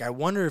wonder, is like, I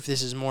wonder if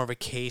this is more of a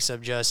case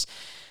of just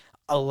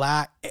a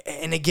lack.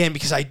 And again,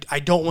 because I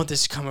don't want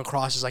this to come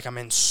across as like I'm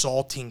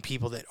insulting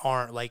people that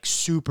aren't like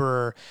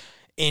super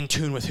in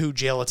tune with who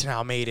Jailton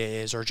Almeida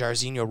is or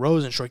Jairzinho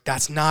Rozenstruik.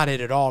 That's not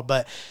it at all.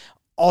 But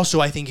also,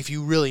 I think if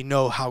you really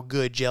know how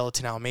good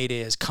Jailton Almeida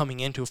is coming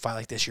into a fight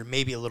like this, you're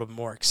maybe a little bit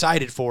more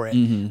excited for it.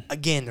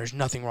 Again, there's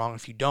nothing wrong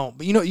if you don't.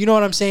 But you know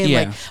what I'm saying?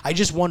 Yeah. Like, I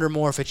just wonder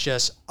more if it's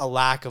just a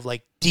lack of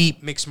like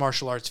deep mixed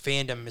martial arts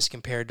fandom as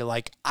compared to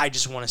like, I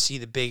just want to see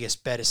the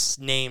biggest,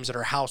 best names that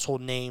are household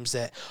names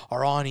that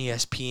are on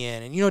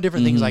ESPN and,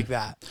 different things like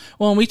that.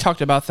 Well, and we talked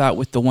about that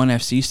with the ONE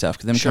FC stuff,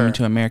 because them coming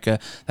to America,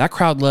 that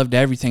crowd loved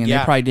everything, and they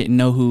probably didn't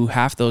know who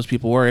half those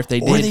people were. If they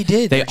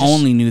did, they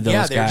only knew those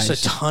guys. Yeah, there's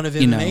just a ton of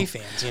MMA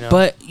fans,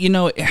 But,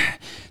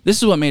 this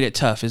is what made it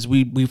tough, is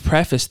we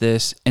preface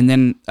this, and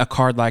then a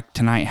card like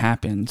tonight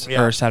happens,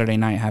 or Saturday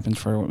night happens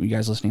for you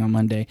guys listening on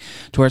Monday,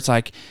 to where it's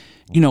like,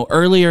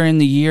 earlier in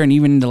the year and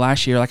even into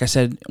last year, like I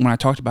said, when I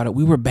talked about it,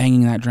 we were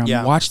banging that drum.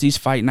 Yeah. Watch these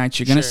fight nights.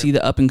 You're going to see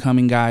the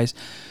up-and-coming guys.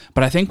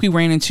 But I think we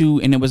ran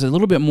into, and it was a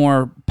little bit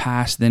more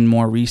past than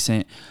more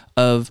recent,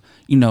 of,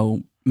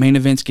 main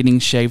events getting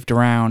shaved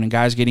around and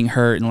guys getting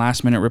hurt and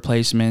last-minute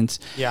replacements.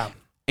 Yeah.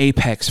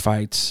 Apex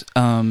fights.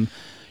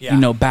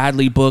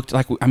 Badly booked.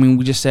 Like,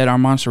 we just said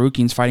Arman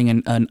Sarukian's fighting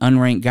an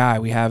unranked guy.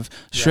 We have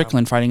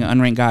Strickland fighting an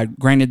unranked guy.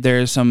 Granted,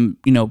 there's some,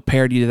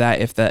 parity to that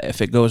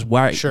if it goes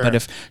right. Sure. But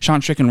if Sean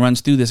Strickland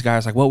runs through this guy,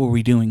 it's like, what were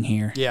we doing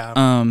here?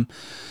 Yeah.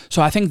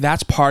 So I think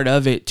that's part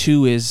of it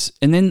too,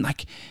 and then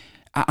like,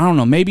 I don't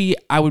know, maybe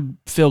I would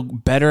feel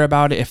better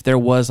about it if there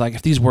was like,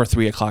 if these were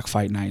 3:00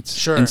 fight nights.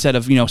 Sure. Instead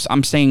of,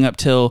 I'm staying up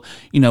till,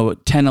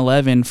 10,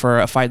 11 for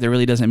a fight that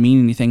really doesn't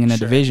mean anything in a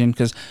division.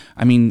 Because,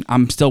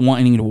 I'm still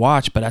wanting to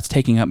watch, but that's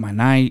taking up my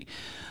night.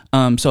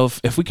 So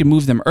if we could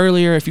move them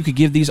earlier, if you could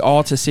give these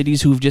all to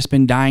cities who've just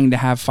been dying to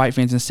have fight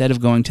fans instead of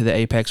going to the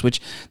Apex,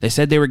 which they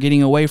said they were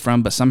getting away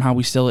from, but somehow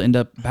we still end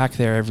up back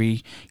there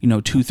every,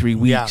 2-3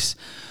 weeks.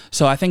 Yeah.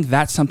 So I think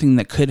that's something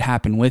that could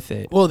happen with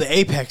it. Well, the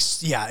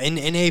Apex, and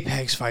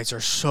Apex fights are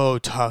so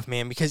tough,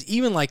 man, because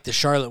even like the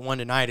Charlotte one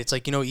tonight, it's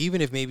like,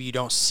 even if maybe you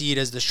don't see it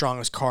as the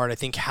strongest card, I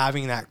think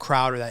having that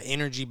crowd or that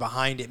energy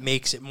behind it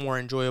makes it more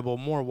enjoyable,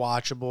 more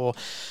watchable.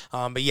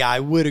 But yeah, I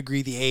would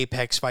agree the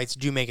Apex fights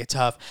do make it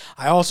tough.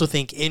 I also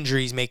think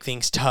injuries make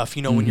things tough.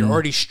 When you're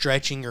already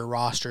stretching your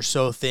roster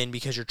so thin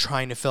because you're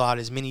trying to fill out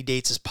as many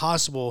dates as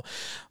possible,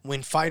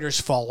 when fighters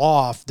fall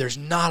off, there's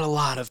not a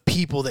lot of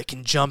people that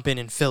can jump in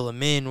and fill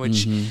them in,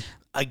 which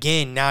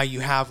again, now you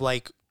have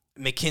like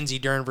Mackenzie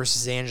Dern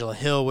versus Angela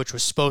Hill, which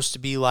was supposed to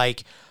be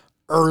like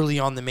early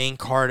on the main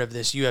card of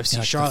this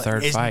UFC Charlotte. The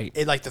third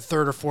fight. Like the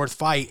third or fourth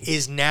fight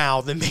is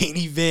now the main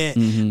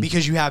event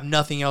because you have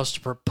nothing else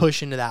to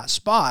push into that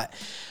spot.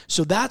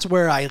 So that's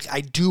where I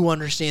do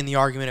understand the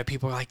argument of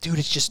people are like, dude,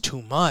 it's just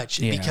too much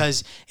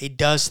because it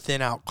does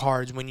thin out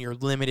cards when you're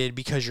limited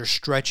because you're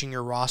stretching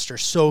your roster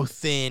so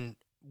thin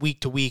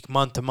week to week,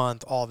 month to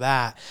month, all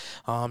that.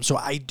 So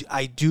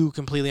I do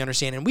completely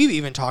understand. And we've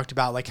even talked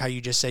about like how you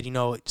just said,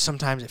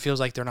 sometimes it feels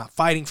like they're not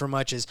fighting for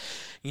much as,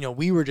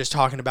 we were just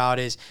talking about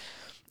is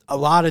a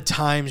lot of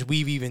times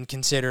we've even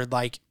considered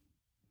like,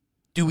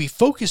 do we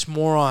focus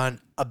more on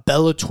a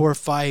Bellator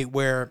fight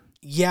where,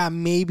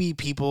 maybe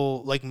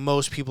people, like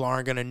most people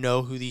aren't going to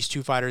know who these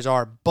two fighters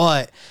are,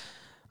 but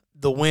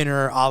the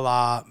winner a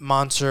la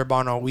Mansour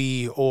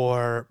Barnaoui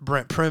or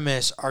Brent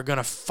Primus are going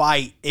to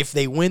fight. If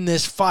they win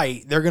this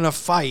fight, they're going to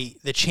fight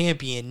the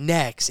champion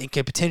next and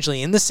could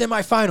potentially, in the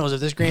semifinals of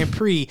this Grand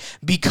Prix,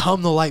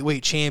 become the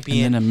lightweight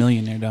champion. And then a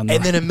millionaire down there.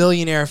 And then a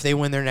millionaire if they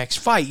win their next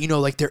fight.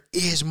 Like there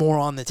is more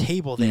on the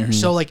table there.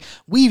 So like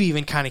we've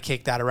even kind of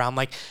kicked that around.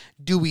 Like,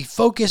 do we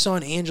focus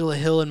on Angela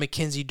Hill and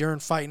Mackenzie Dern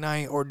fight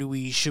night, or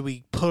should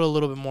we put a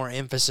little bit more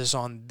emphasis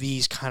on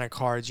these kind of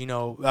cards,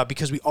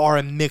 because we are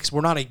a mix. We're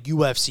not a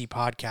UFC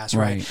podcast,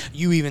 right?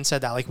 You even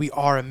said that, like, we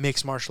are a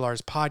mixed martial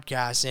arts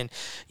podcast,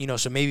 and,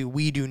 so maybe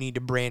we do need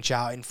to branch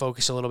out and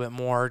focus a little bit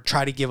more,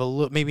 try to give a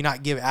little, maybe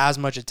not give as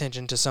much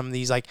attention to some of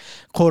these, like,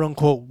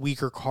 quote-unquote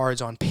weaker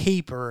cards on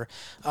paper.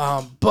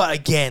 But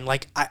again,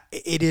 like,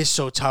 it is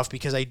so tough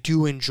because I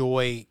do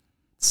enjoy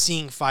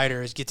seeing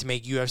fighters get to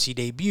make UFC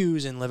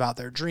debuts and live out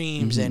their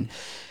dreams and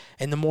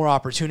the more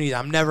opportunities.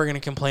 I'm never going to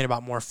complain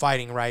about more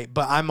fighting, right?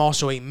 But I'm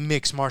also a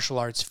mixed martial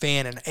arts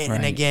fan.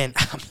 And again,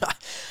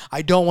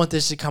 I don't want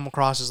this to come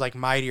across as like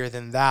mightier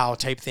than thou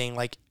type thing.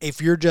 Like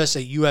if you're just a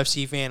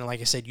UFC fan and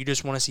like I said, you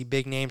just want to see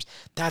big names,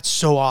 that's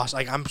so awesome.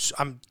 Like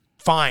I'm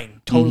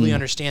fine. Totally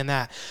understand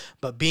that.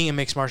 But being a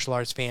mixed martial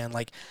arts fan,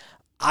 like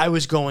I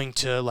was going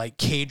to like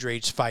cage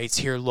rage fights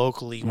here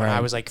locally when I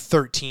was like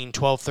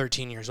 12,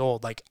 13 years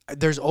old. Like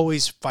there's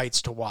always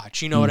fights to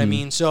watch. You know what I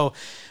mean? So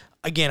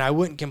again, I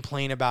wouldn't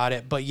complain about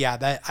it, but yeah,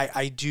 that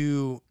I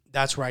do.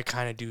 That's where I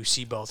kind of do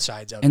see both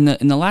sides of it.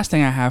 And the last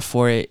thing I have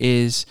for it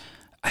is,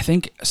 I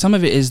think some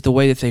of it is the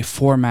way that they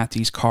format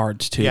these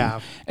cards too,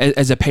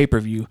 as a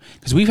pay-per-view.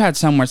 Because we've had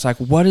some where it's like,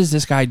 what is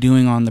this guy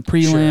doing on the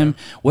prelim?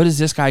 Sure. What is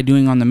this guy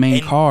doing on the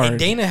main card? And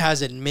Dana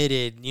has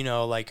admitted,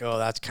 like, oh,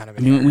 that's kind of.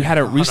 I mean, we had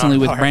it recently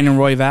with Brandon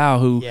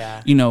Royval,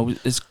 who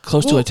is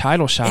close to a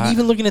title shot. And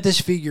even looking at this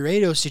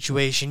Figueiredo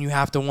situation, you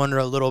have to wonder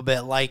a little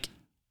bit, like,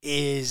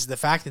 is the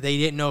fact that they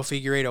didn't know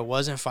Figueiredo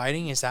wasn't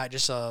fighting, is that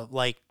just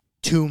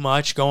too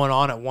much going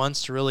on at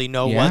once to really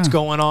know what's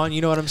going on?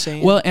 You know what I'm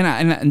saying? Well,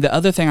 and the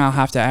other thing I'll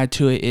have to add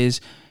to it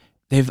is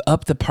they've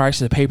upped the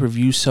price of the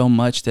pay-per-view so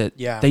much that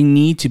they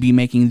need to be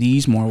making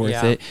these more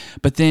worth it.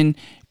 But then,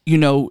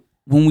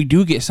 when we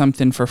do get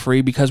something for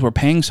free, because we're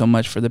paying so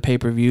much for the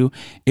pay-per-view,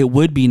 it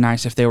would be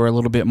nice if they were a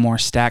little bit more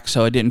stacked,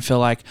 so it didn't feel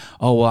like,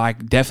 oh, well, I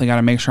definitely got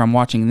to make sure I'm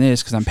watching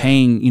this because I'm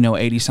paying,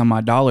 $80 some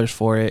odd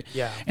for it.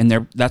 Yeah.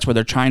 And that's where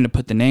they're trying to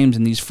put the names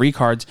in these free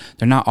cards.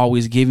 They're not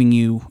always giving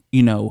you,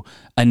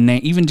 a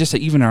name,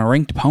 even a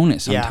ranked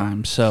opponent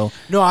sometimes. So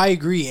no, I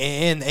agree.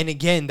 And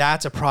again,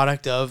 that's a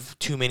product of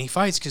too many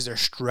fights because they're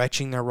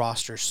stretching their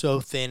roster so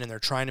thin and they're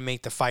trying to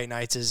make the fight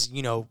nights as,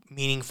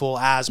 meaningful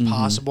as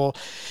possible.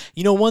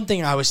 One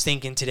thing I was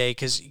thinking today,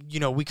 because,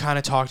 we kind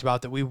of talked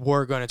about that we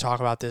were going to talk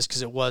about this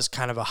because it was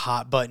kind of a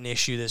hot button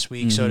issue this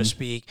week, so to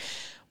speak.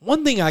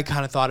 One thing I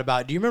kind of thought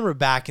about, do you remember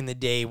back in the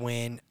day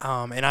when,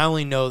 and I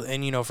only know,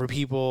 and, for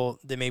people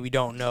that maybe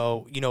don't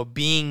know,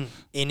 being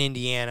in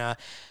Indiana,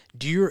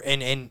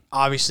 and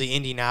obviously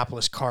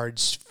Indianapolis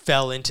cards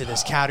fell into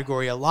this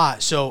category a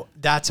lot. So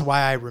that's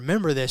why I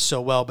remember this so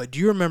well. But do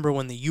you remember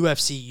when the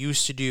UFC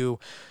used to do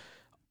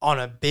on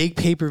a big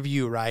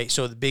pay-per-view, right?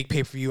 So the big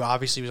pay-per-view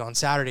obviously was on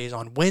Saturdays.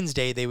 On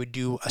Wednesday, they would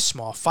do a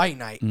small fight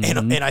night.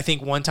 And I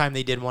think one time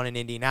they did one in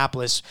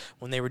Indianapolis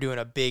when they were doing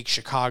a big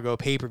Chicago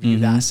pay-per-view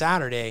that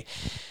Saturday.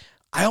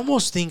 I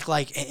almost think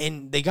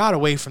and they got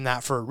away from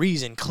that for a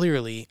reason,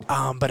 clearly.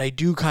 But I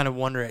do kind of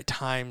wonder at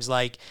times,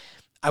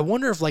 I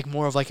wonder if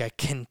more of a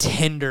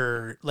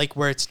contender,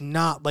 where it's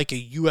not like a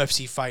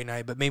UFC fight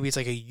night, but maybe it's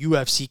like a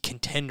UFC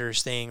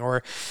contenders thing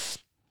or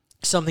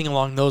something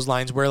along those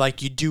lines where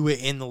you do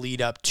it in the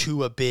lead up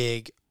to a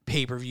big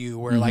pay-per-view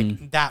where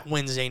that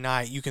Wednesday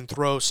night you can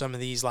throw some of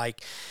these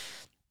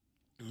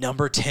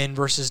number 10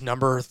 versus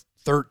number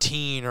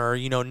 13 or,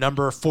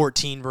 number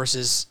 14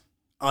 versus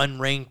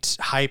unranked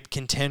hype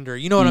contender.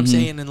 You know what I'm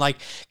saying? And like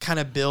kind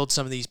of build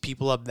some of these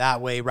people up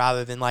that way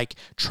rather than like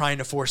trying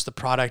to force the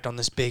product on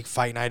this big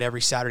fight night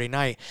every Saturday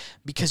night,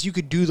 because you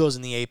could do those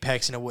in the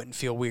Apex and it wouldn't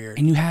feel weird.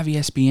 And you have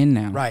ESPN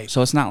now. Right.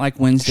 So it's not like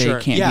Wednesday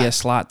can't be a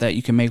slot that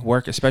you can make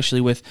work,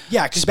 especially with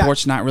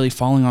sports not really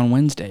falling on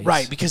Wednesdays.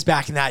 Right. Because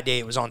back in that day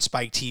it was on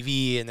Spike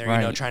TV and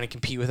they're, trying to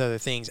compete with other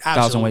things.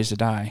 Absolutely. 1,000 Ways to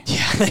Die.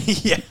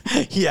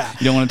 Yeah.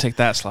 You don't want to take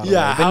that slot away.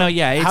 But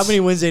how many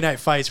Wednesday night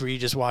fights were you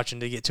just watching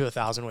to get to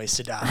 1,000 Ways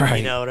to Die? Right.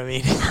 You know what I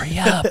mean? Hurry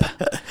up.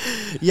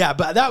 Yeah,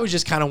 but that was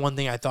just kind of one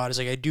thing I thought is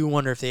like, I do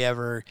wonder if they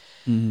ever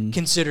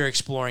consider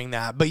exploring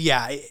that. But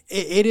yeah,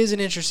 it is an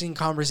interesting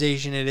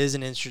conversation. It is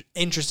an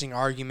interesting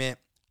argument.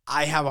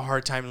 I have a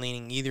hard time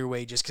leaning either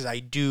way just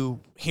because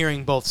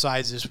hearing both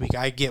sides this week,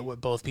 I get what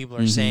both people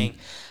are saying.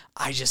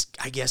 I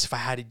guess if I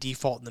had a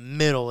default in the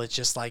middle, it's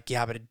just like,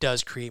 yeah, but it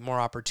does create more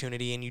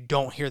opportunity, and you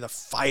don't hear the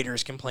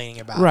fighters complaining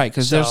about it. Right,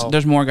 because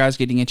there's more guys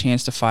getting a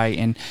chance to fight,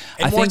 and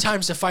I more think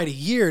times to fight a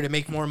year to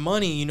make more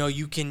money.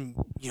 You can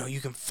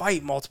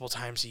fight multiple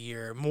times a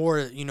year, more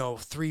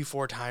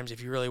 3-4 times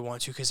if you really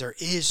want to, because there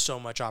is so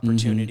much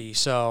opportunity.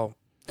 So.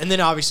 And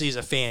then obviously as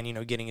a fan,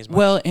 getting his money.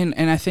 Well, and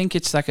I think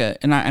it's like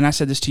and I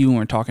said this to you when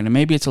we were talking, and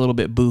maybe it's a little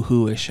bit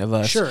boo-hoo-ish of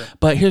us. Sure.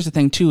 But here's the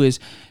thing too is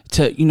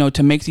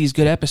to make these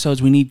good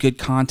episodes, we need good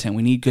content.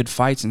 We need good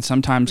fights, and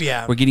sometimes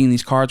we're getting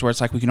these cards where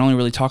it's like we can only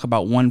really talk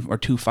about 1 or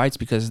 2 fights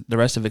because the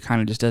rest of it kind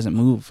of just doesn't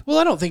move. Well,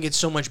 I don't think it's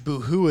so much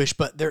boo-hoo-ish,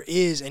 but there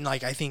is, and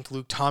like I think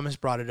Luke Thomas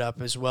brought it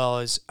up as well,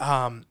 as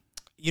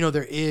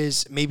there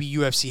is, maybe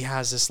UFC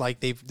has this,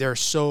 like they're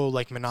so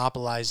like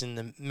monopolized in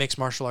the mixed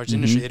martial arts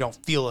industry, they don't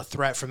feel a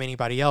threat from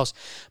anybody else.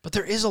 But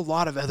there is a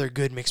lot of other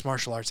good mixed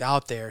martial arts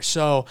out there.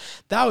 So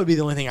that would be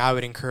the only thing I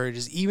would encourage,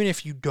 is even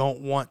if you don't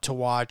want to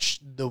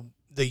watch the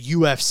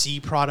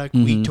UFC product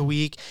week to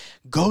week,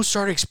 go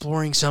start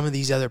exploring some of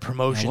these other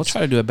promotions. Yeah, we'll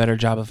try to do a better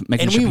job of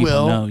making sure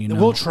people know.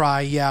 We'll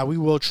try. Yeah, we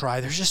will try.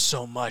 There's just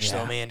so much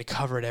though, man, to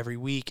cover it every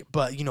week.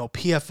 But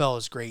PFL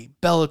is great.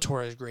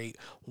 Bellator is great.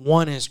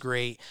 One is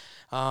great.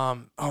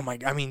 Oh my!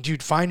 I mean,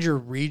 dude, find your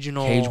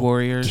regional Cage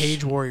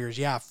Warriors.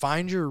 Yeah,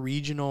 find your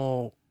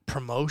regional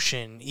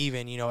promotion.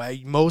 Even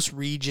most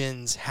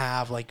regions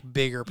have like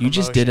bigger promotion. You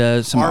just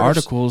did some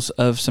articles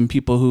of some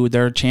people who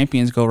their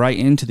champions go right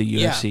into the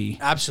UFC. Yeah,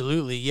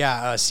 absolutely.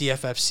 Yeah,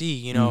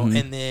 CFFC.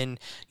 And then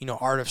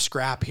Art of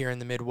Scrap here in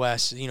the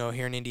Midwest.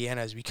 Here in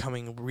Indiana is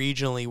becoming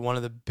regionally one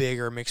of the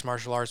bigger mixed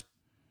martial arts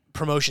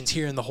promotions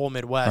here in the whole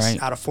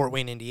Midwest, out of Fort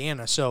Wayne,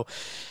 Indiana. So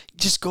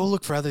just go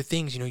look for other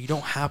things. You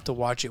don't have to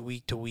watch it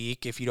week to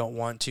week if you don't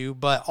want to.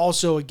 But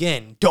also,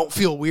 again, don't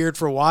feel weird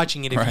for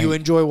watching it. If you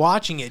enjoy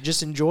watching it,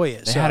 just enjoy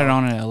it. They had it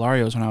on at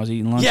Hilario's when I was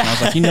eating lunch. And I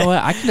was like, you know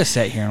what? I could have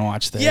sat here and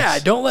watched this. Yeah,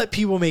 don't let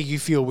people make you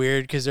feel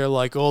weird because they're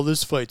like, oh,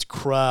 this fight's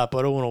crap.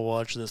 I don't want to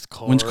watch this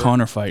card. When's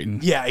Connor fighting?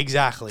 Yeah,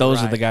 exactly.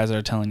 Those are the guys that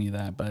are telling you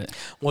that. But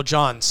well,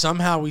 John,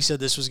 somehow we said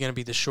this was going to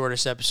be the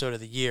shortest episode of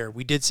the year.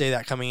 We did say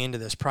that coming into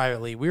this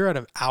privately. We were at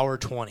an hour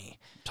 20.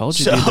 Told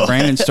you, dude, the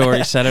Brandon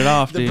story set it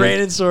off, dude. The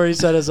Brandon story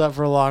set us up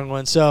for a long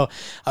one. So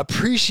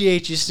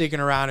appreciate you sticking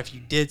around if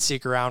you did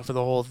stick around for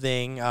the whole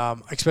thing,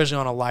 especially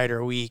on a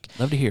lighter week.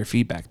 Love to hear your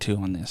feedback, too,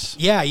 on this.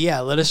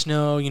 Yeah. Let us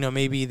know.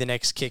 Maybe the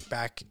next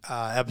Kickback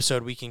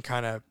episode we can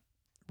kind of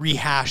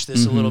rehash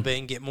this a little bit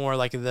and get more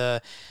like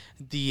the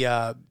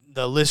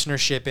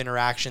listenership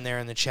interaction there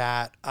in the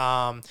chat.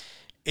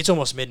 It's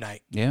almost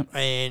midnight. Yeah.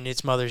 And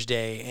it's Mother's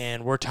Day,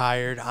 and we're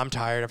tired. I'm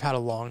tired. I've had a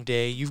long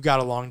day. You've got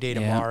a long day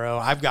tomorrow.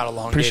 I've got a long day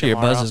tomorrow. Pretty sure your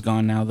buzz is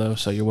gone now, though,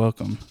 so you're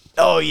welcome.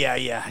 Oh,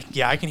 yeah.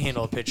 I can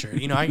handle a picture.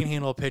 I can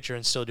handle a picture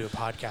and still do a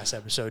podcast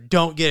episode.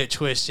 Don't get it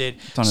twisted.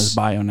 It's on his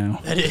bio now.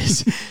 That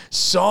is.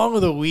 Song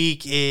of the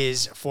week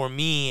is for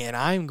me, and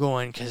I'm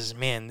going because,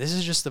 man, this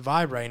is just the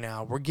vibe right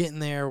now. We're getting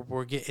there.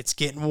 It's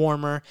getting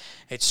warmer.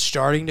 It's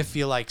starting to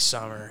feel like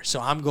summer.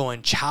 So I'm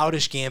going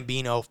Childish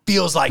Gambino,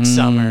 Feels Like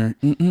Summer.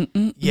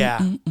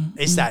 Yeah,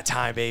 it's that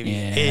time, baby.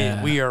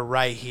 Yeah. We are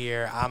right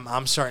here.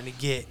 I'm starting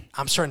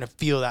to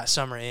feel that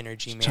summer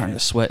energy, man. Starting to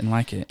sweat and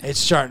like it. It's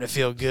starting to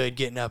feel good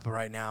getting up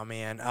right now,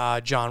 man.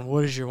 John,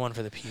 what is your one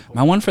for the people?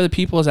 My one for the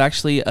people is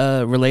actually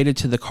related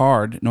to the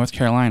card, North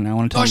Carolina. I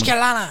want to tell you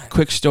a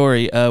quick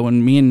story.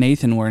 When me and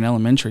Nathan were in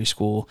elementary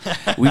school,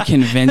 we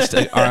convinced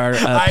our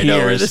peers I know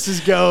where this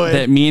is going.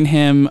 That me and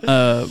him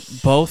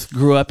both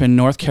grew up in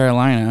North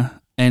Carolina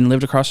and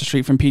lived across the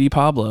street from P.D.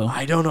 Pablo.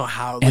 I don't know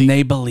how. And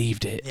they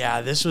believed it.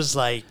 Yeah, this was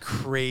like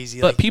crazy.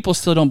 But people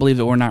still don't believe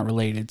that we're not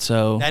related.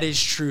 So that is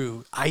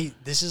true.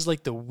 This is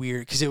like the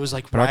weird, because it was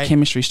like. But our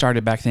chemistry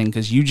started back then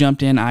because you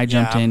jumped in, I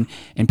jumped in,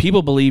 and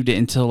people believed it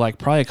until like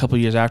probably a couple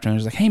years after. And it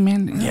was like, hey,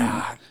 man.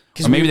 Yeah.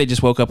 Or maybe they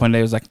just woke up one day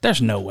and was like,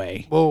 there's no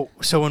way. Well,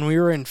 so when we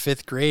were in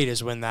 5th grade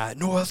is when that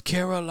North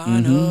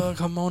Carolina,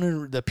 come on,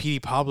 and the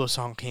P.D. Pablo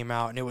song came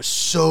out, and it was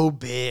so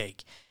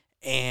big.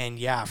 And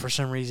yeah, for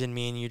some reason,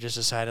 me and you just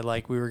decided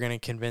like we were going to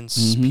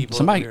convince people.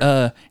 Somebody,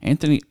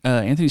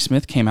 Anthony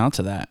Smith came out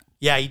to that.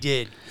 Yeah, he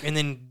did. And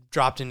then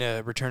dropped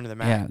into Return to the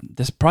Mat. Yeah,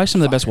 that's probably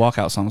some of the best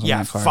walkout songs on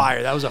that card.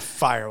 Fire. That was a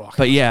fire walkout.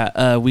 But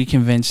yeah, we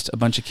convinced a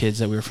bunch of kids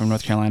that we were from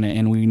North Carolina,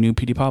 and we knew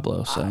P.D.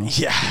 Pablo. So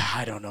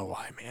I don't know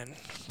why, man.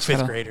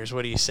 Fifth graders,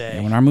 what do you say?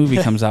 Yeah, when our movie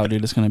comes out,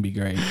 dude, it's gonna be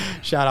great.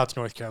 Shout out to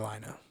North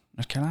Carolina.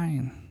 North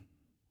Carolina.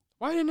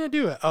 Why didn't I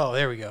do it? Oh,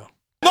 there we go.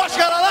 North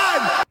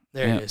Carolina!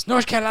 There it is.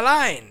 North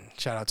Carolina.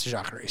 Shout out to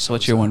Jacare. So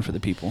what's your one for the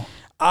people?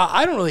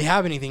 I don't really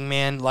have anything,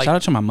 man. Like, shout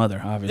out to my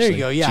mother, obviously. There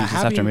you go. Yeah, it's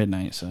after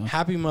midnight. So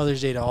happy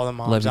Mother's Day to all the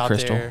moms out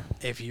there.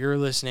 If you're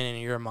listening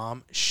and you're a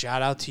mom,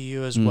 shout out to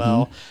you as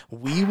well.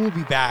 We will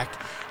be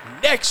back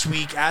next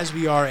week, as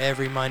we are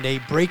every Monday,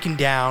 breaking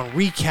down,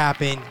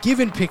 recapping,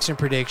 giving picks and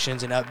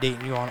predictions, and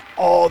updating you on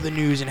all the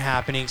news and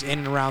happenings in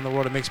and around the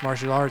world of mixed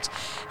martial arts.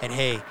 And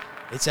hey,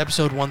 it's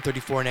episode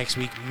 134 next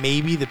week.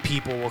 Maybe the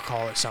people will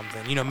call it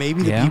something. You know,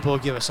 maybe the people will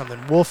give us something.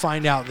 We'll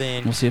find out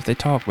then. We'll see if they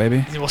talk,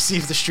 baby. We'll see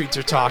if the streets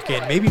are talking.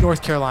 Maybe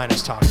North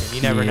Carolina's talking.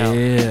 You never know.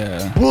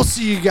 Yeah. We'll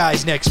see you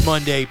guys next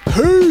Monday.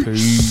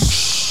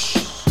 Peace.